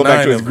 Listen, I'm All gonna go back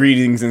 9 to his of them.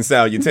 greetings and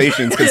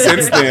salutations because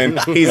since then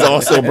he's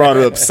also brought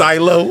up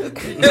Silo.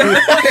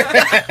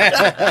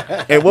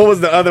 And what was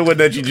the other one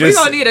that you We just?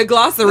 gonna need a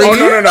glossary. Oh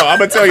no! I'm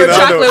gonna tell you For the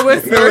other Chocolate one.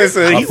 Whisper.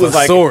 Listen, he A was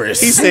like,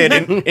 thesaurus. he said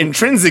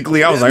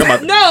intrinsically. I was like,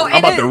 I'm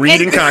about to read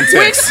in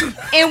context.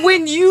 And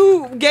when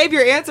you gave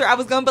your answer, I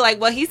was gonna be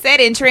like, well, he said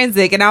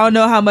intrinsic, and I don't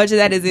know how much of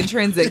that is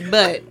intrinsic,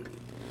 but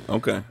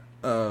Okay.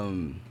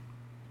 Man,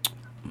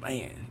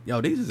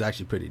 yo, these is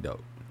actually pretty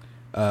dope.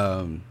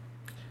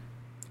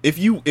 If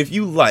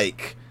you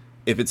like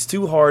if it's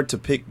too hard to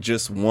pick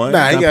just one,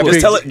 Nah, you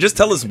gotta just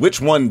tell us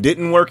which one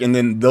didn't work, and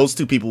then the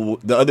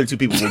other two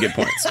people will get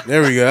points.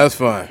 There we go. That's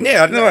fine.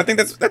 Yeah, no, I think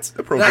that's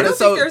appropriate. I don't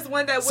think there's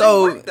one that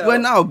wouldn't work, though. well,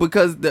 no,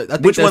 because I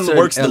think Which there's one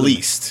works the certain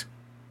least?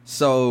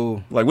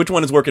 So, Like, which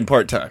one is working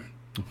part time?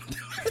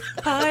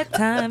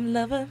 Part-time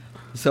lover.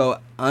 so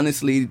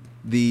honestly,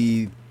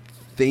 the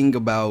thing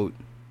about,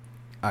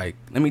 all right,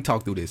 let me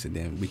talk through this and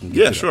then we can get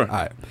Yeah, to sure. All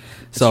right.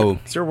 So,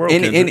 It's your world,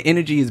 Kendra.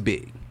 energy is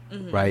big,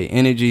 right?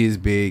 Energy is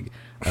big,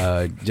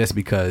 just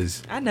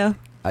because I know.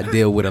 I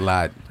deal with a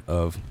lot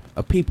of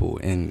people,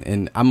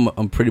 and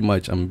I'm pretty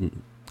much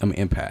I'm an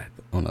empath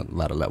on a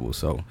lot of levels,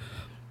 so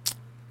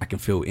I can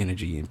feel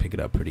energy and pick it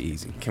up pretty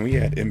easy. Can we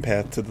add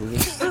empath to the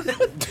list?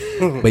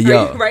 But Are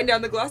yo, you writing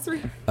down the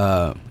glossary?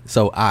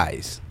 so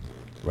eyes,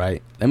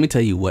 right? Let me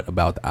tell you what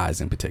about the eyes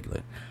in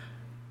particular.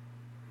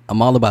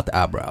 I'm all about the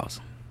eyebrows.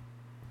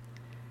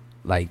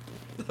 Like,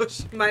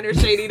 Minor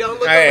shady, don't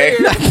look Hey,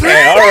 over here.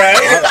 hey, all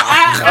right.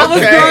 I was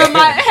growing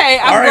my. Hey,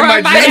 I'm All right, growing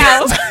my mine Jen.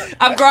 out.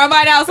 I'm growing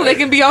mine out so they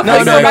can be on No,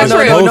 Facebook no, my no,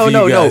 trip. no, Both no, of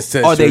no, you no. guys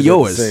touch Are they yours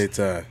yours? at the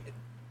same time.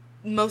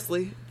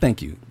 Mostly,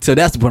 thank you. So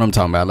that's what I'm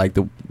talking about.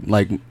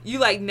 Like you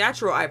like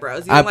natural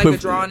eyebrows. You I don't like the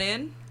prefer- drawn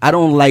in. I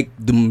don't like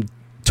them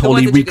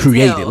totally that you can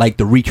recreated, tell. like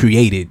the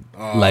recreated,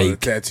 Oh, the like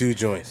tattoo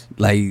joints.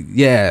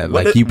 yeah, What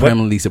like the- you what-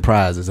 permanently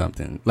surprised or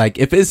something. Like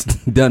if it's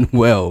done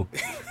well,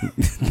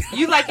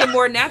 You like it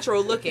more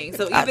natural looking.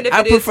 So even if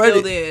I it is prefer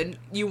filled it- in,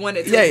 you want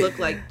it to Yeah. look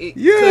like it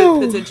Yo.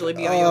 could potentially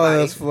be on your Oh, body.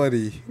 that's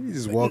funny. You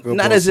just walk up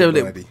not on necessarily.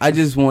 somebody. I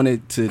just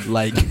wanted to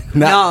like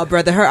not. Nah,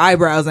 brother, her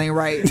eyebrows ain't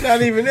right.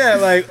 Not even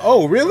that. Like,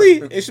 oh,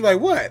 really? And she's like,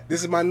 what?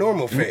 This is my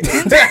normal face.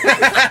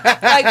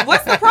 Like,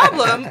 what's the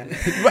problem?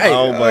 Right.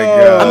 Oh my Oh,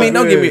 god. I mean,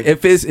 don't get me. man.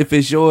 If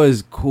it's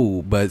yours,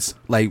 cool. But it's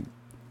like,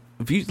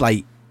 if you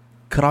like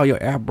cut all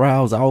your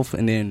eyebrows off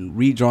and then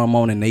redraw them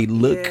on, and they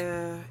look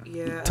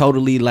Yeah.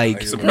 totally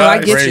like. Like, No, I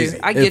get Crazy. you.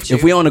 I get you.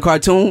 If we on the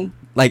cartoon,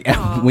 like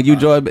when you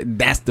draw it,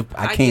 that's the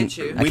I I can't get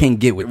you. I can't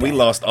get with We that.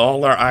 lost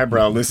all our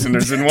eyebrow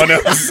listeners in one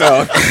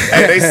episode.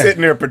 Hey, they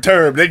sitting there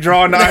perturbed. They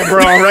drawing the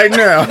eyebrow right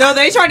now. No,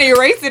 they trying to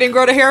erase it and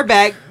grow the hair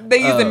back. They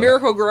use the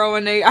Miracle Grow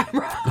and they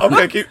eyebrows.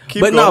 Okay,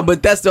 keep But going. no,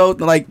 but that's the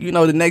like the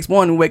next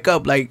morning wake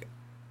up like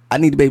I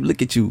need to be able to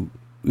look at you,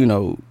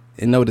 and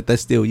know that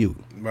that's still you.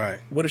 Right.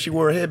 What if she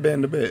wore a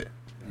headband to bed?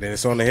 Then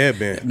it's on the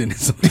headband. Then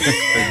it's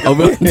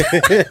over.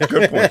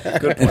 Good point.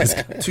 Good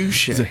point.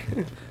 Touche.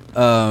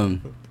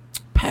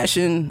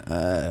 Passion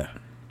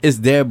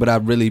is there, but I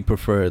really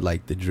prefer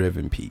like the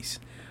driven piece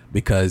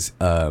because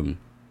I'm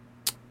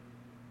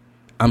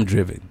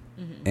driven,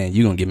 and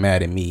you're gonna get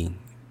mad at me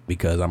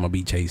because I'm gonna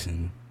be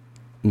chasing,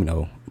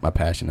 my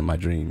passion and my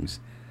dreams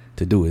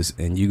to do it,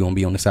 and you're gonna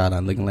be on the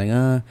sideline looking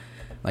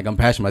like I'm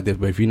passionate about this,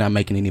 but if you're not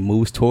making any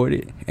moves toward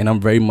it, and I'm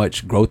very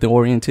much growth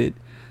oriented,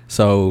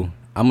 so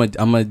I'm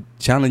a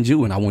challenge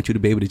you, and I want you to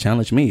be able to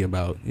challenge me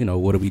about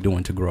what are we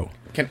doing to grow.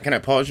 Can I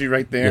pause you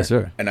right there? Yes,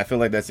 sir. And I feel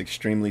like that's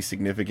extremely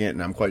significant,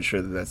 and I'm quite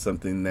sure that that's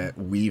something that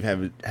we've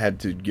had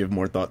to give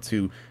more thought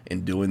to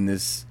in doing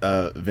this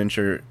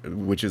venture,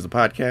 which is a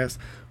podcast,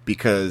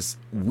 because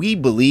we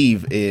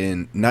believe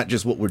in not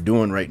just what we're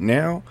doing right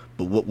now,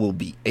 but what we'll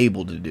be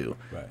able to do.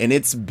 Right. And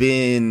it's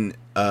been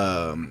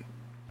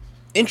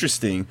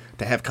interesting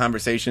to have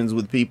conversations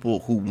with people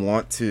who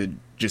want to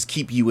just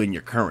keep you in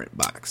your current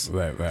box.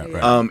 Right.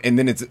 And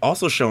then it's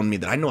also shown me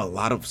that I know a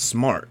lot of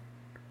smart,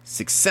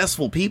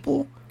 successful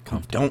people who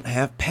don't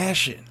have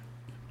passion.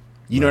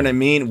 You know what I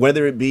mean?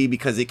 Whether it be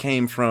because it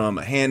came from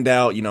a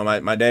handout,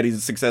 my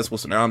daddy's successful,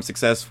 so now I'm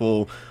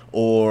successful,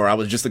 or I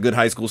was just a good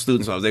high school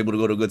student, so I was able to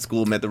go to a good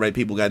school, met the right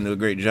people, got into a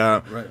great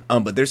job. Right.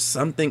 But there's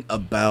something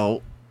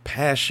about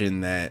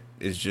passion that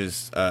is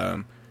just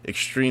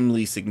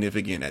extremely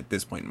significant at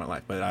this point in my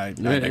life. But I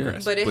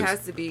digress. But it Please.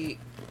 has to be,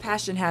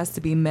 passion has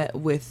to be met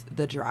with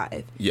the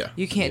drive. Yeah.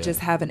 You can't just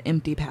have an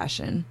empty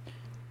passion.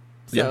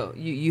 So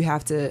you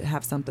have to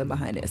have something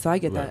behind it. So I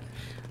get that.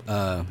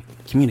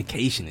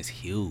 Communication is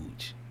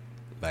huge,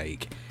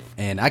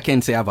 and I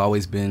can't say I've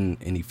always been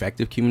an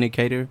effective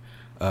communicator,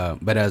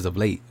 but as of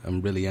late, I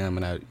really am,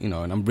 and and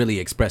I'm really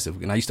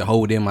expressive. And I used to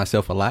hold in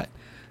myself a lot,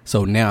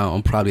 so now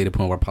I'm probably at the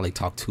point where I probably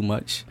talk too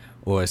much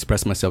or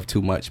express myself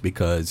too much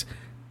because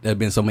there have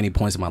been so many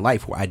points in my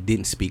life where I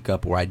didn't speak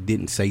up or I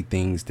didn't say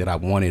things that I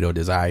wanted or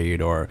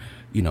desired or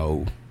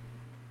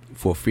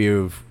for fear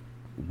of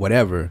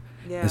whatever.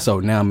 Yeah. And so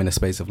now I'm in a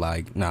space of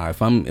like, nah,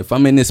 if I'm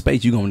in this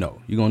space, you're gonna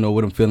know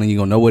what I'm feeling, you're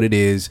gonna know what it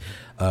is,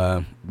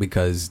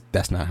 because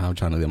that's not how I'm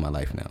trying to live my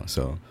life now.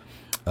 So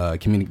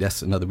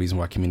that's another reason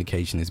why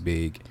communication is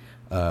big.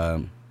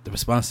 The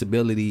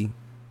responsibility,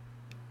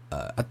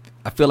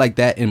 I feel like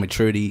that and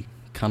maturity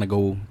kind of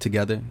go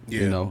together.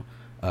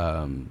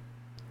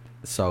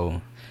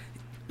 So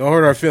Don't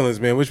hurt our feelings,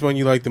 man. Which one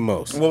you like the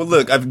most? Well,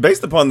 look,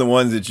 based upon the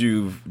ones that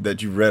you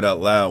read out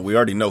loud, we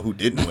already know who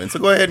didn't win. So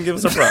go ahead and give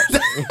us some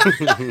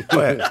props. Go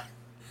ahead.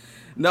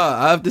 no,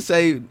 I have to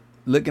say,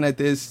 looking at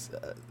this,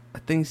 I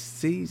think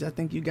C's. I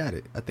think you got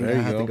it. I think There I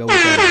you have go. to go with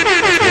that.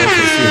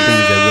 Those are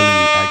things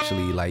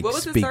that really actually What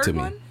was the speak third to me.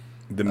 one?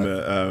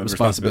 The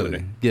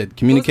responsibility. Yeah,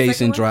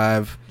 communication, one?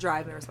 drive,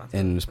 Drive and responsibility.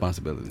 and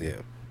responsibility. Yeah.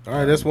 All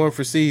right, that's one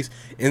for C's.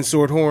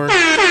 Insort horn.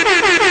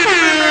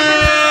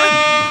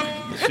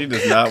 She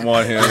does not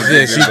want him.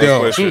 Yeah, she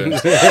don't.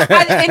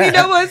 And you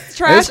know what's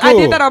trash? It's I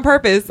cool. did that on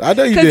purpose. I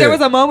know you Because did. there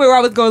was a moment where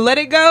I was going to let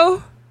it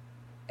go,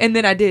 and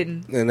then I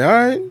didn't. And all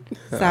right,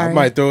 I Sorry.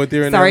 might throw it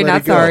there. And Sorry, then let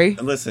not it go. sorry.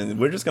 Listen,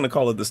 we're just gonna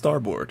call it the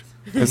starboard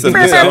instead of the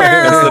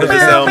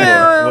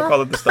soundboard. We'll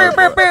call it the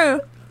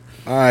starboard.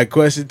 All right,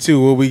 question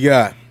 2. What we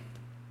got?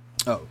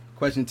 Oh,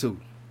 question 2.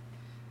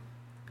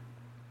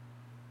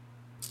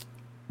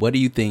 What do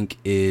you think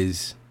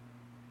is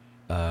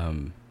a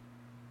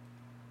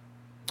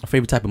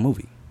favorite type of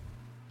movie?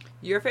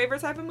 Your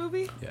favorite type of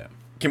movie? Yeah.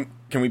 Can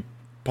we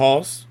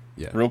pause?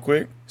 Yeah. Real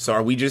quick. So,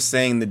 are we just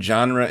saying the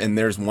genre and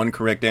there's one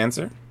correct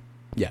answer?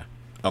 Yeah.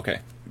 Okay.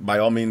 By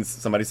all means,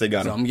 somebody say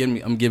got So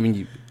him. I'm giving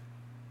you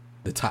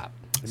the top.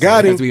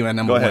 Got it him. has to be my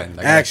number Go ahead. one.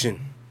 Like, Action.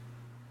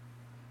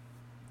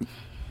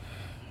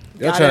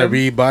 Y'all Got trying to him.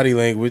 read body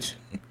language.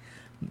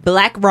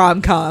 Black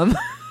rom-com.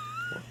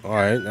 All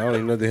right, I don't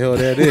even know what the hell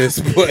that is.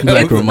 But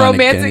Black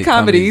Romantic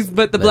comedies,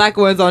 but the Black- black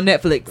ones on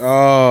Netflix.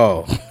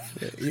 Oh,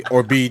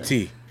 or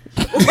BT.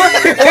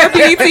 Or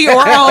BT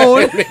or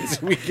OWN.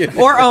 We can-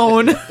 Or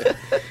OWN.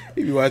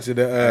 You be watching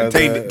the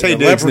Tay the Diggs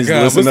needs to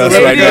Leprechaun. listen to What's us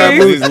the right now.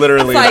 Leprechaun? He's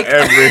literally It's like-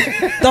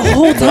 every. The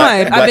whole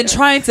time, I've been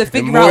trying to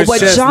figure out Morris what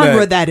Chestnut.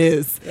 genre that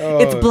is.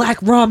 It's black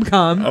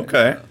rom-com.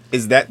 Okay.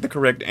 Is that the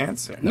correct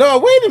answer? No,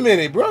 wait a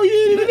minute, bro. You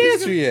didn't even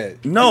answer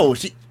yet. No.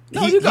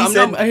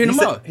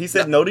 He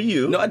said no to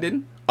you. No, I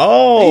didn't.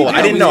 Oh,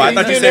 I didn't know. I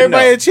thought you Giving said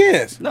everybody no. a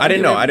chance. No, I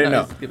didn't know. I didn't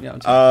know. just give me out a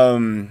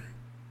chance.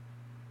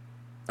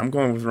 I'm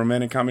going with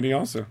romantic comedy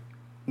also.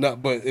 No,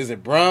 but is it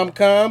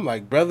rom-com,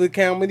 like brother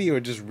comedy, or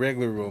just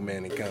regular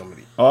romantic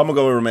comedy? Oh, I'm gonna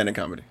go with romantic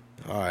comedy.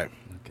 All right.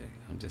 Okay,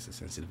 I'm just a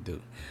sensitive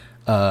dude.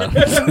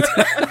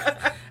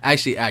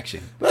 Actually,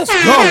 action. Let's go,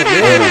 man.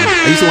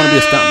 I used to want to be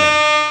a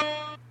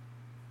stuntman.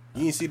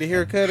 You didn't see the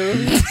haircut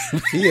earlier?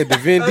 He had the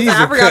Vin Diesel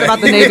I forgot cut.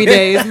 about the Navy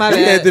days. My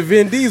He had bad. the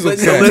Vin Diesel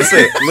So cut.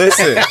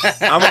 listen.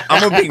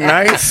 I'm gonna be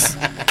nice,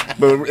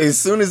 but as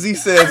soon as he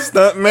said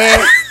stunt man,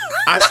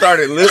 I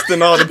started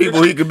listing all the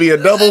people he could be a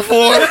double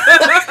for.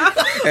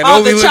 And All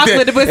only the looked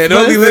chocolate at, whispers. and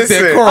only looked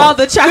at Listen. Carl. All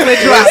the chocolate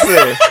drops.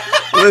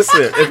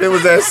 Listen. If it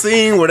was that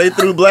scene where they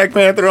threw Black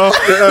Panther off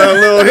the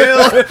little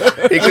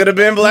hill, it could have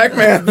been Black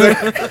Panther.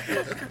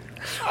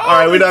 All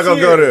right, we're not gonna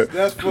go there.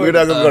 That's funny. We're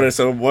not gonna go there.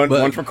 So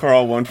one for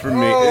Carl, one for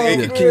me.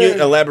 Oh, Can you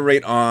man.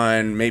 elaborate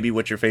on maybe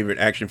what your favorite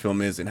action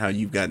film is and how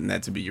you've gotten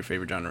that to be your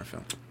favorite genre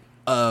film?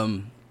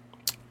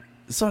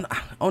 So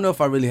I don't know if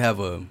I really have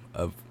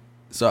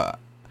so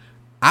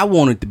I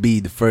wanted to be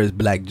the first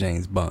black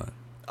James Bond.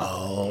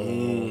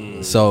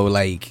 Oh. So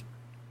like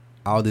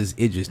all this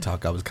Idris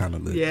talk, I was kind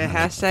of Yeah,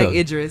 hashtag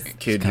Idris.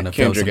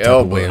 Kendrick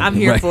Elba. I'm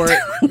here for it.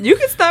 You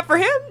can stop for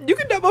him. You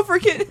can double for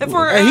kid.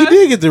 For Hey, he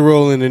did get the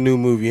role in the new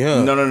movie,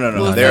 huh? No.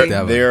 We'll they're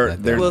see.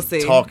 they're We'll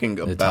see. talking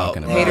They're about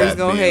talking about Haters that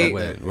gonna being-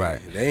 hate.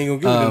 Right. They ain't gonna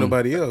give it to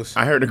nobody else.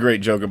 I heard a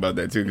great joke about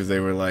that too because they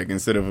were like,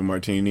 instead of a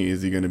martini,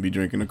 is he going to be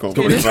drinking a Colt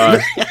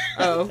 45?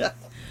 Oh,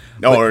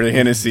 Or a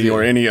Hennessy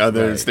or any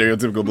other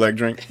stereotypical black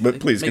drink? But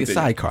please Make a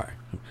continue. sidecar.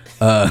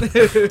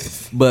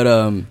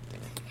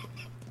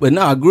 But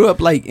no, I grew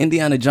up like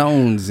Indiana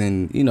Jones,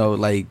 and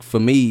like for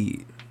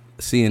me,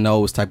 seeing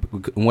those type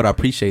of, and what I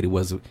appreciated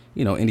was,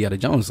 Indiana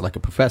Jones is like a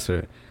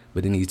professor,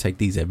 but then you take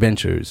these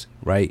adventures,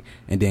 right?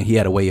 And then he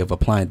had a way of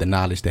applying the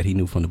knowledge that he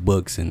knew from the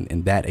books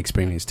and that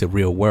experience to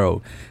real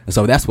world. And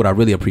so that's what I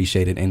really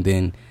appreciated. And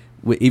then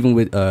even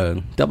with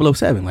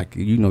 007, like,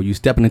 you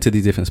stepping into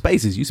these different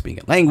spaces, you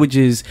speaking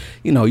languages,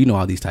 you know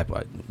all these type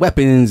of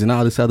weapons and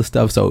all this other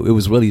stuff. So it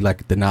was really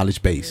like the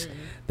knowledge base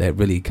that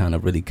really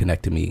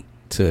connected me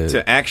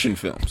to action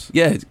films.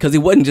 yeah, because it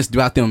wasn't just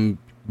about them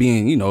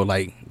being,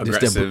 like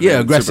Aggressive just and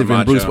aggressive super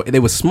and Bruce. macho. They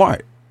were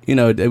smart,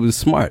 they was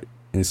smart.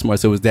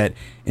 So it was that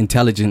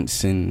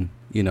intelligence and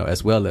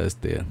as well as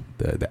the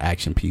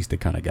action piece that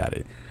kind of got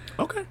it.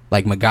 Okay.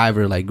 Like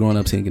MacGyver, like growing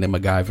up thinking that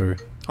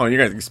MacGyver. Oh, you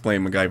guys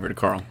explain MacGyver to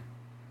Carl.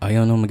 Oh, you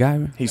don't know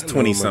MacGyver? He's I know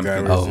 20 who something.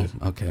 MacGyver is.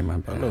 Oh, okay, my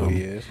bad. I know who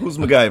he is. Who's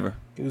MacGyver?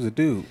 He was a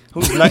dude.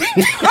 Who's like?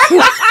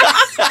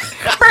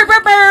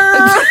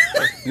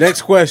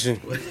 Next question.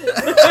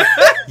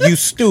 You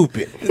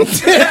stupid.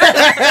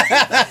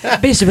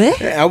 Bishop.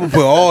 I would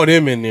put all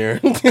them in there.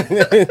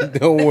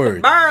 Don't worry.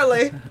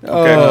 Barley.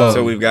 Okay,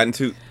 so we've gotten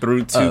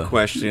through two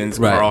questions.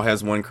 right. Carl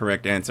has one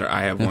correct answer.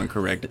 I have one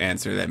correct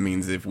answer. That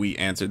means if we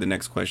answer the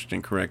next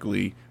question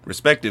correctly,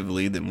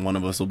 respectively, then one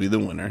of us will be the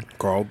winner.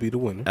 Carl be the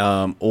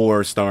winner.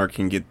 Or Star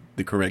can get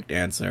the correct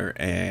answer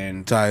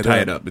and Tie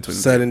it up between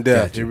the sudden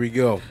death. Gotcha. Here we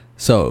go.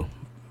 So,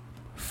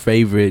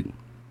 favorite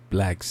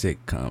black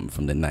sitcom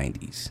from the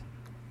 90s?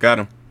 Got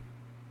him.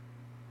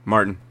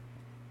 Martin.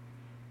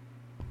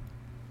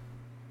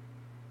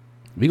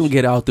 We gonna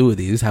get all through of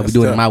these. This is how That's we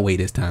do it tough. my way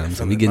this time. So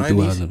From we the getting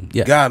through all 90s? of them.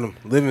 Yeah. Got him.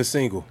 Living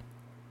single.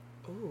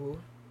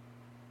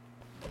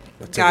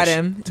 Take Got a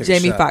him. take a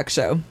Jamie shot. Foxx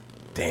show.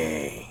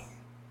 Dang.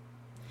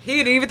 He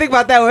didn't even think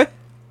about that one.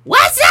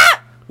 What's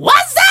up?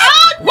 What's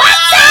up?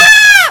 What's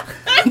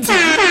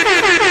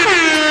up?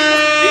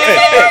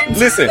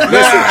 Listen.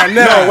 nah.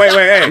 No, wait,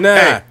 hey,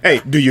 Nah.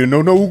 hey. Do you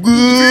know no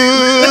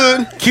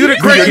good? Cue the Do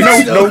you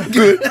crickets. know no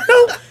good?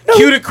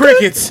 Cue the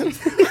crickets.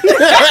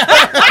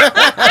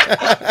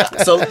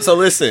 So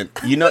listen.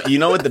 You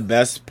know what the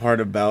best part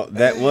about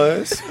that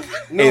was?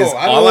 No, Is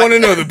I don't all want to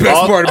know the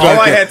best part about all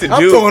that. I had to I'm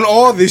do throwing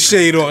all this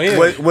shade on him.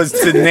 was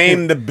to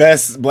name the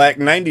best Black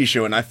 90s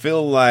show, and I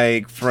feel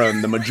like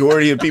from the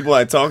majority of people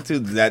I talked to,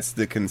 that's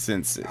the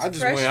consensus. I just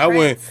Fresh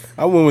went.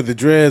 I went with the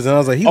dreads, and I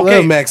was like, he Okay,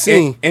 loved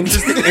Maxine.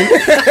 Interesting.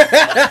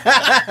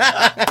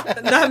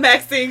 Not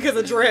Maxine because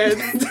of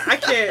dreads. I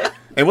can't.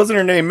 And wasn't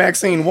her name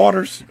Maxine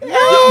Waters? Wasn't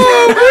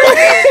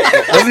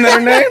that her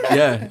name?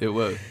 Yeah, it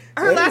was.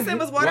 Her last name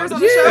was Waters on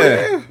the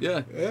show.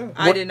 Yeah. Yeah.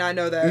 I did not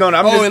know that. No,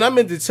 I'm Oh, just, and I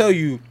meant to tell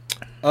you,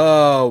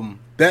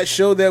 that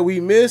show that we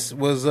missed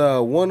was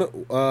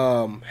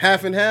one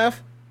half and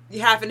half.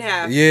 Half and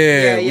half.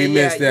 Yeah, we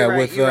missed that You're right,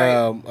 with you're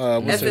right.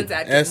 what's Essence her-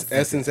 Atkins.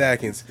 Essence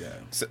Atkins.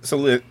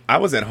 So I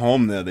was at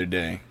home the other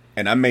day,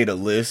 and I made a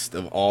list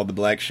of all the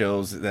Black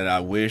shows that I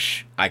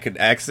wish I could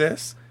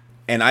access,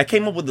 and I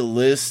came up with a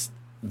list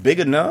big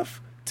enough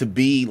to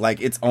be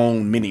like its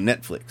own mini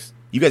Netflix.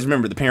 You guys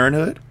remember The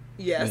Parenthood?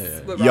 Yes, Yeah.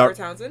 with Y'all- Robert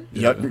Townsend.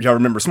 Y'all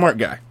remember Smart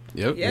Guy?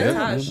 Yep. Yeah,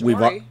 Tosh, We've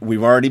Maury.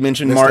 we've already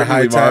mentioned Mr. Martin.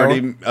 We've Hightower.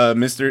 already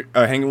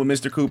hanging with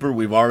Mr. Cooper.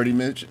 We've already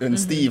mentioned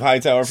Steve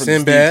Hightower from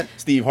Sinbad. the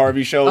Steve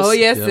Harvey shows. Oh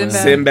yes, Yeah. Sinbad.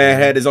 Sinbad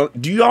had his own.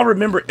 Do y'all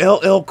remember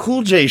LL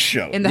Cool J's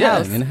show? In the Yeah,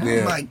 house. in the house.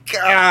 Yeah. Oh my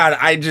God!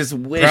 I just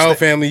wish Proud that-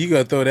 Family, you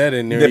gotta throw that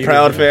in there. the You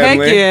Proud know.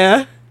 Family.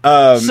 Heck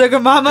yeah. Sugar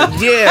Mama.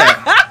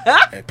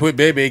 Yeah. Put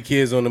Baby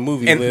Kids on the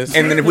movie and list.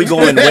 then if we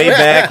going way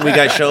back, we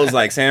got shows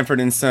like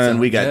Sanford and Son.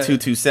 We got Yeah.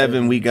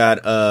 227. We got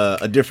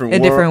a different A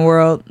world. different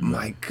world.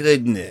 My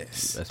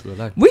goodness. That's real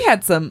life. We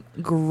had some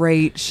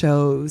great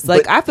shows.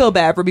 Like, But- I feel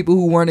bad for people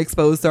who weren't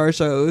exposed to our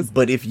shows.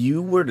 But if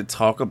you were to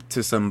talk up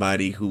to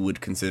somebody who would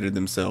consider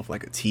themselves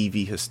like a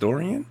TV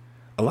historian,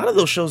 a lot of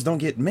those shows don't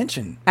get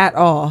mentioned. At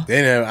all.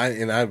 Then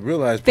I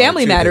realized Family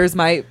probably, too, Matters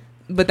might,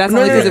 but that's No,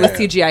 only no, because no. it was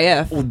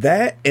TGIF. Well,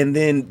 that and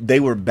then they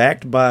were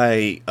backed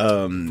by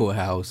Full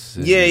House.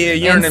 and- Yeah,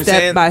 you know what And I'm step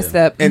saying? by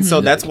step. And so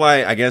Mhm. that's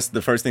why I guess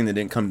the first thing that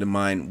didn't come to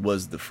mind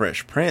was The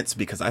Fresh Prince,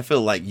 because I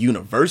feel like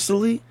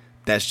universally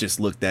that's just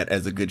looked at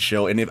as a good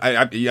show. And if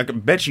I can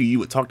bet you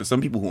would talk to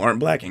some people who aren't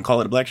Black and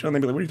call it a Black show, and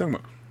they'd be like, "What are you talking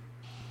about?"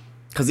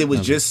 Because it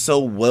was just so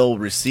well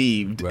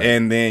received, Right.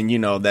 and then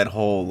that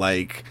whole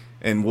like.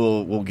 And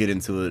we'll get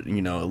into it, a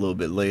little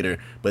bit later.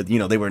 But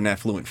they were an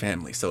affluent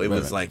family, so it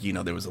was Right.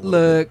 like there was a little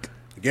Look.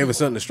 Gave us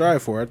something to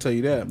strive for. I tell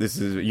you that. This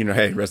is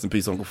hey, rest in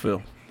peace, Uncle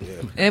Phil.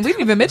 And we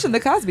didn't even mention the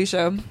Cosby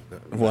Show.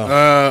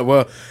 Wow.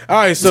 Well, all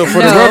right. So for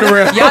the No,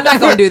 runaround, y'all not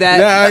gonna do that.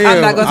 Nah, yeah.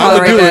 I'm not gonna I'ma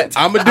tolerate do that. it.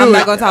 I'ma do I'm it.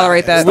 not gonna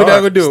tolerate that. we're not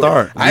gonna do it.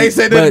 Start. I ain't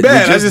say that But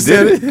bad. you I just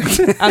said just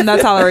it. I'm not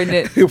tolerating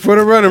it. For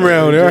the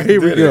runaround. All right, here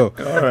we Did go.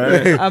 it. All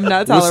right. I'm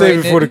not We'll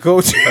save tolerating it for the it.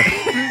 coach.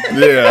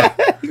 Yeah.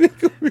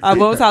 I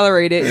won't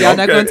tolerate it. Y'all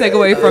not Okay. gonna take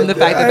away from the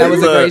fact that that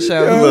was a great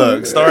show.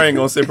 Look, Star ain't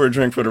gonna sip her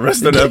drink for the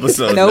rest of the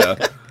episode. Nope.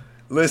 now.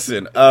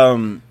 Listen,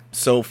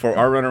 so for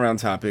our runaround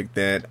topic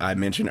that I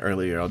mentioned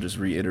earlier, I'll just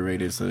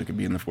reiterate it so it could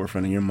be in the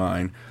forefront of your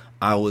mind.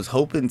 I was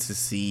hoping to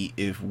see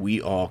if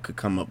we all could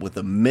come up with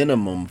a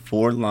minimum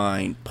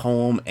 4-line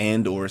poem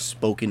and or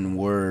spoken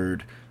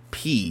word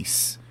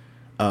piece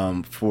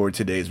for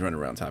today's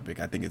runaround topic.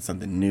 I think it's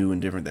something new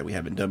and different that we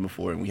haven't done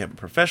before, and we have a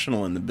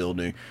professional in the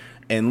building.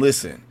 And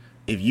listen,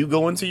 if you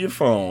go into your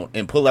phone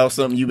and pull out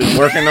something you've been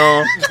working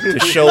on to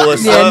show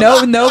us Yeah,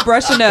 up, no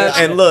brushing up.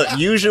 and look,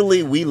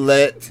 usually we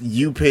let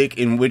you pick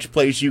in which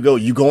place you go.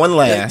 You going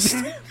last.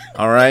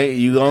 All right?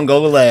 You going to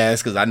go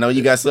last because I know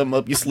you got something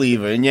up your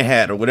sleeve or in your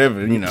hat or whatever,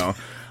 So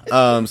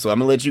I'm going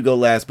to let you go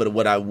last. But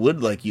what I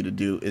would like you to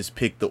do is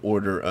pick the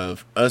order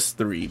of us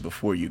three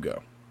before you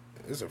go.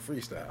 It's a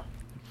freestyle.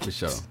 For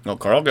sure. No,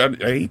 Carl,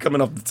 he coming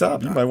off the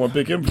top. You might want to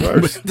pick him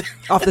first.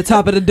 Off the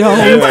top of the dome.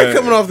 You might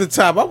coming off the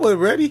top. I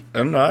wasn't ready.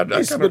 I'm not. I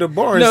I spit a kinda,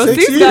 bar in No, 6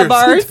 Steve's years. got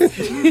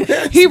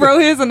bars. He wrote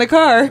his in the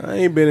car. I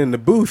ain't been in the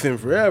booth in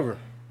forever.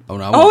 Oh,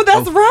 no, Oh,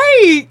 that's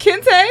right.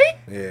 Kente?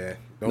 Yeah.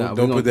 Nah, Don't we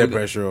put gonna that do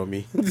pressure on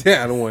me.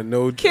 Yeah, I don't want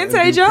no Kente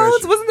undue Jones?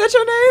 pressure. Wasn't that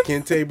your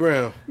name? Kente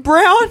Brown.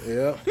 Brown?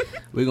 Yeah.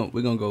 We're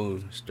gonna go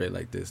straight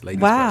like this.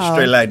 Ladies Wow.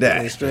 straight like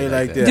that. Straight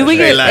like that. Do we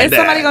Straight get? like Is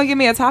somebody that. gonna give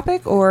me a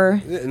topic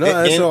or? No,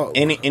 that's all.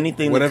 Anything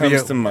that Whatever comes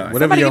your, to mind.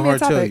 whatever Somebody your give me a heart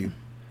tell topic.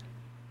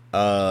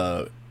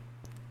 you.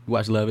 You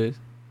watch Love Is?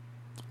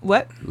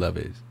 What? Love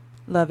Is.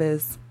 Love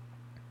is.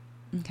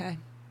 Okay.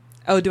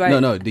 Oh, do I?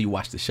 No. Do you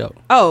watch the show?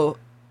 Oh,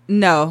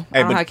 no.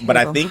 Hey, don't have but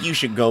I cable. think you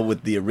should go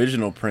with the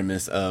original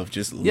premise of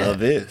just Yeah.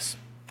 love is.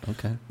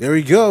 Okay. There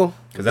we go.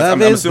 Because I'm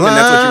assuming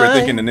that's what you were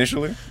thinking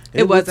initially.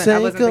 It wasn't. I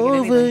wasn't thinking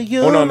anything.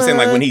 Oh, no, I'm saying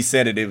like when he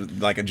said it, it was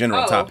like a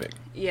general topic.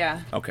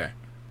 Yeah. Okay.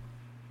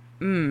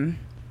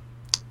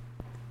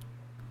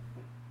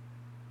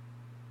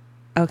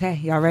 Okay,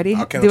 y'all ready?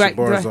 I'll count your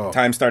bars off.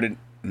 Time started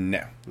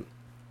now.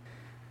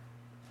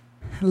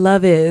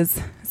 Love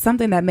is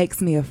something that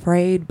makes me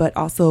afraid, but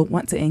also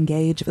want to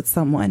engage with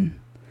someone.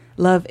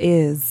 Love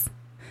is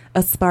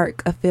a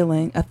spark, a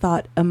feeling, a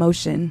thought,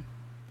 emotion,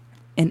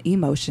 an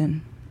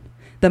emotion.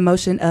 The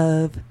motion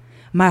of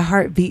my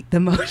heart beat the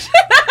motion.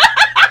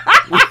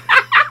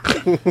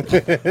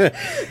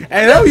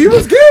 Hey, no, you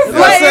was good for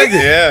a second.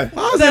 Yeah. I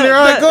was in there.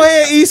 All right, go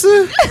ahead,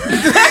 Issa.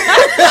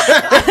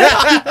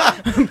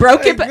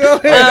 Broke it. Go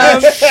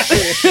ahead.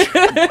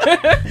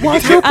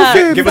 Watch your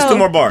Give us 2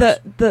 more bars.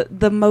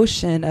 The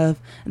motion of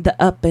the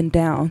up and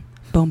down.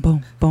 Boom,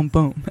 boom, boom,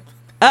 boom.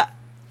 I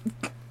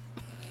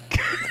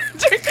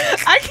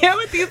can't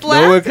with these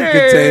laughter. No one can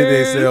contain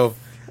themselves.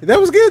 That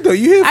was good though.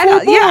 You hit 4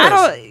 bars.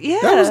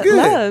 That was good.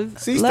 Love.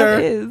 C's Love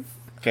turn. is.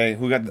 Okay,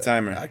 who got the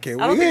timer? I can't.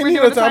 I don't We think ain't we're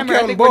even doing the I'm timer. I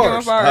counting think we're doing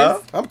bars.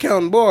 bars. Huh? I'm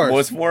counting bars. Well,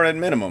 it's 4 at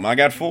minimum. I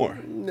got 4.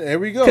 There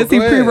we go. Because Go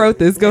he ahead. pre-wrote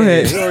this. Go Yeah,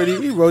 ahead.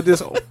 he wrote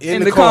this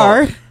in the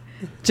car.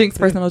 Jinx,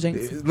 personal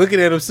jinx. Looking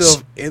at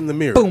himself in the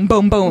mirror. Boom,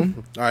 boom,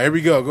 boom. All right, here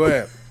we go. Go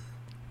ahead.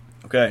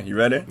 Okay, you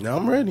ready? Now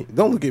I'm ready.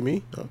 Don't look at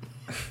me. Oh.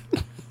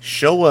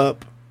 Show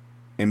up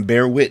and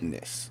bear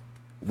witness.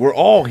 We're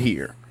all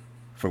here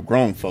for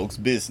grown folks'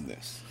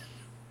 business.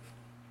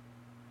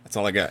 That's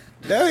all I got.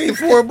 That ain't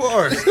 4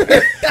 bars.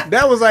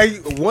 That was like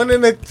 1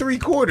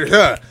 3/4,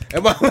 huh?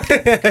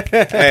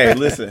 Hey,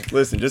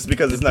 listen. Just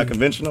because it's not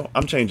conventional,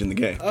 I'm changing the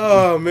game.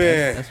 Oh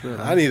man, That's real.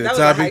 I need a That was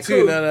a topic haiku.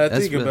 too. Now that I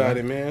That's think real. about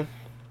it, man.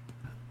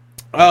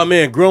 Oh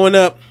man, growing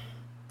up,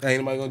 ain't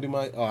nobody gonna do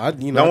my. Oh,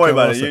 Don't worry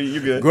about it. You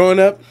good. Growing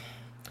up,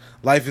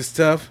 life is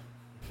tough.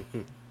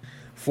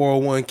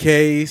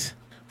 401ks,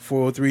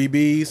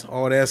 403bs,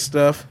 all that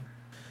stuff.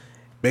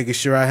 Making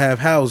sure I have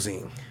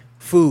housing,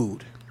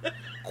 food,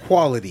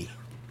 quality.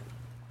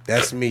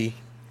 That's me.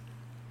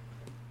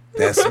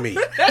 That's me.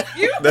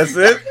 That's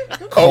it?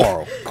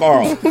 Carl.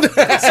 Carl.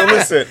 So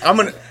listen, I'm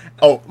going to...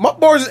 Oh, My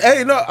bars.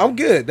 Hey, no, I'm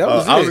good. That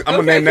was I'm it. going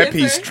to name that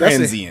piece That's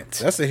Transient.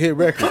 That's a hit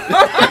record.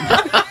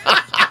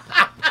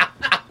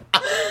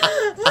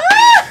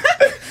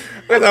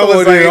 And I was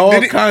Oh, there are all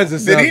did he- kinds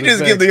of Did he sound just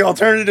give effects. the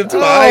alternative to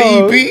Oh.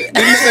 IEP? Did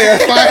he say a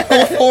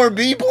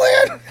 504B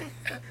plan?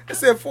 I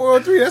said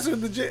 403. That's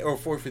what the jet or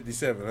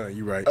 457. Huh?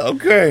 You right.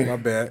 Okay. My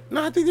bad.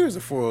 No, I think there was a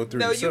 403.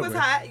 No, you was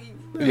somewhere. hot.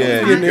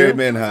 Yeah, you you there. could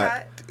been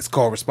hot. It's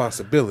called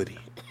responsibility.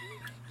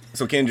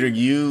 So Kendrick,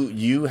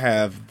 you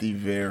have the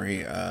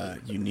very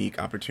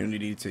unique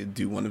opportunity to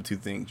do one of 2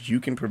 things. You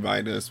can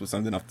provide us with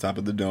something off the top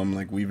of the dome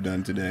like we've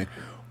done today,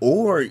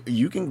 or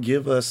you can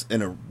give us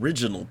an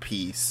original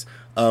piece.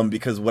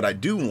 Because what I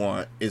do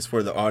want is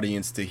for the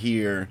audience to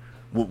hear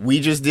what we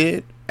just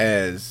did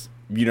as,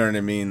 you know what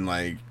I mean,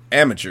 like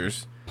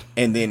amateurs,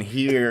 and then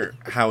hear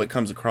how it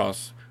comes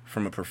across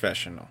from a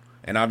professional.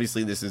 And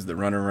obviously this is the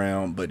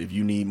runaround, but if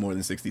you need more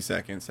than 60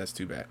 seconds, that's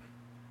too bad.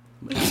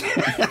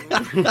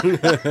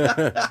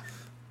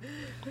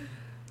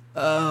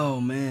 Oh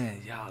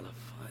man, y'all are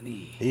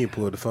funny. He ain't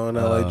pulled the phone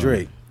out like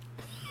Drake.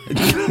 I'm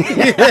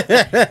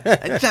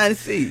trying to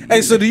see.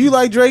 Hey, so do you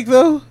like Drake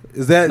though?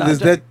 Is that Nah, is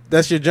Drake-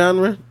 that's your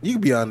genre? You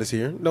can be honest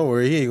here. Don't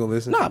worry, he ain't gonna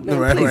listen. No, man,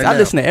 Right- please. right I now.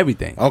 listen to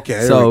everything. Okay,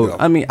 there we so go.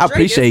 I mean, I Drake is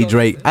appreciate gonna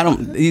Drake. listen. I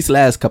don't. These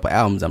last couple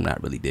albums, I'm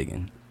not really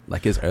digging.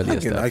 Like his earlier I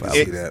can stuff.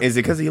 see that. Is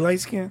it because he light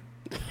skinned?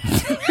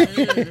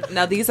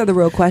 Now these are the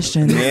real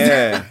questions.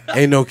 Yeah.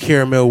 Ain't no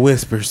caramel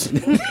whispers.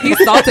 He's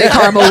salted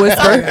caramel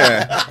whisper.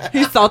 Yeah.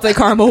 He's salted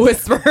caramel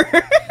whisper.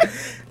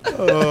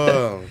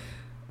 Oh.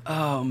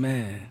 Oh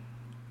man,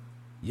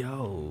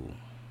 yo.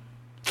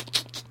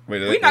 Wait,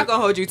 We're not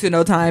gonna hold you to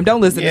no time. Don't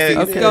listen Yeah,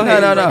 to okay. Go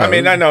ahead. No. I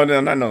mean, I know,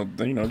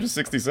 you know, just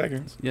 60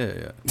 seconds.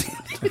 Yeah.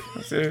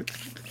 That's it.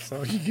 That's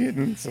all you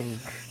getting. So.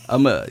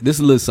 This is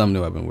a little something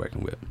new I've been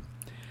working with.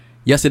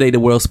 Yesterday, the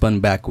world spun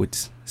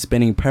backwards,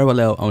 spinning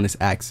parallel on its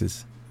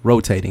axis,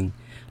 rotating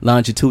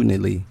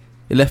longitudinally.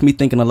 It left me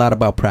thinking a lot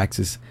about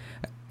praxis,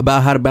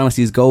 about how to balance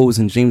these goals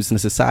and dreams in a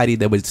society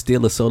that would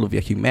steal the soul of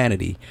your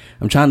humanity.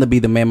 I'm trying to be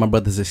the man my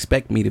brothers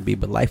expect me to be,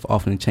 but life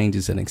often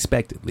changes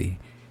unexpectedly.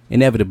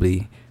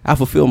 Inevitably, I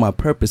fulfill my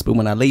purpose, but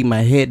when I laid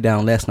my head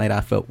down last night, I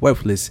felt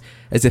worthless,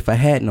 as if I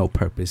had no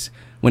purpose,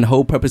 when the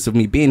whole purpose of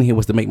me being here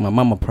was to make my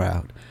mama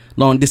proud.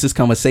 Long distance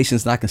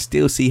conversations, and I can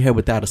still see her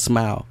without a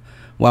smile.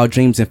 Wild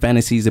dreams and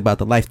fantasies about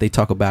the life they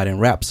talk about in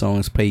rap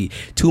songs. Paid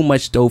too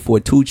much dough for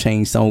a 2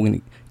 Chainz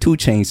sewing. 2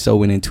 Chainz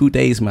sewing. In 2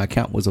 days, my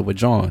account was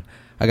overdrawn.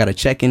 I got a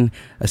checking,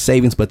 a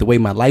savings, but the way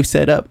my life's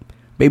set up,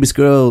 baby's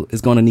girl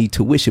is gonna need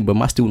tuition, but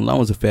my student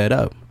loans are fed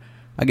up.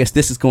 I guess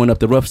this is going up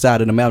the rough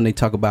side of the mountain they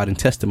talk about in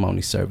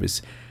testimony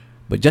service.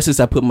 But just as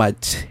I put my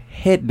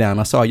head down,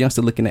 I saw a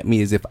youngster looking at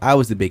me as if I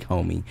was the big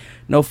homie.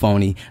 No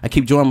phony. I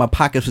keep drawing my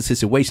pockets for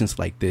situations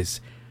like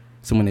this.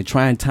 So when the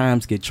trying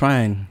times get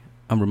trying,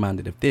 I'm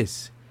reminded of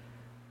this.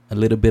 A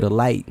little bit of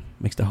light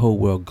makes the whole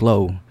world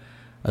glow.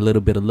 A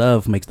little bit of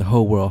love makes the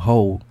whole world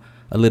whole.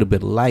 A little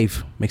bit of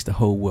life makes the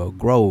whole world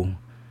grow.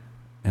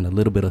 And a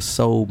little bit of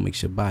soul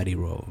makes your body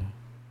roll.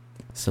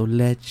 So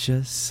let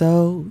your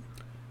soul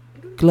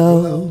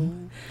glow.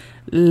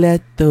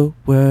 Let the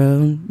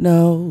world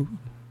know.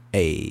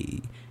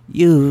 Hey,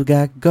 you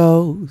got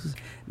goals.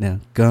 Now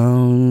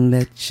gon'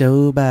 let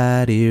your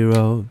body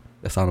roll.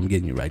 That's all I'm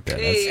getting you right there.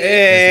 That's,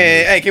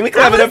 Hey, can we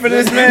clap it up for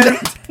this man?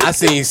 I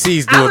seen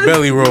C's do a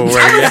belly roll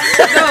right now.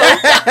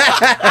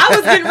 I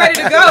was getting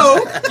ready to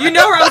go. You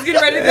know where I was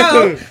getting ready to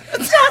go.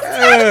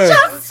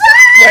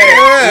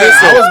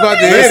 I was about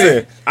to hit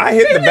it. I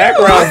hit the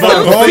background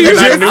vocals Whole thinking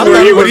I Jerry- knew I where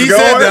thought he when was he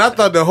said going. that, I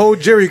thought the whole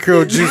Jerry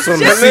curl juice on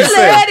the Just seat.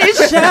 let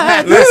it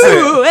shine.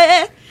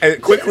 Listen.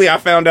 And quickly, I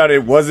found out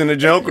it wasn't a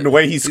joke. The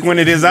way he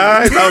squinted his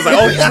eyes, I was like,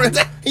 "Oh,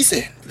 he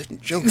said,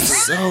 joke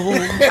so."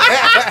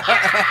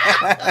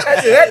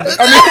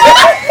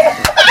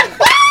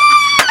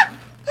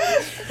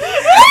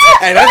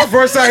 Hey, that's the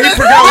first time he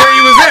forgot where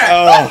he was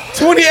at.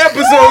 20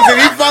 episodes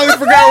and he finally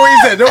forgot where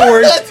he's at. Don't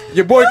worry.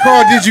 Your boy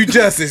Carl did you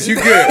justice. You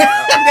good.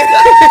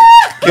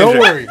 Don't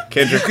worry.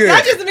 Kendrick. You good.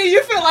 That just means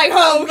you feel like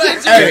home,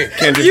 Kendrick. Hey,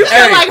 Kendrick. You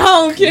feel like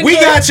home, Kendrick. we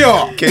got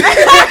y'all.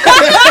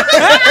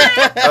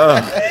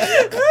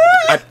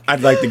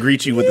 I'd like to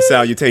greet you with the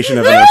salutation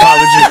of an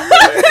apology.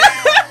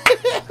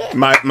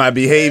 My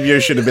behavior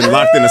should have been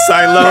locked in a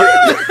silo,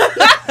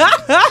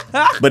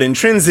 but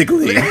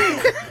intrinsically,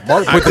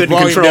 Mark I couldn't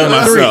control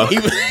myself.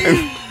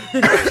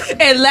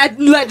 And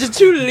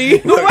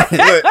longitudinally.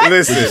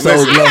 Listen.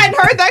 I hadn't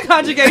heard that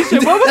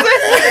conjugation. What was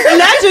it?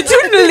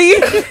 Longitudinally.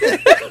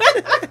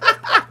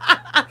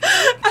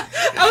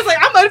 I was like,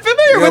 I'm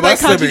unfamiliar with my that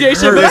stomach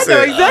conjugation, but I hurts.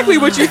 know exactly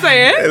what you're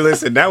saying. Hey,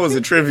 listen, that was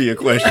a trivia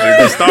question.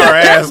 The star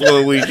asked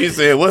one week. She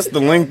said, "What's the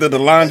length of the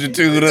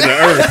longitude of the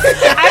Earth?"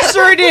 I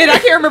sure did. I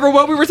can't remember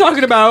what we were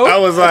talking about. I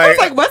was like,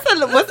 what's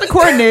the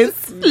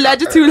coordinates?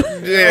 Latitude.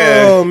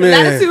 "Yeah." Oh, man.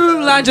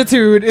 Latitude,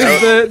 longitude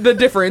is the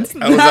difference.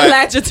 Not was like-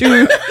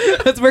 latitude.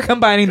 Because we're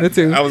combining the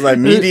two. I was like,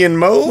 "Median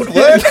mode?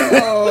 What?"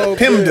 Oh,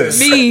 PEMDAS.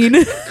 Mean.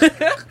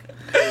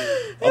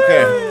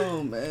 Okay.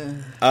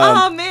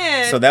 Oh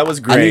man. So that was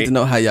I great. need to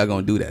know how y'all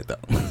gonna do that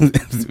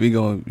though. we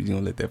gonna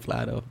let that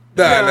fly though.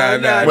 Nah.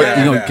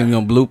 Can you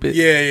gonna bloop it?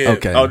 Yeah.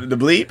 Okay. Oh, the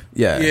bleep?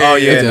 yeah. Yeah, Oh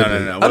yeah, yeah.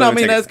 no. Oh, no, I We're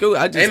mean gonna that's cool.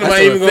 I just Ain't I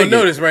nobody sorta even gonna figured.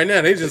 notice right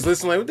now. They just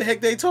listen like, what the heck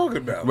they talking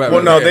about? Right,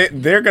 Well, no, Yeah.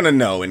 they're gonna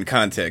know in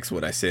context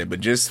what I said, but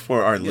just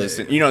for our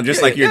listen, just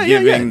Yeah, like you're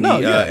yeah, giving no,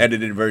 the yeah.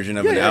 edited version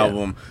of an Yeah.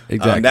 album.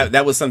 Exactly.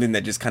 That was something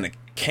that just kind of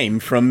came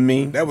from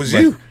me. That was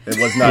But you. It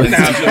was not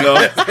intentional.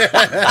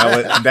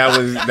 That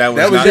was That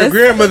was not, your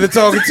grandmother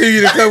talking to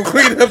you to come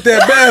clean up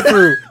that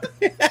bathroom.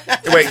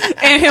 wait.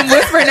 And him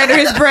whispering under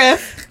his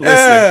breath.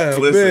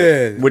 Listen,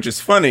 man. which is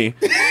funny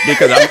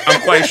because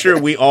I'm quite sure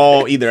we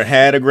all either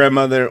had a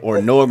grandmother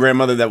or know a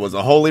grandmother that was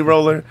a holy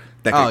roller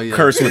that could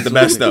curse with the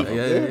best of them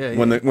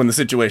Yeah. when the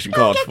situation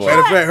called for Matter it.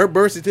 of fact, her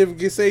birth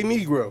certificate say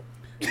Negro.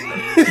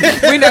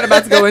 We're not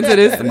about to go into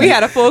this. We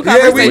had a full Yeah,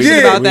 we conversation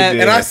did. about that.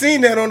 did. And I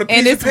seen that on the piece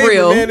And of it's paper,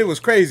 real. man. It was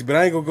crazy, but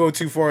I ain't gonna go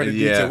too far into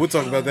Yeah. detail. We'll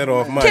talk about that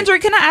off mic.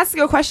 Kendrick, can I ask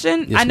you a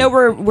question? Yes, I know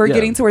ma'am. we're Yeah.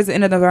 getting towards the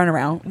end of the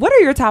runaround. What are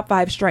your top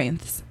 5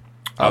 strengths?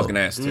 I was gonna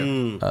ask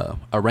you.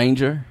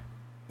 Arranger,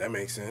 That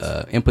makes sense.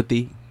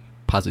 empathy,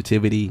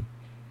 positivity,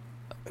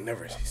 I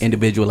never.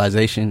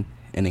 individualization,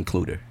 and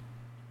includer.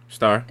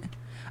 Star.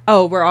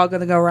 Oh, we're all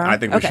gonna go around. I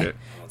think we should.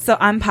 So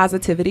I'm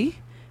positivity,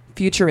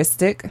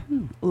 futuristic,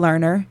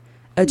 learner,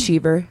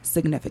 achiever,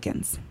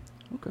 significance.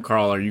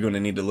 Carl, are you gonna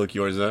need to look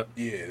yours up?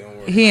 Yeah, don't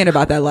worry. He ain't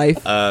about that life.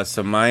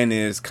 So mine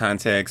is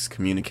context,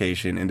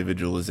 communication,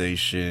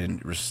 individualization,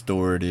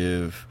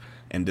 restorative,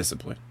 and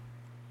discipline.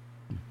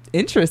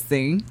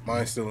 Interesting.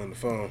 Mine's still in the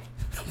phone.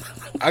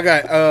 I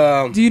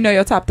got. Do you know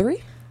your top 3?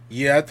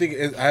 Yeah, I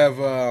think I have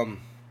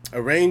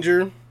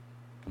Arranger,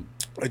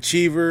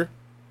 Achiever,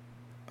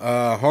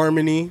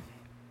 Harmony,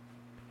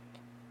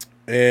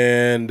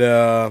 and those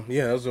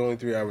are the only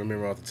 3 I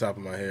remember off the top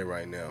of my head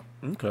right now.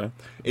 Okay.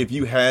 If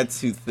you had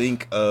to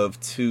think of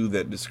 2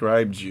 that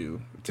described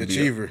you, to be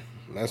Achiever,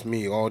 that's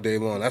me all day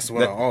long. That's the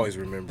one That- I always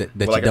remember.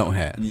 That Well, you don't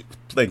have. Thank you,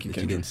 That you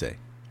Kendrick. didn't say.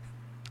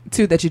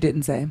 2 that you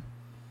didn't say.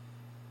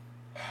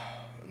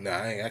 Nah,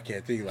 I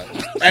can't think like.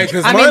 Hey,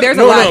 'cause I mean, mine- there's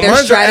no, a lot. no, There's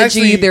mine's are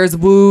strategy. actually- There's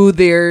woo.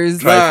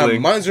 There's Nah,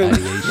 Trifling. mine's are.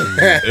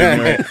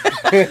 Ideation.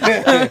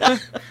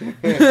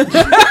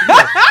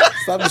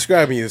 Stop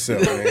describing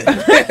yourself,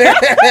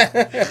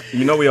 man.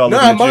 You know we all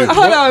Nah, looking at you.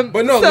 Hold on.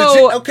 But no, So-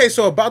 legit, okay,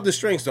 so about the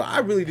strengths, though, I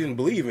really didn't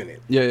believe in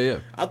it. Yeah.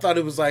 I thought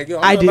it was like, yo,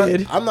 I I'm not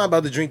did. About, I'm not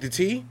about to drink the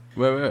tea.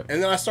 Right.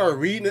 And then I started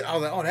reading it. I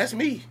was like, oh, that's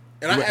me.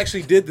 And I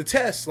actually did the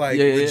test, like,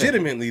 Yeah.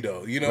 legitimately,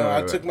 though. You know,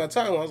 Right, I took my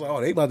time. I was like,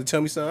 oh, they about to tell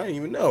me something I didn't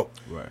even know.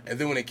 Right. And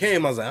then when it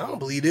came, I was like, I don't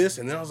believe this.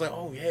 And then I was like,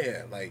 oh,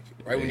 yeah. Like,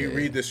 right when you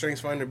read the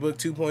Strengths Finder book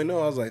 2.0,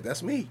 I was like,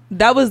 that's me.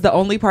 that was the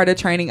only part of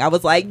training I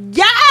was like,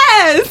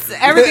 yes.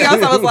 Everything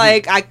else I was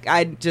like,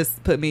 I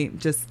just put me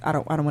I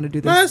don't want to do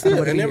this. No, that's I don't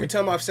it. wanna And be every here.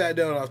 time I've sat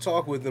down and I've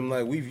talked with them,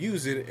 like, we've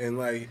used it. And,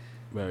 like,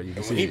 Right. You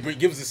can and when see. he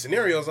gives the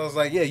scenarios, I was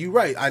like, yeah, you're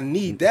right. I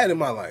need that in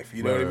my life.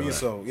 You know what I mean? Right.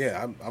 So,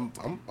 yeah, I'm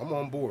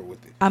on board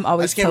with it. I'm I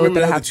always just can't told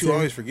remember that I the other have 2. I to.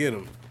 always forget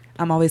them.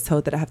 I'm always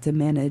told that I have to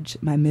manage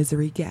my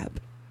misery gap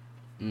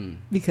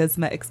because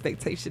my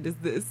expectation is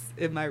this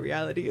and my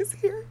reality is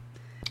here,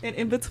 and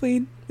in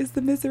between is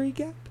the misery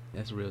gap.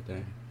 That's a real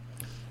thing.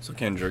 So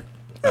Kendrick,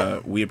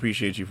 we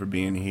appreciate you for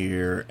being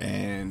here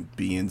and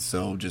being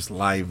so just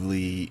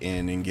lively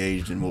and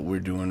engaged in what we're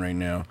doing right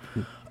now.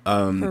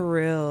 For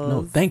real.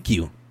 No, thank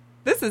you.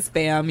 This is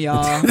spam,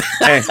 y'all.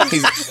 Hey,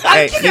 he's I'm a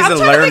trying to think of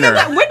learner.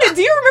 that.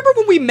 Do you remember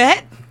when we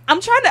met?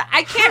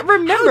 I can't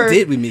remember. How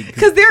did we meet?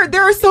 Because there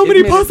are so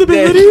many minutes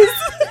possibilities.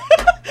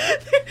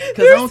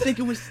 Because I don't think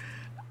it was.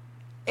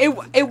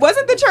 It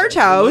wasn't the church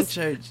house.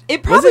 Church?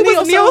 It probably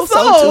was Neo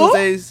Soul.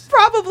 Tuesdays?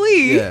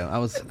 Probably. Yeah, I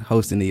was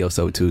hosting Neo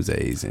Soul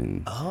Tuesdays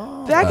and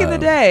Back in the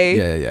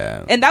day.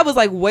 Yeah. And that was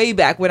like way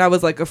back when I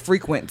was like a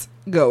frequent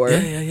goer.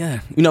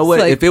 Yeah. You know what?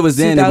 It's like if it was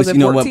then, it was, you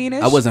know what?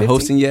 2014-ish, I wasn't 15?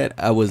 hosting yet.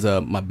 I was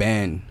my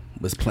band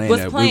was playing. Was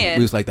there. playing.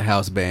 We was like the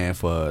house band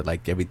for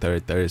like every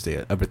third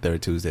Thursday, every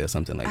third Tuesday or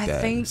something like I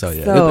that. think so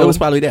yeah, so. It was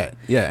probably that.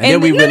 Yeah, and, And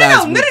then we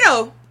realized.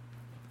 no.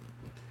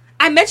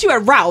 I met you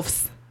at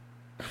Ralph's.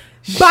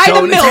 Buy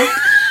the milk.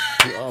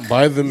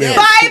 Buy the milk.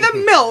 Buy the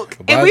milk.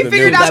 Buy And we the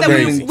figured milk. out that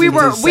Crazy.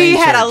 we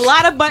had a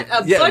lot of bunch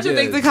of Yeah, bunch of yeah.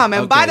 things in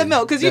common. Buy Okay. the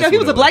milk because That's he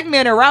what was a it black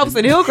man at Ralph's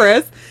in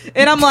Hillcrest,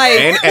 and I'm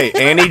like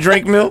And he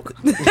drink milk.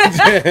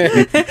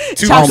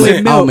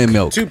 chocolate milk. Almond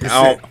milk.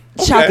 2%.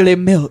 Chocolate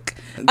milk.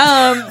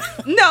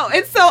 No,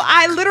 and so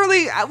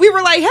we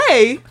were like,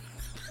 hey,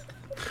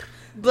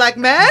 black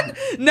man.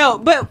 No,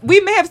 but we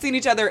may have seen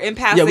each other in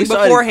passing we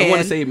saw it, beforehand. I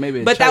wanna say maybe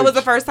at but that was church.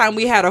 the first time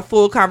we had a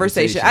full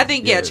conversation. I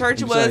think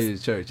church we saw was it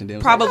at church, and then it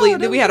was probably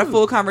like, oh, we had a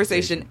full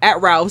conversation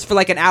at Ralph's for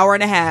like an hour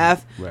and a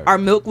half. Right. Our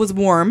milk was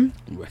warm.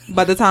 Right.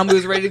 By the time we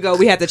was ready to go,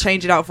 we had to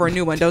change it out for a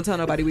new one. Don't tell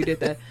nobody we did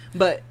that.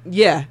 But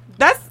yeah,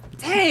 that's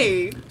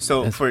dang.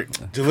 So for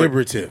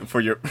Deliberative. for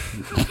your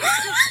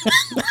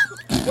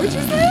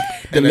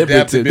And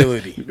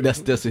adaptability. That's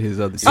his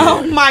other.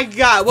 Oh my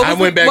God! What I was,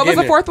 went back what was in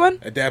the there. fourth one?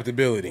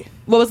 Adaptability.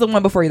 What was the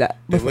one before that?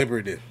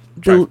 Deliberative.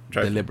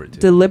 Deliberative.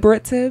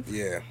 Deliberative.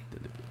 Yeah.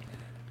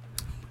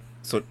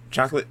 So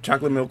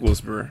chocolate milk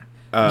whisperer.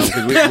 'Cause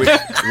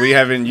we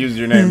haven't used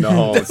your name the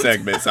whole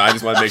segment, so I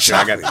just want to make sure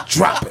I got it.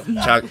 Drop it.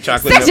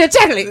 Chocolate That's your milk,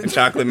 chocolate.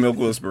 chocolate milk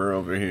whisperer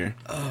over here.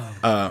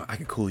 I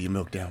can cool your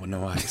milk down with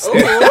no ice.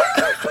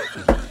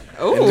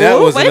 Oh, And that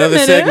was wait a another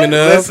minute. segment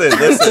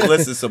of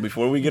Listen. So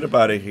before we get up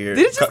out of here,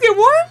 Did it just get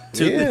warm?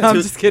 Yeah. I'm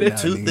just kidding.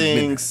 Two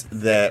things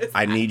that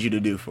I need you to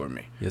do for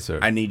me. Yes, sir.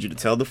 I need you to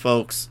tell the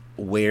folks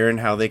where and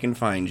how they can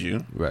find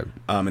you. Right.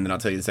 And then I'll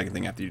tell you the second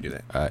thing after you do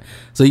that. All right.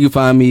 So you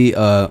find me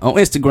on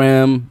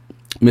Instagram,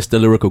 Mr.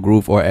 Lyrical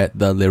Groove, or at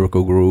The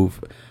Lyrical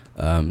Groove,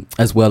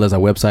 as well as our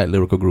website,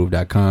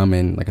 lyricalgroove.com.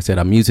 And like I said,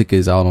 our music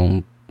is out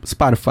on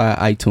Spotify,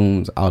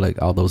 iTunes,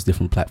 all those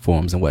different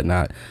platforms and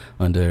whatnot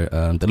under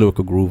The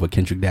Lyrical Groove or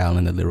Kendrick Dowell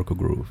and The Lyrical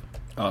Groove.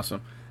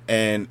 Awesome.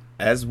 And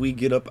as we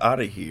get up out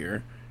of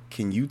here,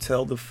 can you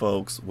tell the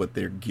folks what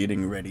they're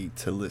getting ready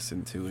to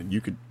listen to? And you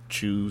could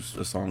choose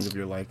a song of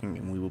your liking,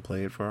 and we will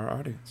play it for our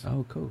audience.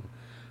 Oh, cool.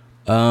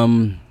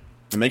 And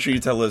make sure you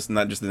tell us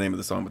not just the name of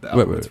the song, but the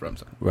album it's from.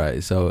 So.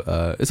 Right.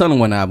 So it's only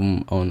one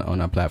album on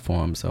our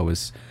platform. So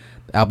the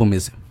album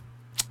is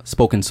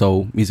Spoken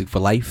Soul, Music for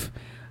Life.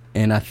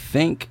 And I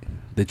think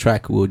the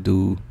track we'll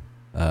do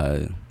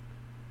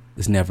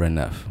is Never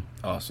Enough.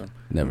 Awesome.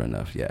 Never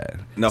Enough, yeah.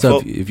 Now,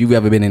 so if you've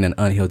ever been in an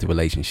unhealthy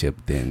relationship,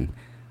 then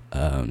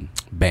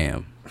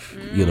bam,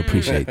 you'll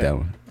appreciate that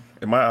one.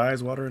 Are my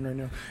eyes watering right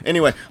now?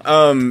 Anyway,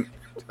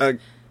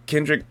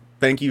 Kendrick,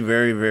 thank you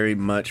very, very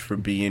much for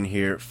being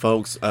here.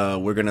 Folks,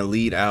 we're going to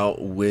lead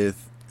out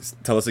with,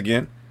 tell us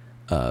again.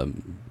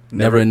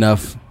 Never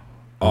Enough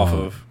off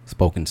of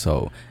Spoken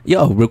Soul.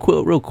 Yo, real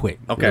quick.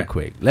 Okay. Real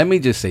quick. Let me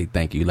just say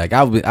thank you. Like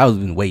I was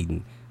been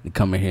waiting to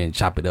come in here and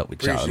chop it up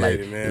with y'all. Appreciate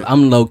Like it, man.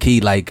 I'm low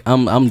key, like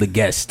I'm the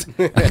guest.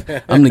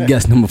 I'm the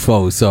guest number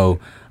 4. So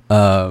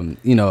I'm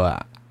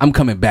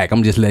coming back.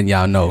 I'm just letting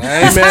y'all know.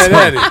 I ain't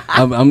mad at it.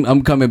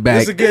 I'm coming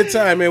back. It's a good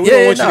time, man. We Yeah,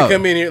 don't want you no. to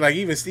come in here. Like,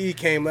 even Steve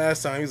came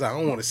last time. He's like, I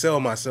don't want to sell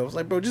myself. It's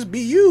like, bro, just be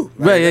you.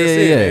 Like, Right, that's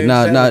it, yeah. man.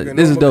 No, Just have, like, a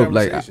this is normal dope.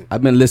 Like conversation.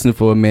 I've been listening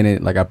for a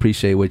minute. Like I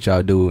appreciate what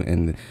y'all do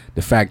and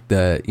the fact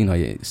that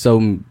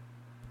so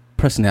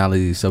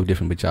personalities so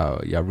different, but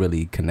y'all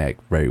really connect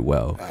very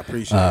well. I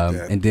appreciate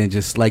that. And then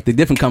just like the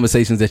different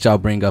conversations that y'all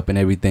bring up and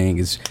everything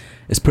is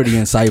pretty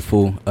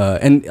insightful.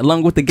 And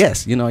along with the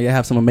guests, you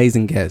have some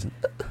amazing guests.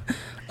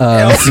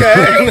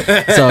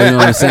 okay. So you know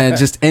what I'm saying.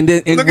 Just and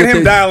then Look at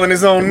him dialing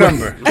his own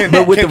number.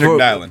 but with Kendrick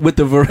dialing.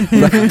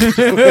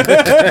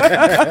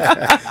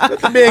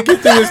 Man, get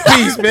through his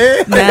piece,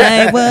 man.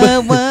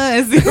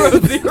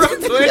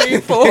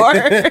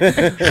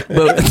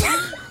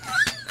 911-0024.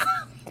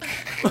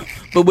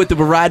 But with the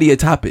variety of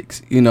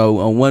topics,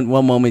 on one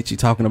moment you're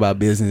talking about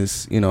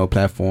business,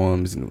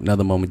 platforms, and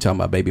another moment you're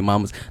talking about baby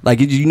mamas. Like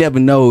you never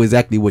know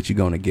exactly what you're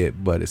gonna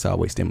get, but it's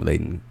always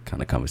stimulating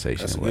kind of conversation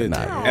That's and good,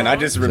 whatnot. man. And I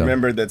just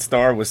remembered that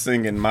Star was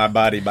singing "My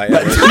Body" by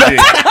LSG.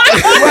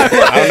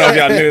 I don't know if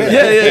y'all knew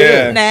that.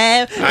 Yeah.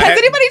 Nah. Has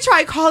anybody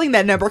tried calling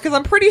that number? Because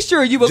I'm pretty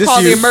sure you would Just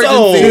call you. the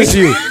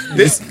emergency.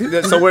 Just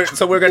you. So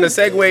we're gonna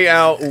segue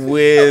out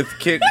with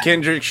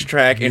Kendrick's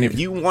track, and if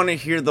you want to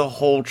hear the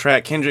whole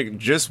track, Kendrick,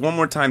 just one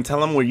more time,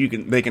 tell them where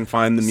they can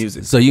find the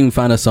music. So you can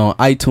find us on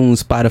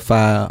iTunes,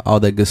 Spotify, all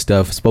that good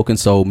stuff. Spoken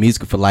Soul,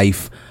 Music for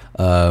Life,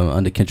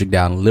 under Kendrick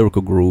Dowell,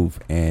 Lyrical Groove,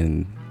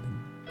 and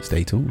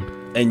stay tuned.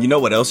 And you know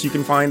what else you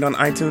can find on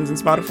iTunes and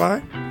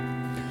Spotify?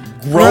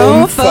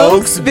 Grown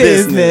Folks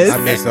Business. I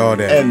missed all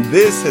that. And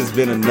this has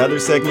been another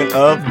segment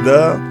of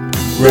the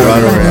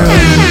Runaround.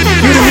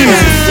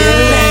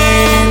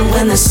 Feeling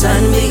when the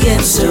sun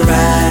begins to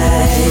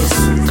rise,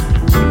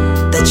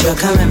 that you're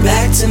coming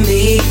back to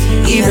me,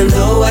 even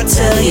though I I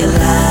tell you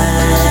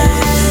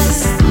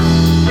lies.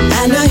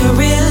 I know you're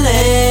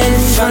reeling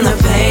from the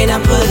pain I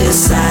put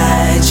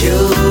inside you,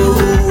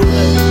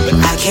 but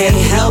I can't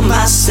help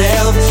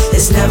myself.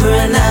 It's never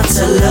enough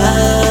to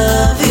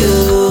love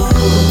you.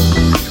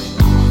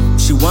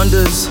 She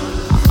wonders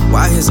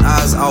why his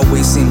eyes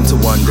always seem to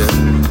wander.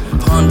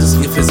 Ponders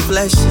if his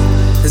flesh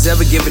has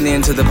ever given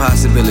in to the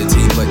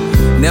possibility, but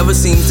never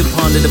seems to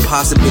ponder the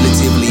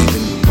possibility of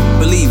leaving.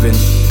 Believing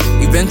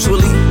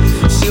eventually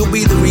she'll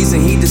be the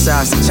reason he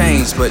decides to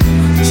change, but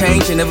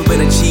change ain't never been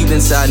achieved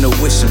inside no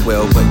wishing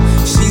well. But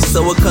she's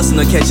so accustomed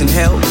to catching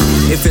hell,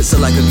 it fits her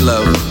like a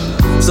glove.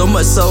 So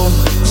much so,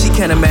 she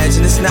can't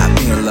imagine it's not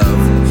being love.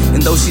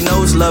 And though she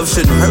knows love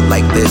shouldn't hurt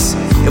like this,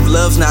 if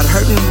love's not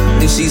hurting,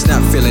 then she's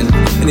not feeling.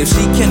 And if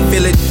she can't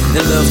feel it,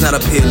 then love's not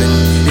appealing.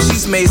 And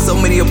she's made so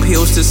many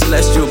appeals to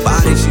celestial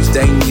bodies, she's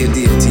dang near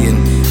deity. And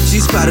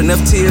she's cried enough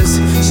tears,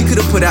 she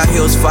could've put out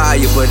hell's fire,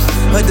 but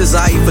her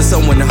desire for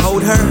someone to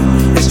hold her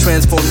has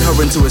transformed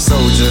her into a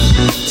soldier.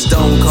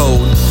 Stone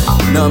cold,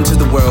 numb to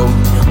the world.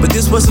 But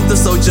this wasn't the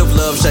soldier of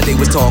love Sade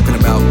was talking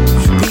about.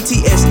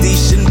 PTSD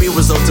shouldn't be a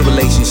result of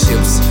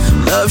relationships.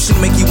 Love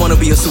shouldn't make you wanna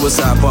be a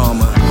suicide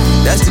bomber.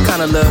 That's the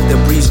kind of love that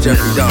breeds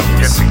Jeffrey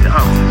Dahmer.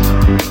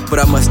 But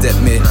I must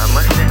admit,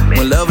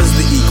 when love is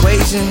the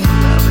equation,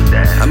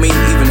 I mean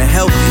even the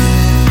healthy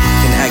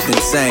can act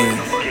insane.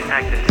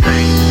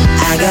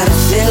 I got a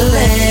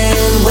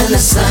feeling when the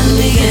sun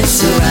begins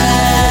to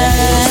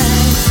rise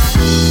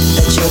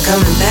that you're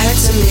coming back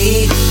to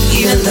me,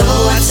 even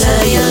though I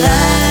tell you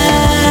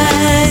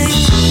lies.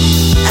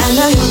 I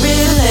know you're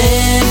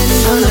reeling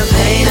from the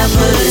pain I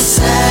put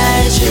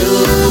inside you.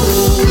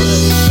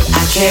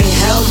 I can't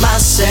help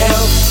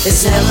myself,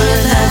 it's never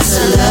enough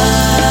to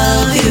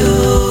love you.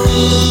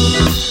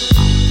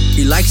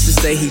 He likes to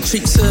say he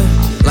treats her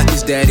like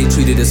his daddy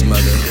treated his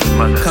mother,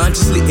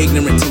 consciously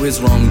ignorant to his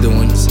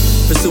wrongdoings,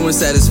 pursuing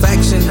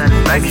satisfaction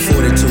over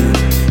fortitude.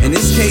 In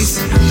this case,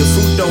 the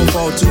fruit don't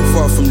fall too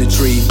far from the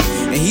tree,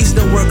 and he's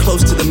nowhere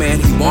close to the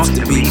man he wants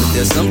to be. But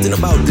there's something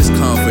about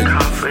discomfort,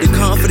 the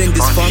confident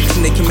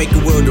dysfunction that can make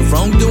a world of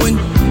wrongdoing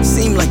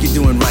seem like you're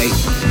doing right.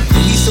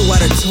 And he's so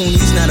out of tune,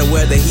 he's not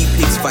aware that he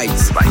picks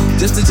fights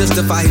just to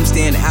justify him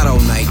staying out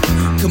all night,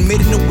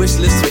 committing a wish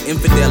list for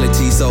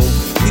infidelity, so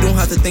he don't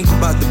have to think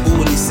about the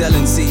bull he's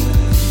selling, see.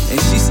 And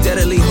she's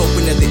steadily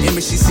hoping that the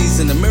image she sees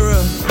in the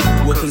mirror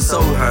will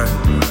console her,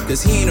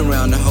 cause he ain't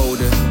around to hold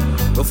her.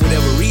 But for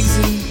whatever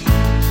reason,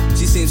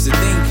 she seems to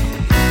think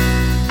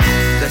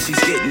that she's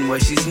getting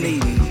what she's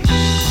needing.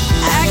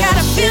 I got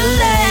a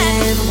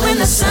feeling when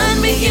the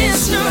sun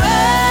begins to rise.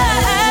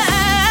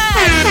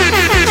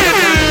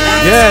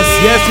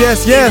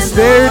 Yes.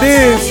 There it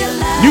is.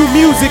 New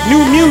music,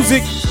 new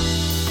music.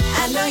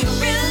 I know you're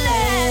reeling.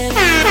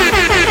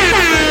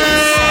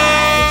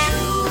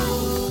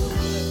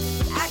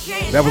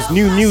 That was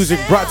new music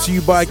brought to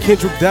you by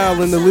Kendrick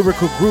Dial and the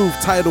Lyrical Groove,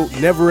 titled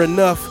Never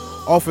Enough,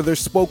 off of their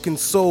Spoken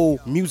Soul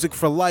Music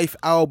for Life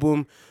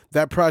album.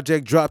 That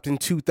project dropped in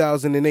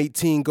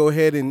 2018. Go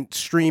ahead and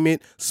stream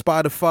it.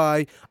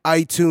 Spotify,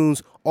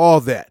 iTunes, all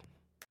that.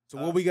 So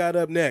what we got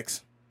up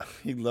next?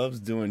 He loves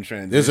doing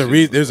transitions.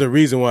 There's a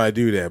reason why I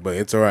do that, but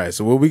it's all right.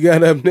 So what we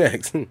got up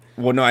next?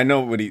 Well, no, I know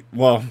what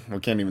I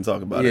can't even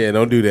talk about it. Yeah,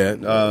 don't do that.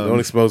 Don't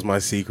expose my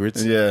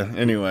secrets. Yeah,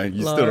 anyway,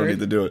 you still don't need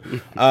to do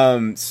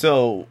it.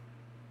 So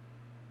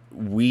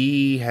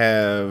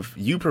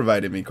you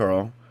provided me,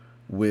 Carl,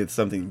 with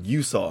something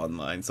you saw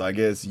online. So I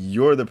guess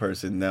you're the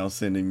person now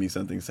sending me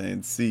something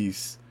saying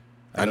cease.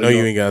 I know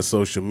you ain't got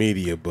social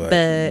media, but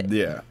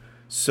yeah.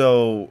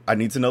 So I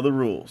need to know the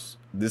rules.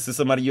 This is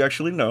somebody you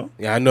actually know.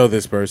 Yeah, I know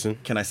this person.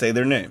 Can I say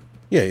their name?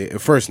 Yeah,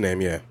 first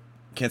name, yeah.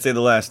 Can't say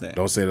the last name.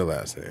 Don't say the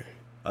last name.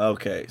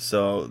 Okay,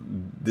 so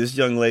this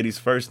young lady's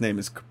first name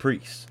is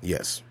Caprice.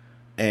 Yes.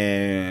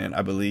 And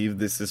I believe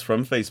this is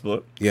from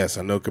Facebook. Yes,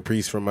 I know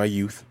Caprice from my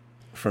youth.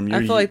 From your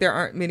I feel like there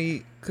aren't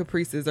many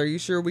Caprices. Are you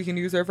sure we can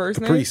use her first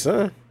Caprice,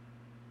 name?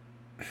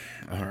 huh?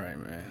 All right,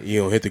 man. You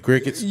don't hit the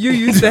crickets? You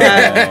used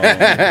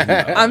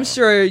that. No. I'm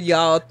sure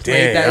y'all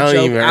played Damn, I that don't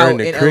joke even out earn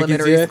the in crickets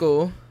elementary yet.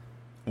 school.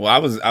 Well,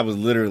 I was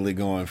literally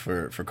going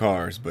for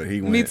cars, but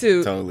he went Me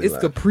too. totally It's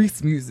left.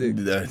 Caprice music.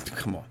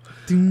 Come on.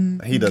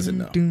 He doesn't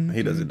know.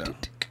 He doesn't know.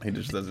 He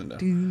just doesn't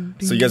know.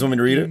 So you guys want me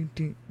to read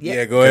it?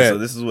 Yeah, go Okay, ahead. so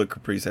this is what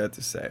Caprice had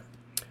to say.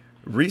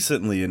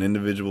 Recently, an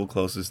individual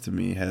closest to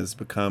me has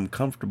become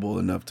comfortable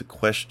enough to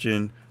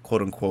question,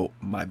 quote unquote,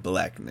 my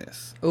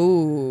blackness.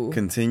 Ooh.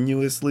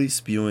 Continuously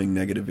spewing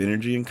negative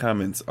energy and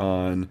comments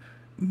on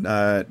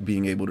not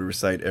being able to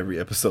recite every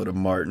episode of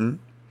Martin,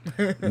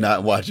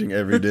 not watching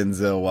every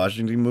Denzel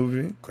Washington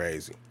movie.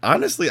 Crazy.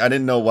 Honestly, I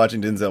didn't know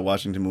watching Denzel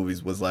Washington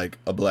movies was like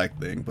a black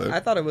thing, but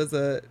I thought it was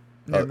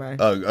never mind.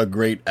 a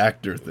great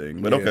actor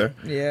thing. But Yeah. okay.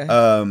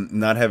 Yeah.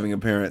 Not having a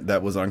parent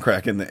that was on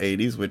crack in the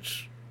 80s,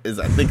 which is,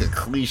 I think, a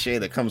cliche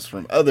that comes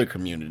from other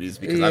communities,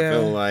 because I Yeah.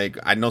 feel like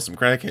I know some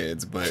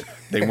crackheads, but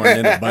they weren't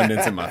in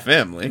abundance in my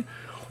family.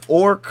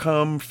 Or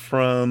come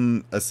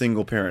from a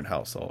single parent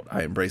household.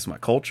 I embrace my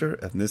culture,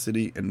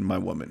 ethnicity, and my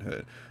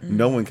womanhood.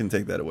 No one can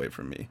take that away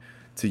from me.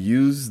 To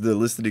use the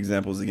listed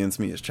examples against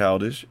me is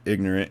childish,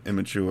 ignorant,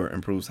 immature,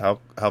 and proves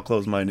how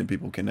close-minded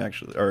people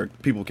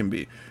can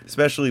be,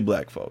 especially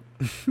black folk.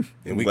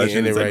 And we can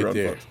end it right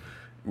there. Folks.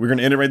 We're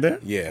gonna end it right there.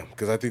 Yeah,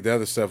 because I think the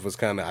other stuff was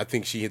kind of. I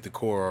think she hit the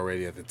core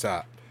already at the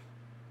top.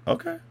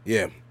 Okay.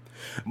 Yeah.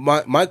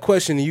 My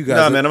question to you guys.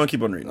 Nah, man, I'm gonna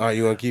keep on reading. All right,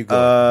 you want to keep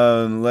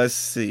going? Let's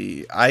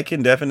see. I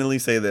can definitely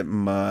say that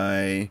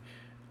my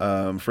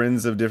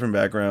friends of different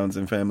backgrounds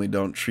and family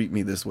don't treat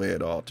me this way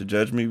at all. To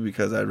judge me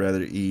because I'd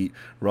rather eat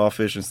raw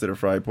fish instead of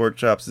fried pork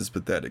chops is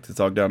pathetic. To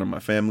talk down on my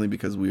family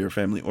because we are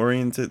family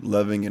oriented,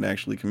 loving, and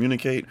actually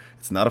communicate,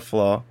 it's not a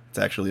flaw. It's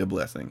actually a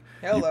blessing.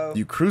 Hello.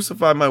 You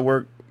crucify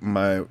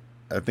my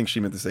I think she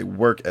meant to say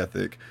work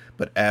ethic,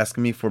 but ask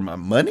me for my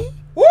money?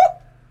 Whoop!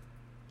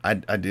 I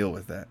deal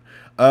with that.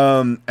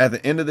 At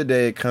the end of the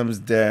day, it comes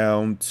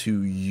down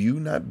to you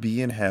not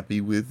being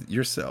happy with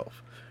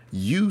yourself.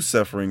 You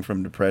suffering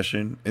from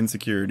depression,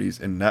 insecurities,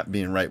 and not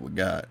being right with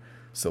God.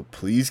 So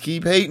please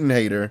keep hating,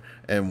 hater,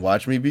 and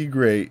watch me be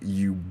great,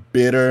 you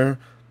bitter.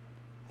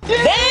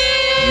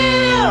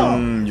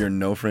 Damn! You're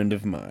no friend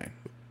of mine.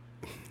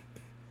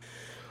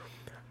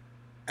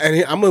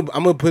 And I'm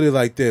gonna put it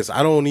like this.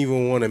 I don't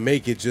even want to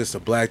make it just a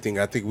black thing.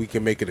 I think we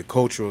can make it a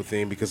cultural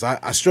thing because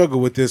I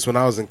struggled with this when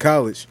I was in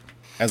college.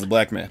 As a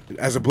black man.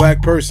 As a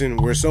black person,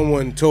 where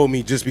someone told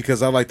me just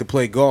because I like to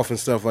play golf and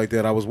stuff like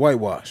that, I was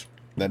whitewashed.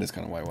 That is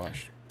kind of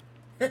whitewashed.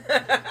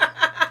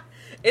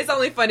 It's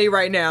only funny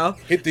right now.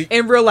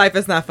 In real life,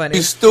 it's not funny.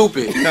 You're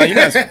stupid. No, you're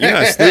not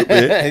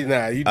stupid.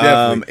 Nah, you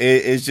definitely.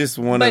 It's just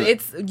one of But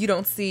it's, you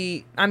don't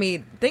see, I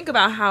mean, think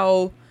about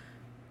how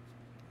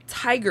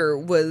Tiger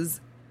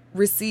was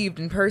received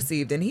and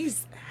perceived, and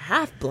he's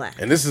half black.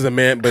 And this is a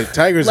man, but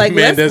Tiger's Like, a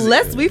man.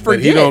 lest we But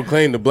he forget. don't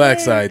claim the black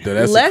side though.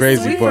 That's the Lest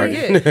crazy we part.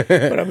 forget.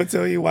 But I'm gonna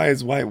tell you why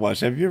it's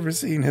whitewashed. Have you ever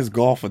seen his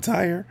golf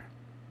attire?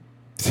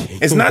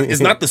 It's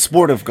not the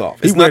sport of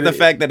golf. It's not the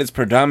fact that it's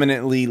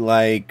predominantly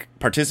like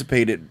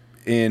participated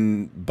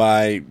in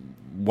by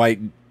white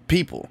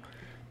people.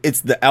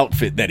 It's the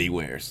outfit that he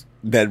wears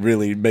that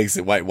really makes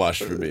it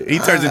whitewashed for me. He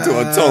turns into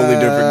a totally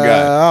different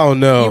guy. I don't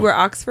know. You wear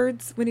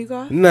Oxfords when you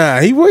golf? Nah,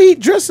 he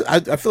dressed. I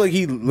feel like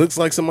he looks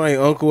like somebody's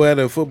uncle at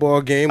a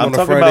football game I'm on a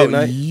talking Friday about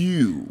night.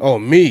 you. Oh,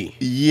 me?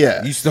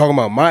 Yeah. You talking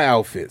about my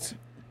outfits?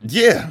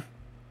 Yeah.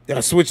 I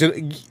switch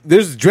it.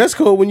 There's a dress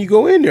code when you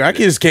go in there. I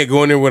just can't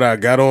go in there with what I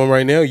got on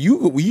right now.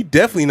 You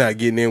definitely not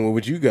getting in with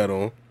what you got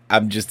on.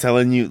 I'm just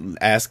telling you,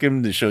 ask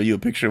him to show you a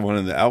picture of one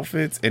of the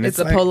outfits. And It's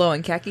a like, polo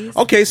and khakis?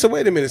 Okay, so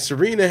wait a minute.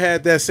 Serena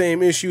had that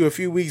same issue a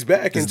few weeks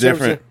back. It's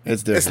different.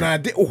 It's different. It's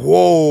not.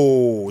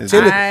 Whoa. It's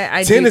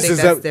I do think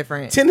that's up,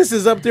 different. Tennis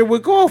is up there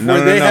with golf. No,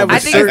 where they have I a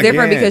think it's certain-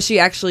 different Yeah. because she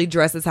actually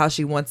dresses how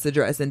she wants to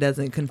dress and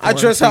doesn't conform. I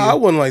dress to how I you.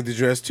 wouldn't like to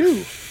dress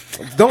too.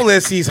 Don't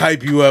let C's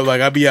hype you up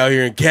like I be out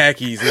here in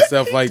khakis and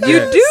stuff like that. You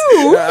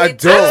do? I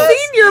don't. I've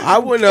seen your I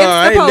wouldn't. Insta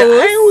I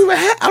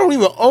posts. don't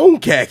even own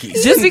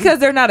khakis. Just because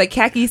they're not a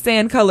khaki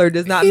sand color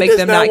does not make does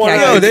them not not wanna-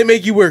 khaki. No, they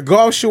make you wear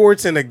golf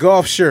shorts and a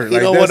golf shirt. You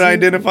like, don't that's- want to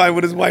identify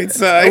with his white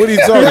side. What are you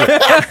talking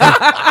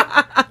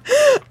about?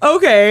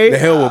 Okay. The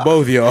hell with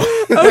both y'all.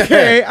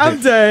 Okay,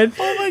 I'm done.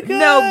 Oh my god.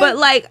 No, but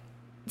like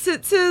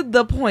to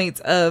the point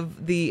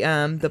of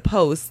the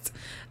post,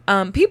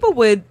 people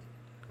would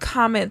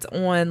comment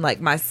on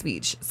like my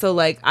speech. So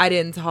like I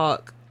didn't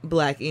talk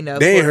black enough.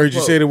 They ain't quote, heard you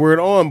unquote. say the word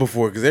on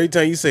before, because every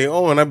time you say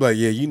on, I'm like,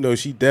 yeah, you know,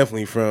 she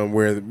definitely from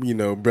where,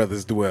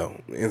 brothers dwell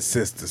and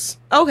sisters.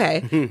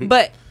 Okay,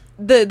 but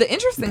the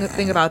interesting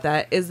thing about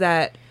that is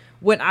that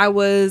when I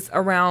was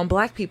around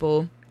black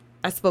people,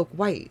 I spoke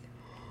white.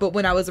 But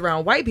when I was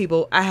around white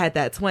people, I had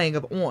that twang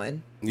of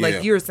on, Yeah.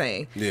 like you're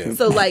saying. Yeah.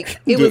 So like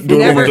it was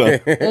Do it one never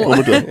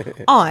more time.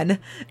 on.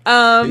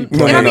 And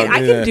No, I no, mean, no, I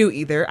yeah. can do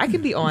either. I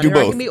can be on Do or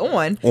I both. can be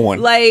on.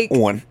 On. Like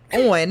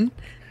On.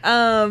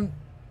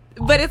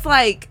 But it's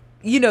like,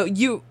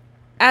 you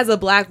as a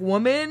black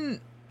woman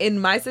in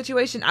my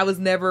situation, I was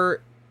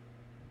never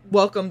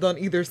welcomed on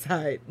either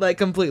side, like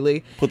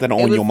completely. Put that It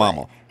on was your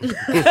mama.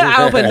 I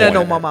don't put that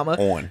on my mama.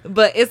 On.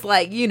 But it's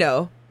like,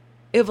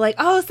 if like,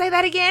 oh, say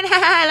that again.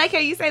 I like how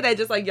you say that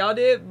just like y'all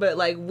did. But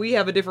like we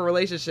have a different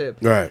relationship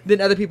Right.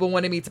 than other people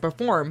wanted me to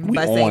perform We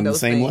by saying on the those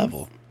same things.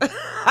 level.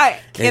 I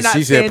And cannot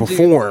she said stand you.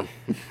 perform.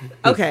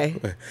 Okay.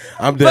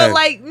 I'm done. But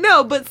like,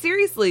 no, but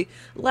seriously,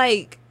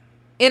 like,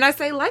 and I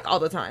say like all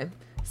the time.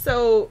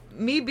 So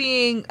me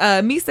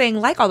saying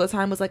like all the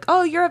time was like,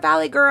 oh, you're a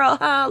Valley girl,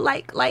 huh?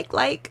 Like.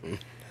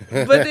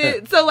 But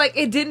then, so like,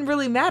 it didn't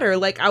really matter.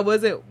 Like, I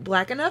wasn't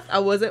black enough. I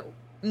wasn't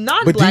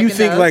non-black But do you enough.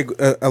 think, like,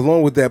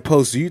 along with that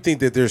post, do you think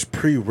that there's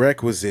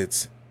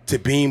prerequisites to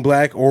being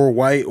black or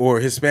white or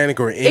Hispanic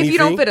or anything? if you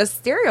don't fit a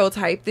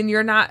stereotype, then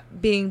you're not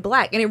being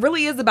black. And it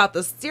really is about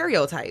the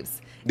stereotypes.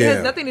 It Yeah.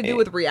 has nothing to do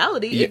with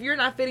reality. Yeah. If you're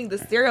not fitting the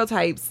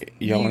stereotypes,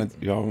 Y'all want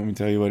me to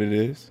tell you what it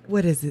is?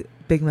 what is it?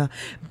 Big Mouth.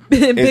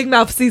 Big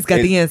Mouth C's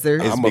got the answer.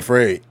 I'm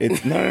afraid.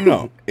 It's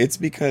no. It's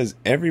because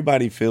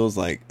everybody feels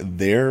like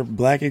their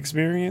black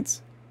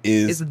experience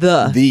is It's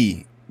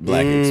the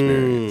black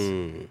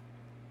experience.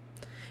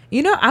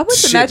 I went to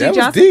Shit, that Magic was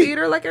Johnson deep.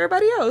 Theater like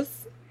everybody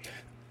else.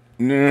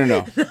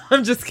 No.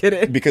 I'm just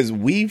kidding. Because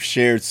we've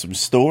shared some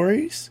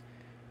stories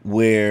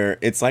where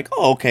it's like,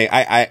 oh, okay,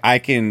 I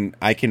can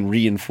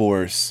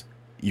reinforce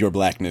your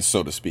blackness,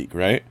 so to speak,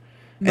 right?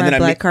 My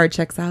black card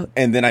checks out.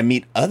 And then I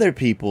meet other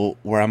people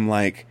where I'm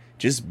like,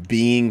 just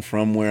being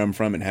from where I'm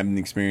from and having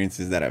the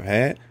experiences that I've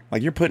had,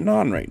 like you're putting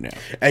on right now.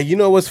 And you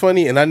know what's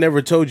funny? And I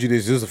never told you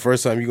this. This is the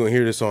first time you're going to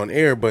hear this on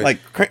air, but like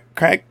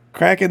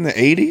crack in the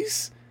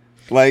 80s?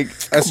 Like,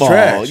 that's come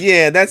trash. on.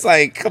 Yeah, that's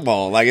like, come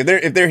on. Like,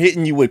 if they're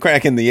hitting you with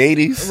crack in the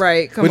 80s.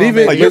 Right, come but on.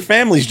 even, like, your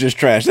family's just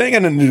trash. They ain't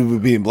got nothing to do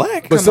with being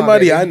black. But Come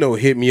somebody on, baby. I know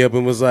hit me up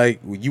and was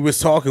like, you was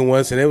talking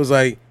once, and it was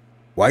like,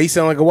 why you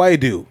sound like a white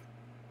dude?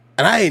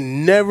 And I ain't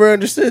never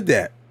understood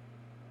that.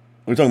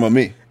 We're talking about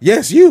me.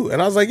 Yes, you.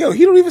 And I was like, yo,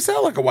 he don't even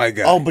sound like a white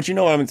guy. Oh, but you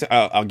know what?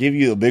 I'll give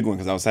you a big one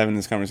because I was having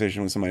this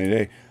conversation with somebody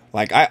today.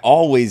 Like, I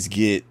always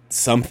get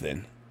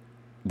something.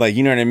 Like,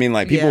 you know what I mean?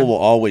 Like, people Yeah. will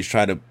always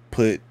try to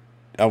put,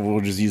 I will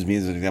just use me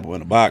as an example,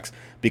 in a box.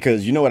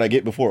 Because you know what I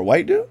get before a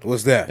white dude?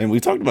 What's that? And we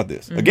talked about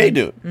this. A gay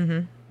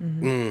dude.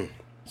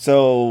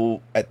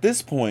 So, at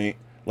this point,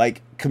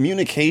 like,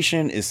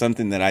 communication is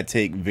something that I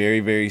take very,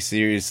 very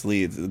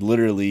seriously. It's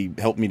literally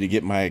helped me to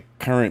get my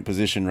current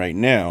position right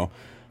now.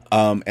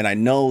 And I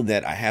know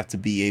that I have to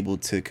be able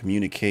to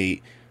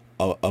communicate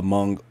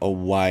among a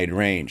wide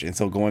range. And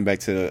so going back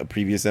to a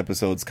previous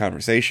episode's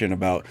conversation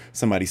about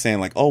somebody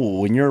saying like, oh,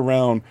 well, when you're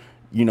around,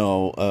 you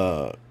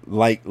know,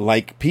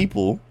 like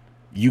people,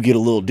 you get a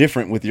little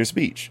different with your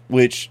speech,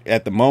 which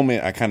at the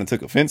moment I kind of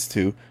took offense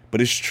to, but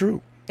it's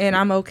true. And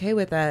I'm okay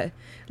with that.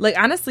 Like,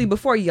 honestly,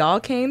 before y'all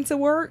came to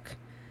work,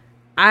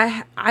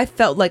 I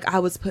felt like I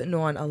was putting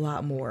on a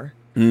lot more.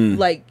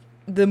 Like,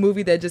 the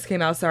movie that just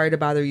came out, Sorry to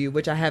Bother You,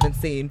 which I haven't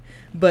seen,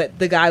 but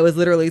the guy was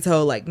literally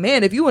told, like,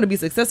 man, if you want to be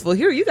successful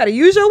here, you got to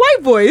use your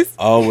white voice.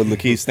 Oh, with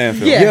Lakeith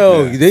Stanfield. Yeah.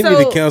 Yo, they need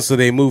So- to cancel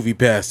their Movie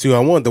Pass, too. I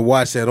wanted to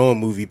watch that on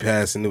Movie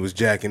Pass, and it was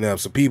jacking up.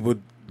 So people,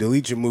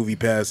 delete your Movie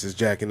Pass, is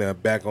jacking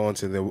up back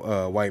onto the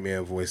white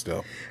man voice,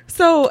 though.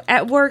 So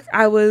at work,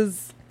 I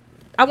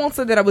won't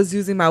say that I was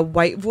using my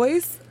white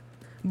voice,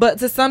 but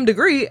to some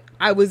degree,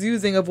 I was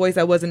using a voice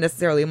that wasn't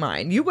necessarily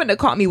mine. You wouldn't have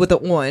caught me with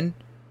it on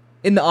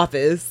in the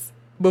office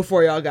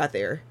before y'all got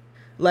there.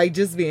 Like,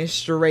 just being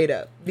straight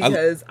up.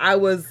 Because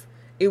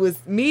it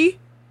was me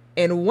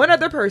and one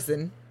other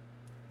person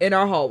in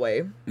our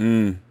hallway.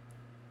 And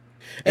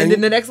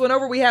then the next one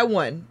over, we had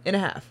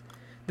 1.5.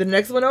 The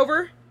next one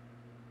over,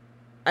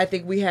 I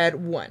think we had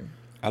 1.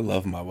 I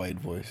love my white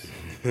voice.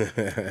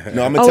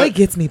 No, It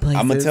gets me places.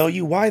 I'm gonna tell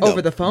you why, though.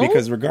 Over the phone?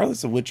 Because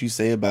regardless of what you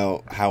say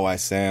about how I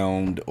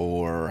sound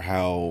or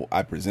how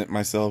I present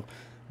myself,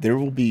 there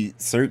will be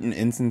certain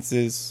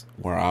instances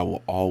where I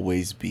will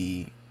always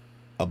be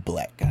a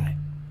black guy.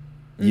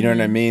 You know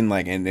what I mean?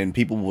 Like, and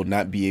people will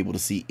not be able to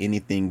see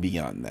anything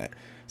beyond that.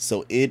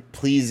 So it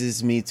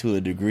pleases me to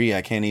a degree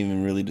I can't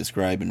even really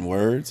describe in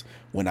words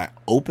when I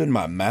open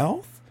my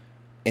mouth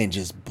and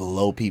just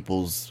blow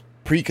people's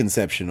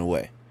preconception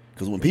away.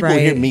 Because when people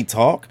hear me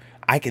talk,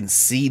 I can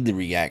see the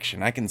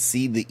reaction. I can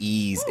see the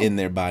ease in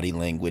their body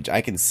language.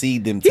 I can see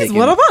them He's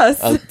one of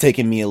us.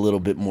 taking me a little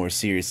bit more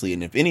seriously.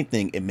 And if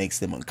anything, it makes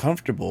them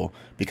uncomfortable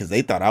because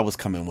they thought I was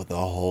coming with a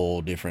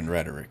whole different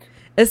rhetoric.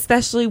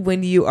 Especially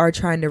when you are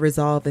trying to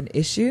resolve an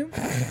issue.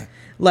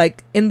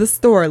 Like in the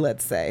store,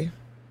 let's say.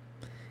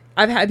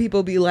 I've had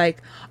people be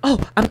like, oh,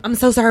 I'm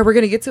so sorry, we're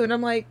going to get to it. And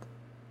I'm like,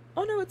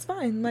 oh, no, it's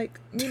fine. Like,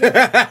 you know. And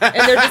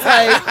they're just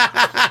like,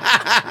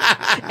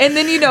 and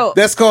then, you know.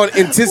 That's called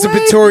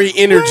anticipatory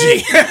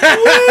energy.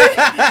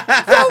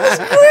 That was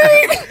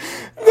great.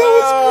 That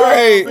was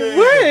great.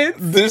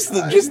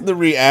 What? Just the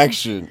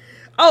reaction.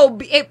 Oh,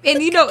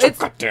 and you know, it's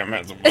Goddamn,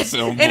 and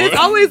it's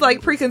always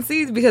like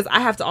preconceived because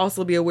I have to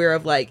also be aware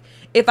of like,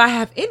 if I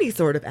have any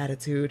sort of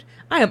attitude,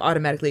 I am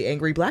automatically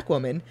angry black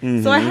woman.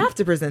 So I have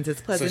to present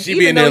as pleasant, she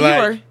be even in though there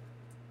you like- are.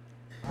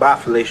 Bye,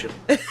 Felicia.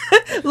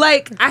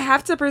 Like, I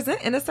have to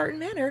present in a certain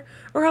manner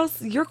or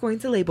else you're going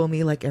to label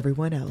me like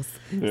everyone else.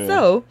 Yeah.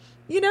 So,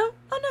 you know,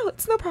 oh no,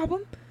 it's no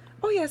problem.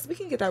 Oh yes, we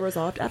can get that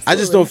resolved. Absolutely. I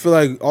just don't feel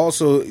like,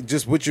 also,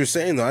 just what you're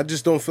saying, though, I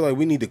just don't feel like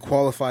we need to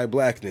qualify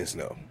blackness,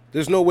 no.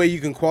 There's no way you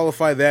can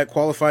qualify that,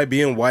 qualify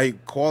being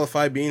white,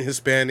 qualify being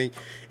Hispanic,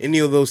 any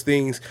of those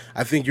things.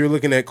 I think you're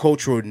looking at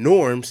cultural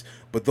norms,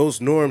 but those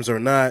norms are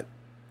not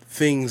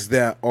things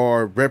that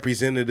are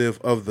representative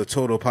of the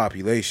total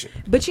population.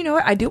 But you know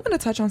what? I do want to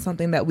touch on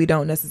something that we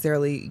don't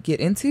necessarily get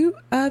into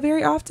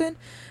very often.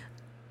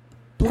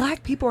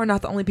 Black people are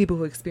not the only people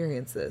who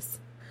experience this.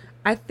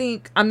 I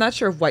think, I'm not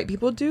sure if white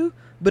people do,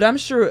 but I'm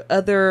sure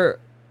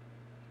other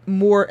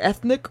more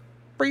ethnic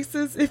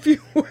races, if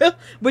you will,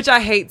 which I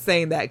hate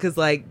saying that because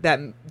like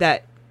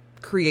that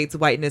creates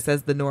whiteness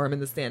as the norm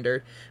and the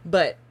standard.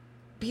 But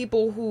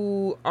people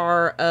who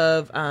are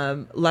of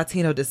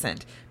Latino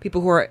descent,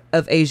 people who are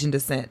of Asian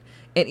descent,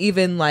 and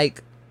even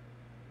like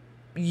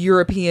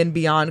European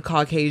beyond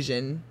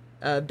Caucasian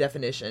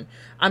definition,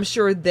 I'm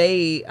sure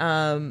they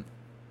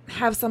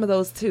have some of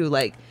those too.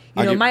 Like,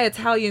 you know, my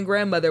Italian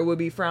grandmother would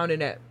be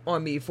frowning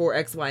on me for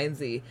X, Y, and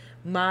Z.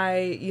 My,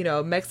 you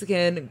know,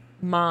 Mexican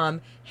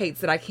mom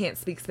hates that I can't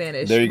speak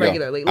Spanish There you go.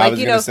 regularly. I Like, was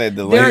you gonna know, say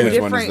the there are language one is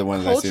different the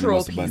one that I see the cultural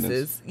most abundance.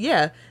 pieces.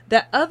 Yeah,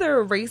 that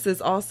other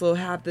races also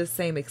have the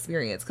same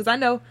experience. Because I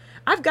know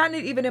I've gotten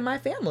it even in my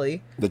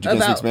family. That you can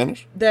speak about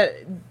Spanish? That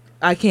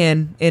I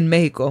can in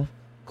Mexico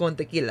con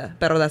tequila,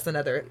 pero that's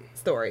another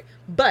story.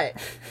 But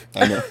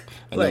I know,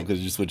 Like-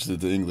 because you switched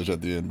it to English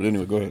at the end. But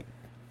anyway, go ahead.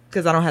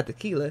 because I don't have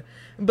tequila.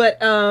 But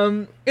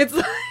it's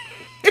like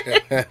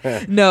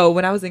no.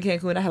 When I was in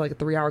Cancun, I had like a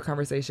 3-hour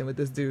conversation with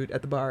this dude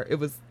at the bar. It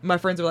was my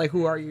friends were like,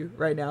 "Who are you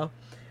right now?"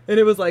 And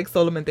it was like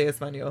solamente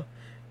español.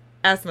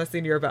 Ask my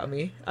senior about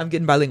me. I'm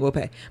getting bilingual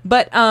pay.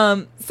 But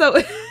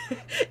so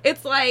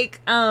it's like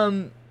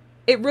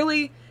it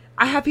really.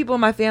 I have people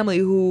in my family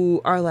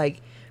who are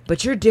like,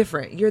 "But you're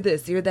different. You're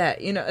this. You're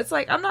that." You know, it's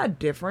like I'm not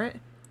different.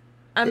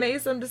 I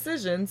made some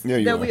decisions Yeah,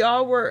 you that are. we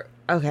all were.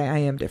 Okay, I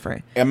am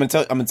different. I'm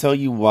gonna tell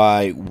you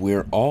why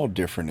we're all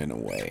different in a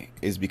way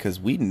is because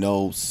we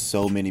know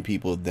so many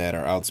people that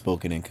are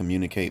outspoken and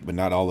communicate, but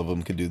not all of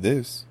them could do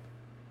this.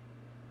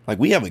 Like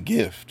we have a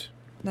gift.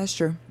 That's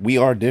true. We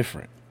are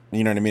different.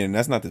 You know what I mean? And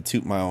that's not to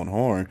toot my own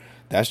horn.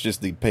 That's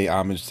just to pay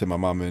homage to my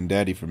mama and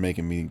daddy for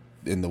making me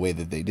in the way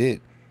that they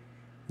did.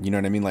 You know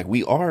what I mean? Like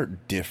we are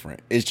different.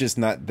 It's just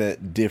not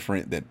that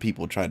different that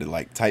people try to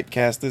like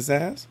typecast us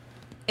as.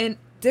 And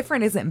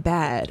different isn't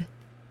bad.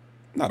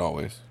 Not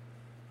always.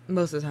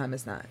 Most of the time,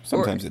 it's not.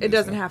 Sometimes Or it it is,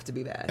 doesn't though. have to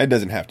be bad. It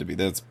doesn't have to be.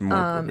 That's more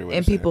appropriate way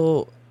And to say it.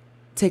 people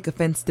take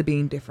offense to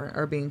being different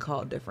or being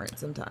called different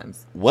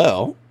sometimes.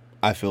 Well,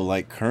 I feel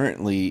like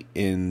currently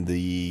in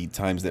the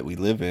times that we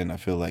live in, I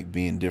feel like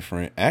being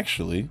different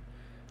actually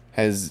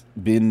has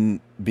been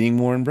being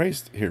more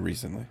embraced here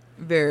recently.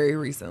 Very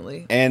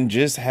recently. And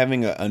just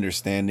having an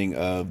understanding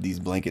of these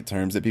blanket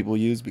terms that people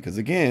use, because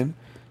again,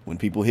 when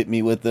people hit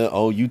me with the,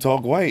 "Oh, you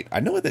talk white," I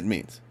know what that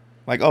means.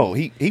 Like, oh,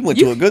 he went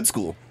to a good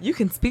school. You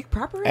can speak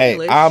proper Hey,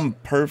 English. I'm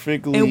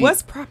perfectly. And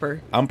what's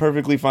proper? I'm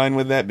perfectly fine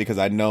with that because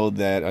I know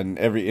that on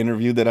every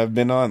interview that I've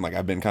been on, like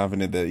I've been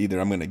confident that either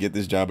I'm going to get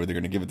this job or they're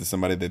going to give it to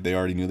somebody that they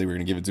already knew they were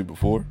going to give it to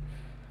before.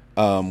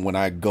 When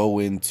I go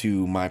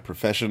into my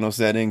professional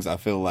settings, I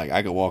feel like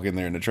I could walk in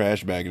there in a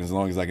trash bag, and as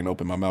long as I can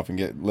open my mouth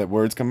and let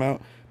words come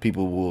out,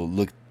 people will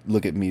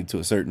look at me to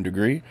a certain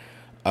degree.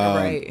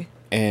 Right.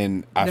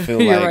 And I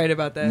feel You're like right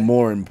about that.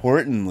 more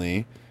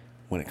importantly,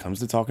 when it comes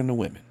to talking to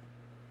women,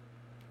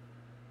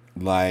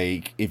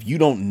 like if you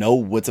don't know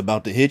what's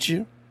about to hit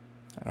you,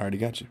 I already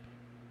got you.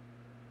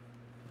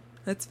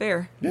 That's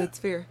fair. Yeah. That's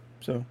fair.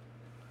 So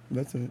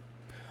that's it.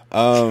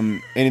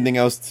 Anything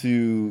else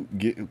to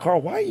get,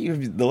 Carl? Why you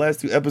the last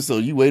 2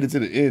 episodes you waited to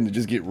the end to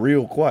just get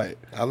real quiet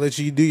I'll let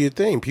you do your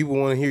thing. People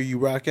want to hear you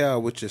rock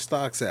out with your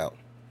stocks out.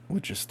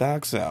 with your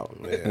stocks out?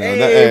 Yeah. You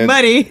know, Hey,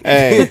 money.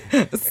 Hey,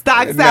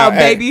 Stocks now, out,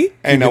 baby.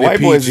 Hey, now Keeping it white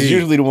boys is PG.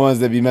 usually the ones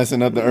that be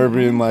messing up the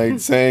urban like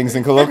sayings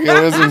and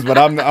colloquialisms, but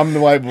I'm the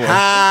white boy.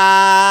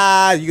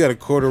 Ah, you got a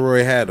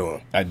corduroy hat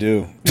on. I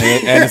do,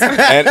 and it's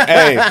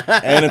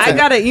I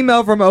got an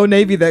email from Old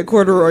Navy that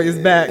corduroy is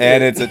back.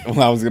 and it's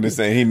I was gonna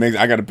say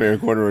I got a pair of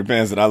corduroy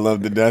pants that I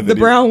love to death. the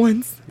brown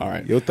ones. All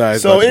right. Your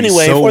thighs So about to be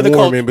anyway, so for the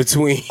warm cul- in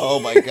between. Oh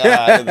my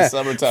god, in the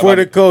summertime. For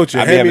the culture,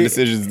 I be having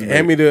decisions to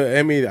hand make.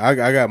 me. I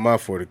got my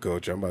for the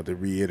culture. I'm about to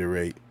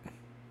reiterate.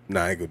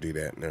 Nah, I ain't gonna do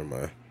that. Never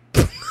mind.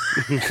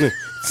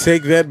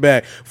 Take that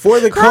back. For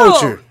the Carl,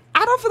 culture.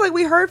 I don't feel like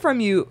we heard from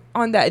you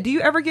on that. Do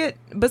you ever get,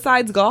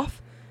 besides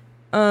golf,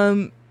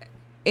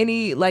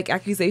 any like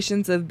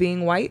accusations of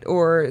being white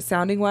or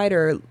sounding white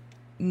or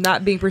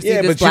not being perceived Yeah,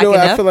 as but black you know,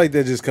 enough? I feel like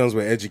that just comes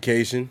with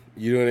education.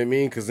 You know what I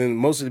mean? Because then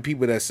most of the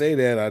people that say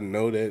that, I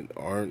know that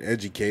aren't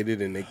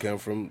educated and they come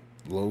from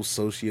low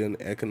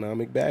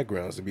socioeconomic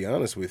backgrounds, to be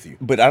honest with you.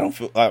 But I don't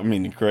feel. I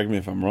mean, correct me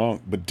if I'm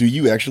wrong. But do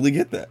you actually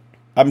get that?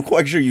 I'm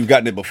quite sure you've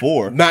gotten it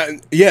before.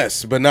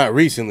 Yes, but not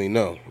recently,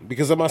 no.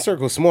 Because my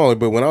circle's smaller,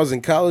 but when I was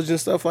in college and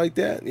stuff like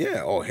that,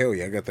 yeah, oh hell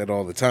yeah, I got that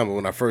all the time. But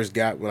when I first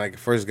got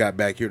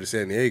back here to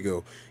San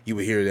Diego, you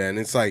would hear that, and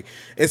it's like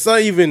it's not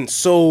even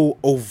so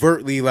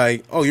overtly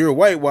like, oh, you're a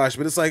whitewash,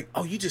 but it's like,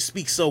 oh, you just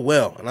speak so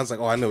well, and I was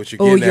like, oh, I know what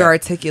you're Oh, getting you're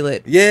at.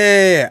 articulate.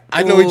 Yeah,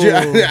 I know Ooh.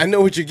 I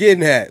know what you're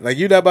getting at. Like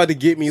you're not about to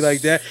get me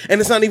like that,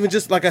 and it's not even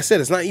just like I said.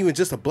 It's not even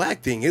just a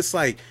black thing. It's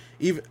like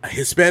even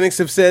Hispanics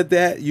have said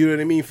that. You know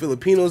what I mean?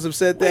 Filipinos have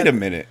said that. Wait a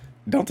minute.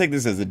 Don't take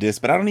this as a diss,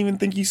 but I don't even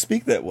think you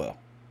speak that well.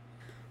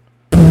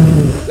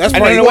 That's No,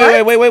 probably no,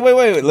 why. wait.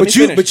 Let But me you-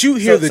 finish. but you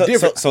hear the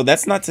difference. So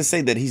that's not to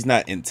say that he's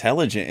not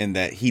intelligent and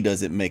that he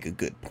doesn't make a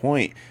good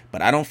point.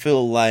 But I don't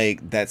feel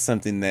like that's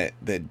something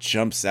that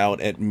jumps out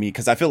at me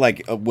because I feel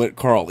like what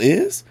Carl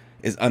is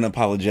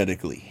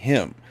unapologetically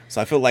him.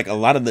 So I feel like a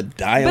lot of the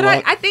dialogue.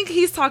 But I think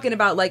he's talking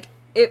about like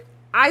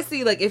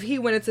if he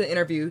went into the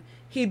interview,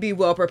 he'd be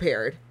well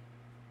prepared.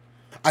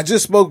 I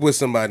just spoke with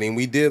somebody and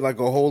we did like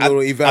a whole little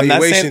I'm not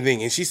evaluation saying-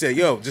 thing, and she said,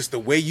 "Yo, just the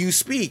way you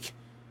speak."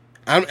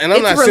 I'm It's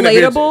not sitting up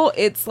here to- relatable.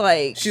 It's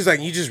like She's like,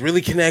 you just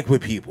really connect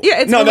with people. yeah,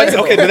 it's No, that's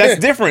relatable. okay, but that's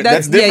different.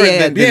 That's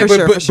different than- Yeah, for but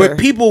sure, but, for sure. but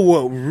people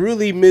will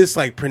really miss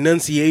like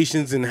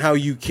pronunciations and how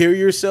you carry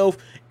yourself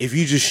if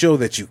you just show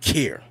that you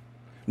care.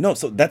 No,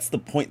 so that's the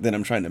point that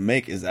I'm trying to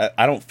make is that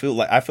I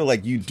feel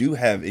like you do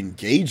have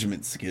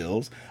engagement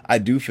skills. I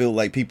do feel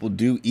like people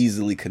do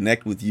easily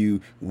connect with you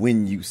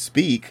when you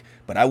speak,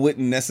 but I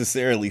wouldn't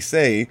necessarily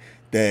say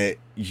that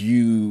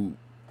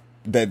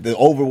the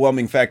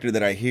overwhelming factor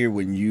that I hear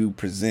when you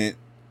present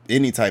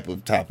any type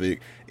of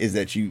topic is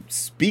that you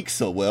speak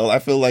so well. I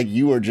feel like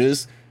you are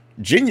just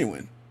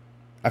genuine.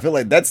 I feel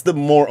like that's the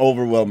more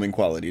overwhelming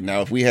quality.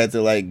 Now, if we had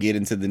to like get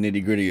into the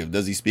nitty gritty of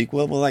does he speak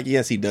well? Well, like,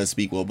 yes, he does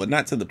speak well, but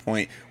not to the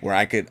point where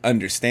I could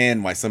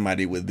understand why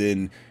somebody would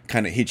then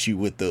kind of hit you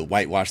with the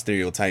whitewash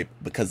stereotype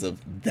because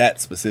of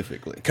that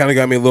specifically. Kind of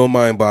got me a little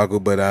mind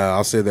boggled, but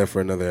I'll say that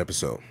for another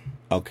episode.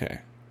 Okay.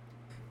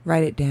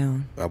 Write it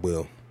down. I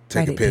will.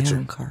 Take Write a picture. it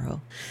down,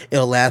 Carl.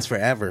 It'll last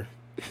forever.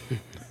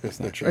 That's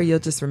not true. Or you'll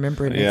just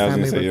remember it next Yeah, I was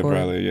time going to we say, record.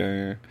 probably,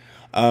 yeah.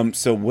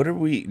 So what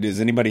does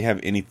anybody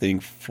have anything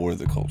for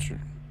the culture?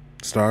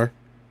 Star?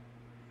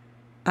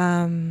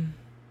 No.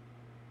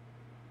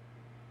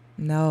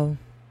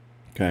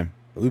 Okay.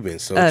 We've been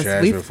so Us.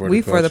 trash before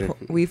the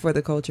culture. We for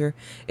the culture.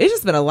 It's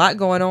just been a lot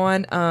going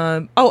on.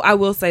 I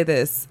will say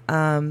this.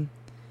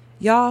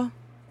 Y'all,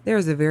 there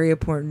is a very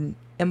important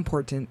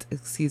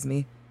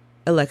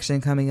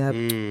election coming up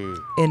in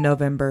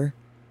November.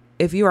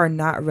 If you are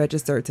not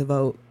registered to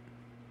vote,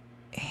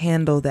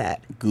 handle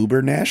that.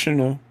 Goober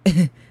National.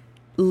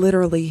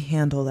 Literally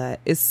handle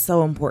that. It's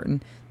so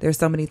important. There's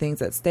so many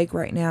things at stake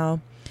right now.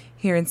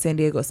 Here in San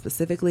Diego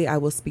specifically, I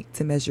will speak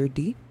to Measure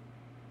D.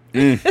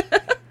 Of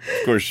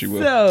course she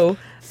will. So,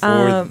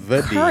 For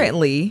the D.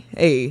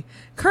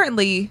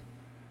 currently,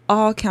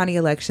 all county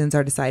elections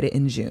are decided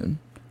in June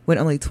when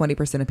only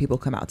 20% of people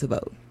come out to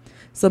vote.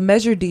 So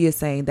Measure D is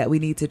saying that we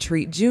need to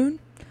treat June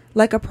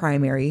like a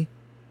primary,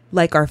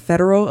 like our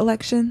federal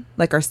election,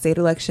 like our state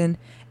election,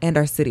 and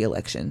our city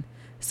election.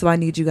 So I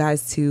need you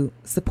guys to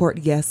support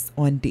yes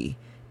on D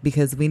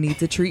because we need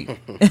to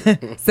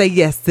say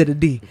yes to the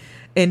D.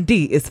 And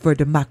D is for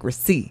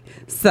democracy.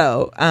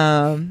 So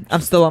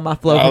I'm still on my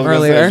flow from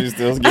earlier. She's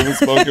still giving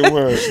spoken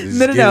words.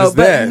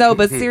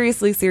 But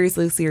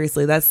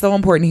seriously, that's so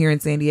important here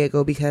in San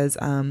Diego because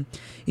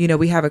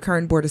we have a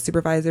current board of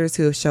supervisors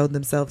who have shown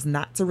themselves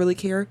not to really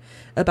care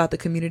about the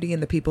community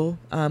and the people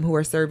who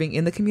are serving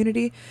in the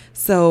community.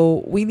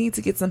 So we need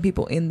to get some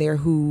people in there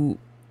who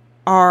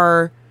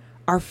are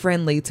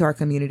friendly to our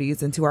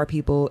communities and to our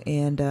people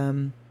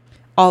and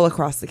all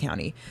across the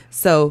county.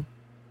 So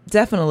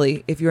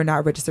definitely, if you're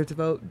not registered to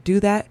vote, do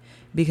that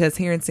because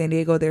here in San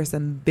Diego, there's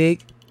some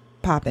big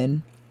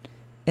popping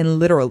and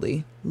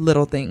literally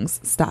little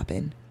things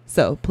stopping.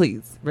 So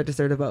please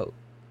register to vote.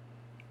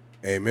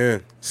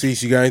 Amen.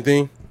 Cease, you got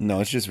anything?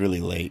 No, it's just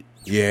really late.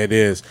 Yeah, it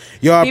is.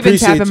 Yo, I He been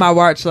appreciate tapping my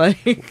watch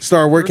like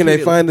Star, where can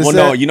they find us Well,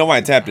 no, at? you know why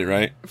I tapped it,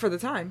 right? for the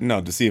time.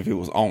 No, to see if it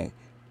was on.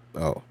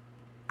 Oh.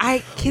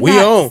 I We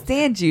cannot own.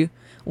 stand you.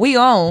 We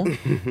own.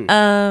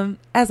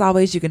 As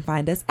always, you can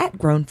find us at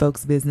Grown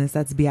Folks Business.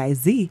 That's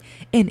BIZNESS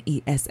on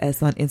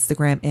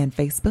Instagram and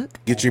Facebook.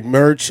 Get your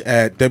merch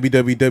at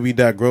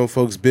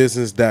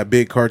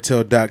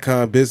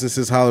www.grownfolksbusiness.bigcartel.com.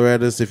 Businesses, holler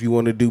at us if you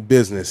want to do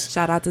business.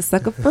 Shout out to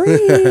Sucker Free.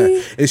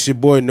 It's your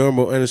boy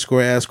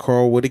Normal_Ask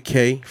Carl with a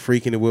K,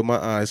 freaking it with my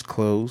eyes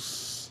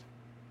closed.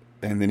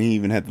 And then he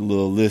even had the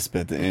little lisp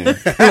at the end.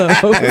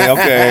 Hey,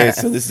 okay,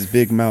 so this is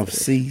Big Mouth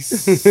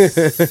Cease.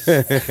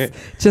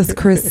 Just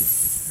Chris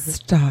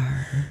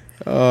Star.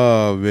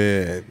 Oh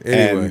man.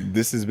 Anyway, And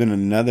this has been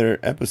another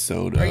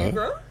episode of...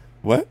 grown?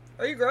 What?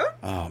 Are you grown?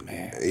 Oh,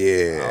 man.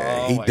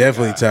 yeah, he my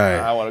definitely God.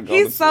 tired. I want to go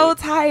He's so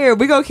tired.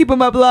 We're going to keep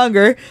him up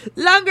longer.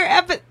 Longer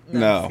episode.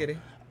 No. I'm just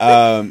kidding.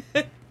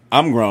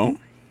 I'm grown.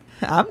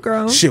 I'm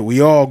grown. Shit, we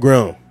all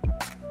grown.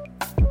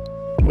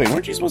 Wait,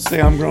 weren't you supposed to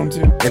say I'm grown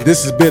too? And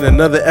this has been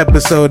another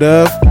episode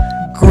of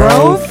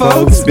Grown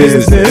Folks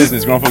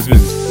Business. Grown folks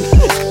business.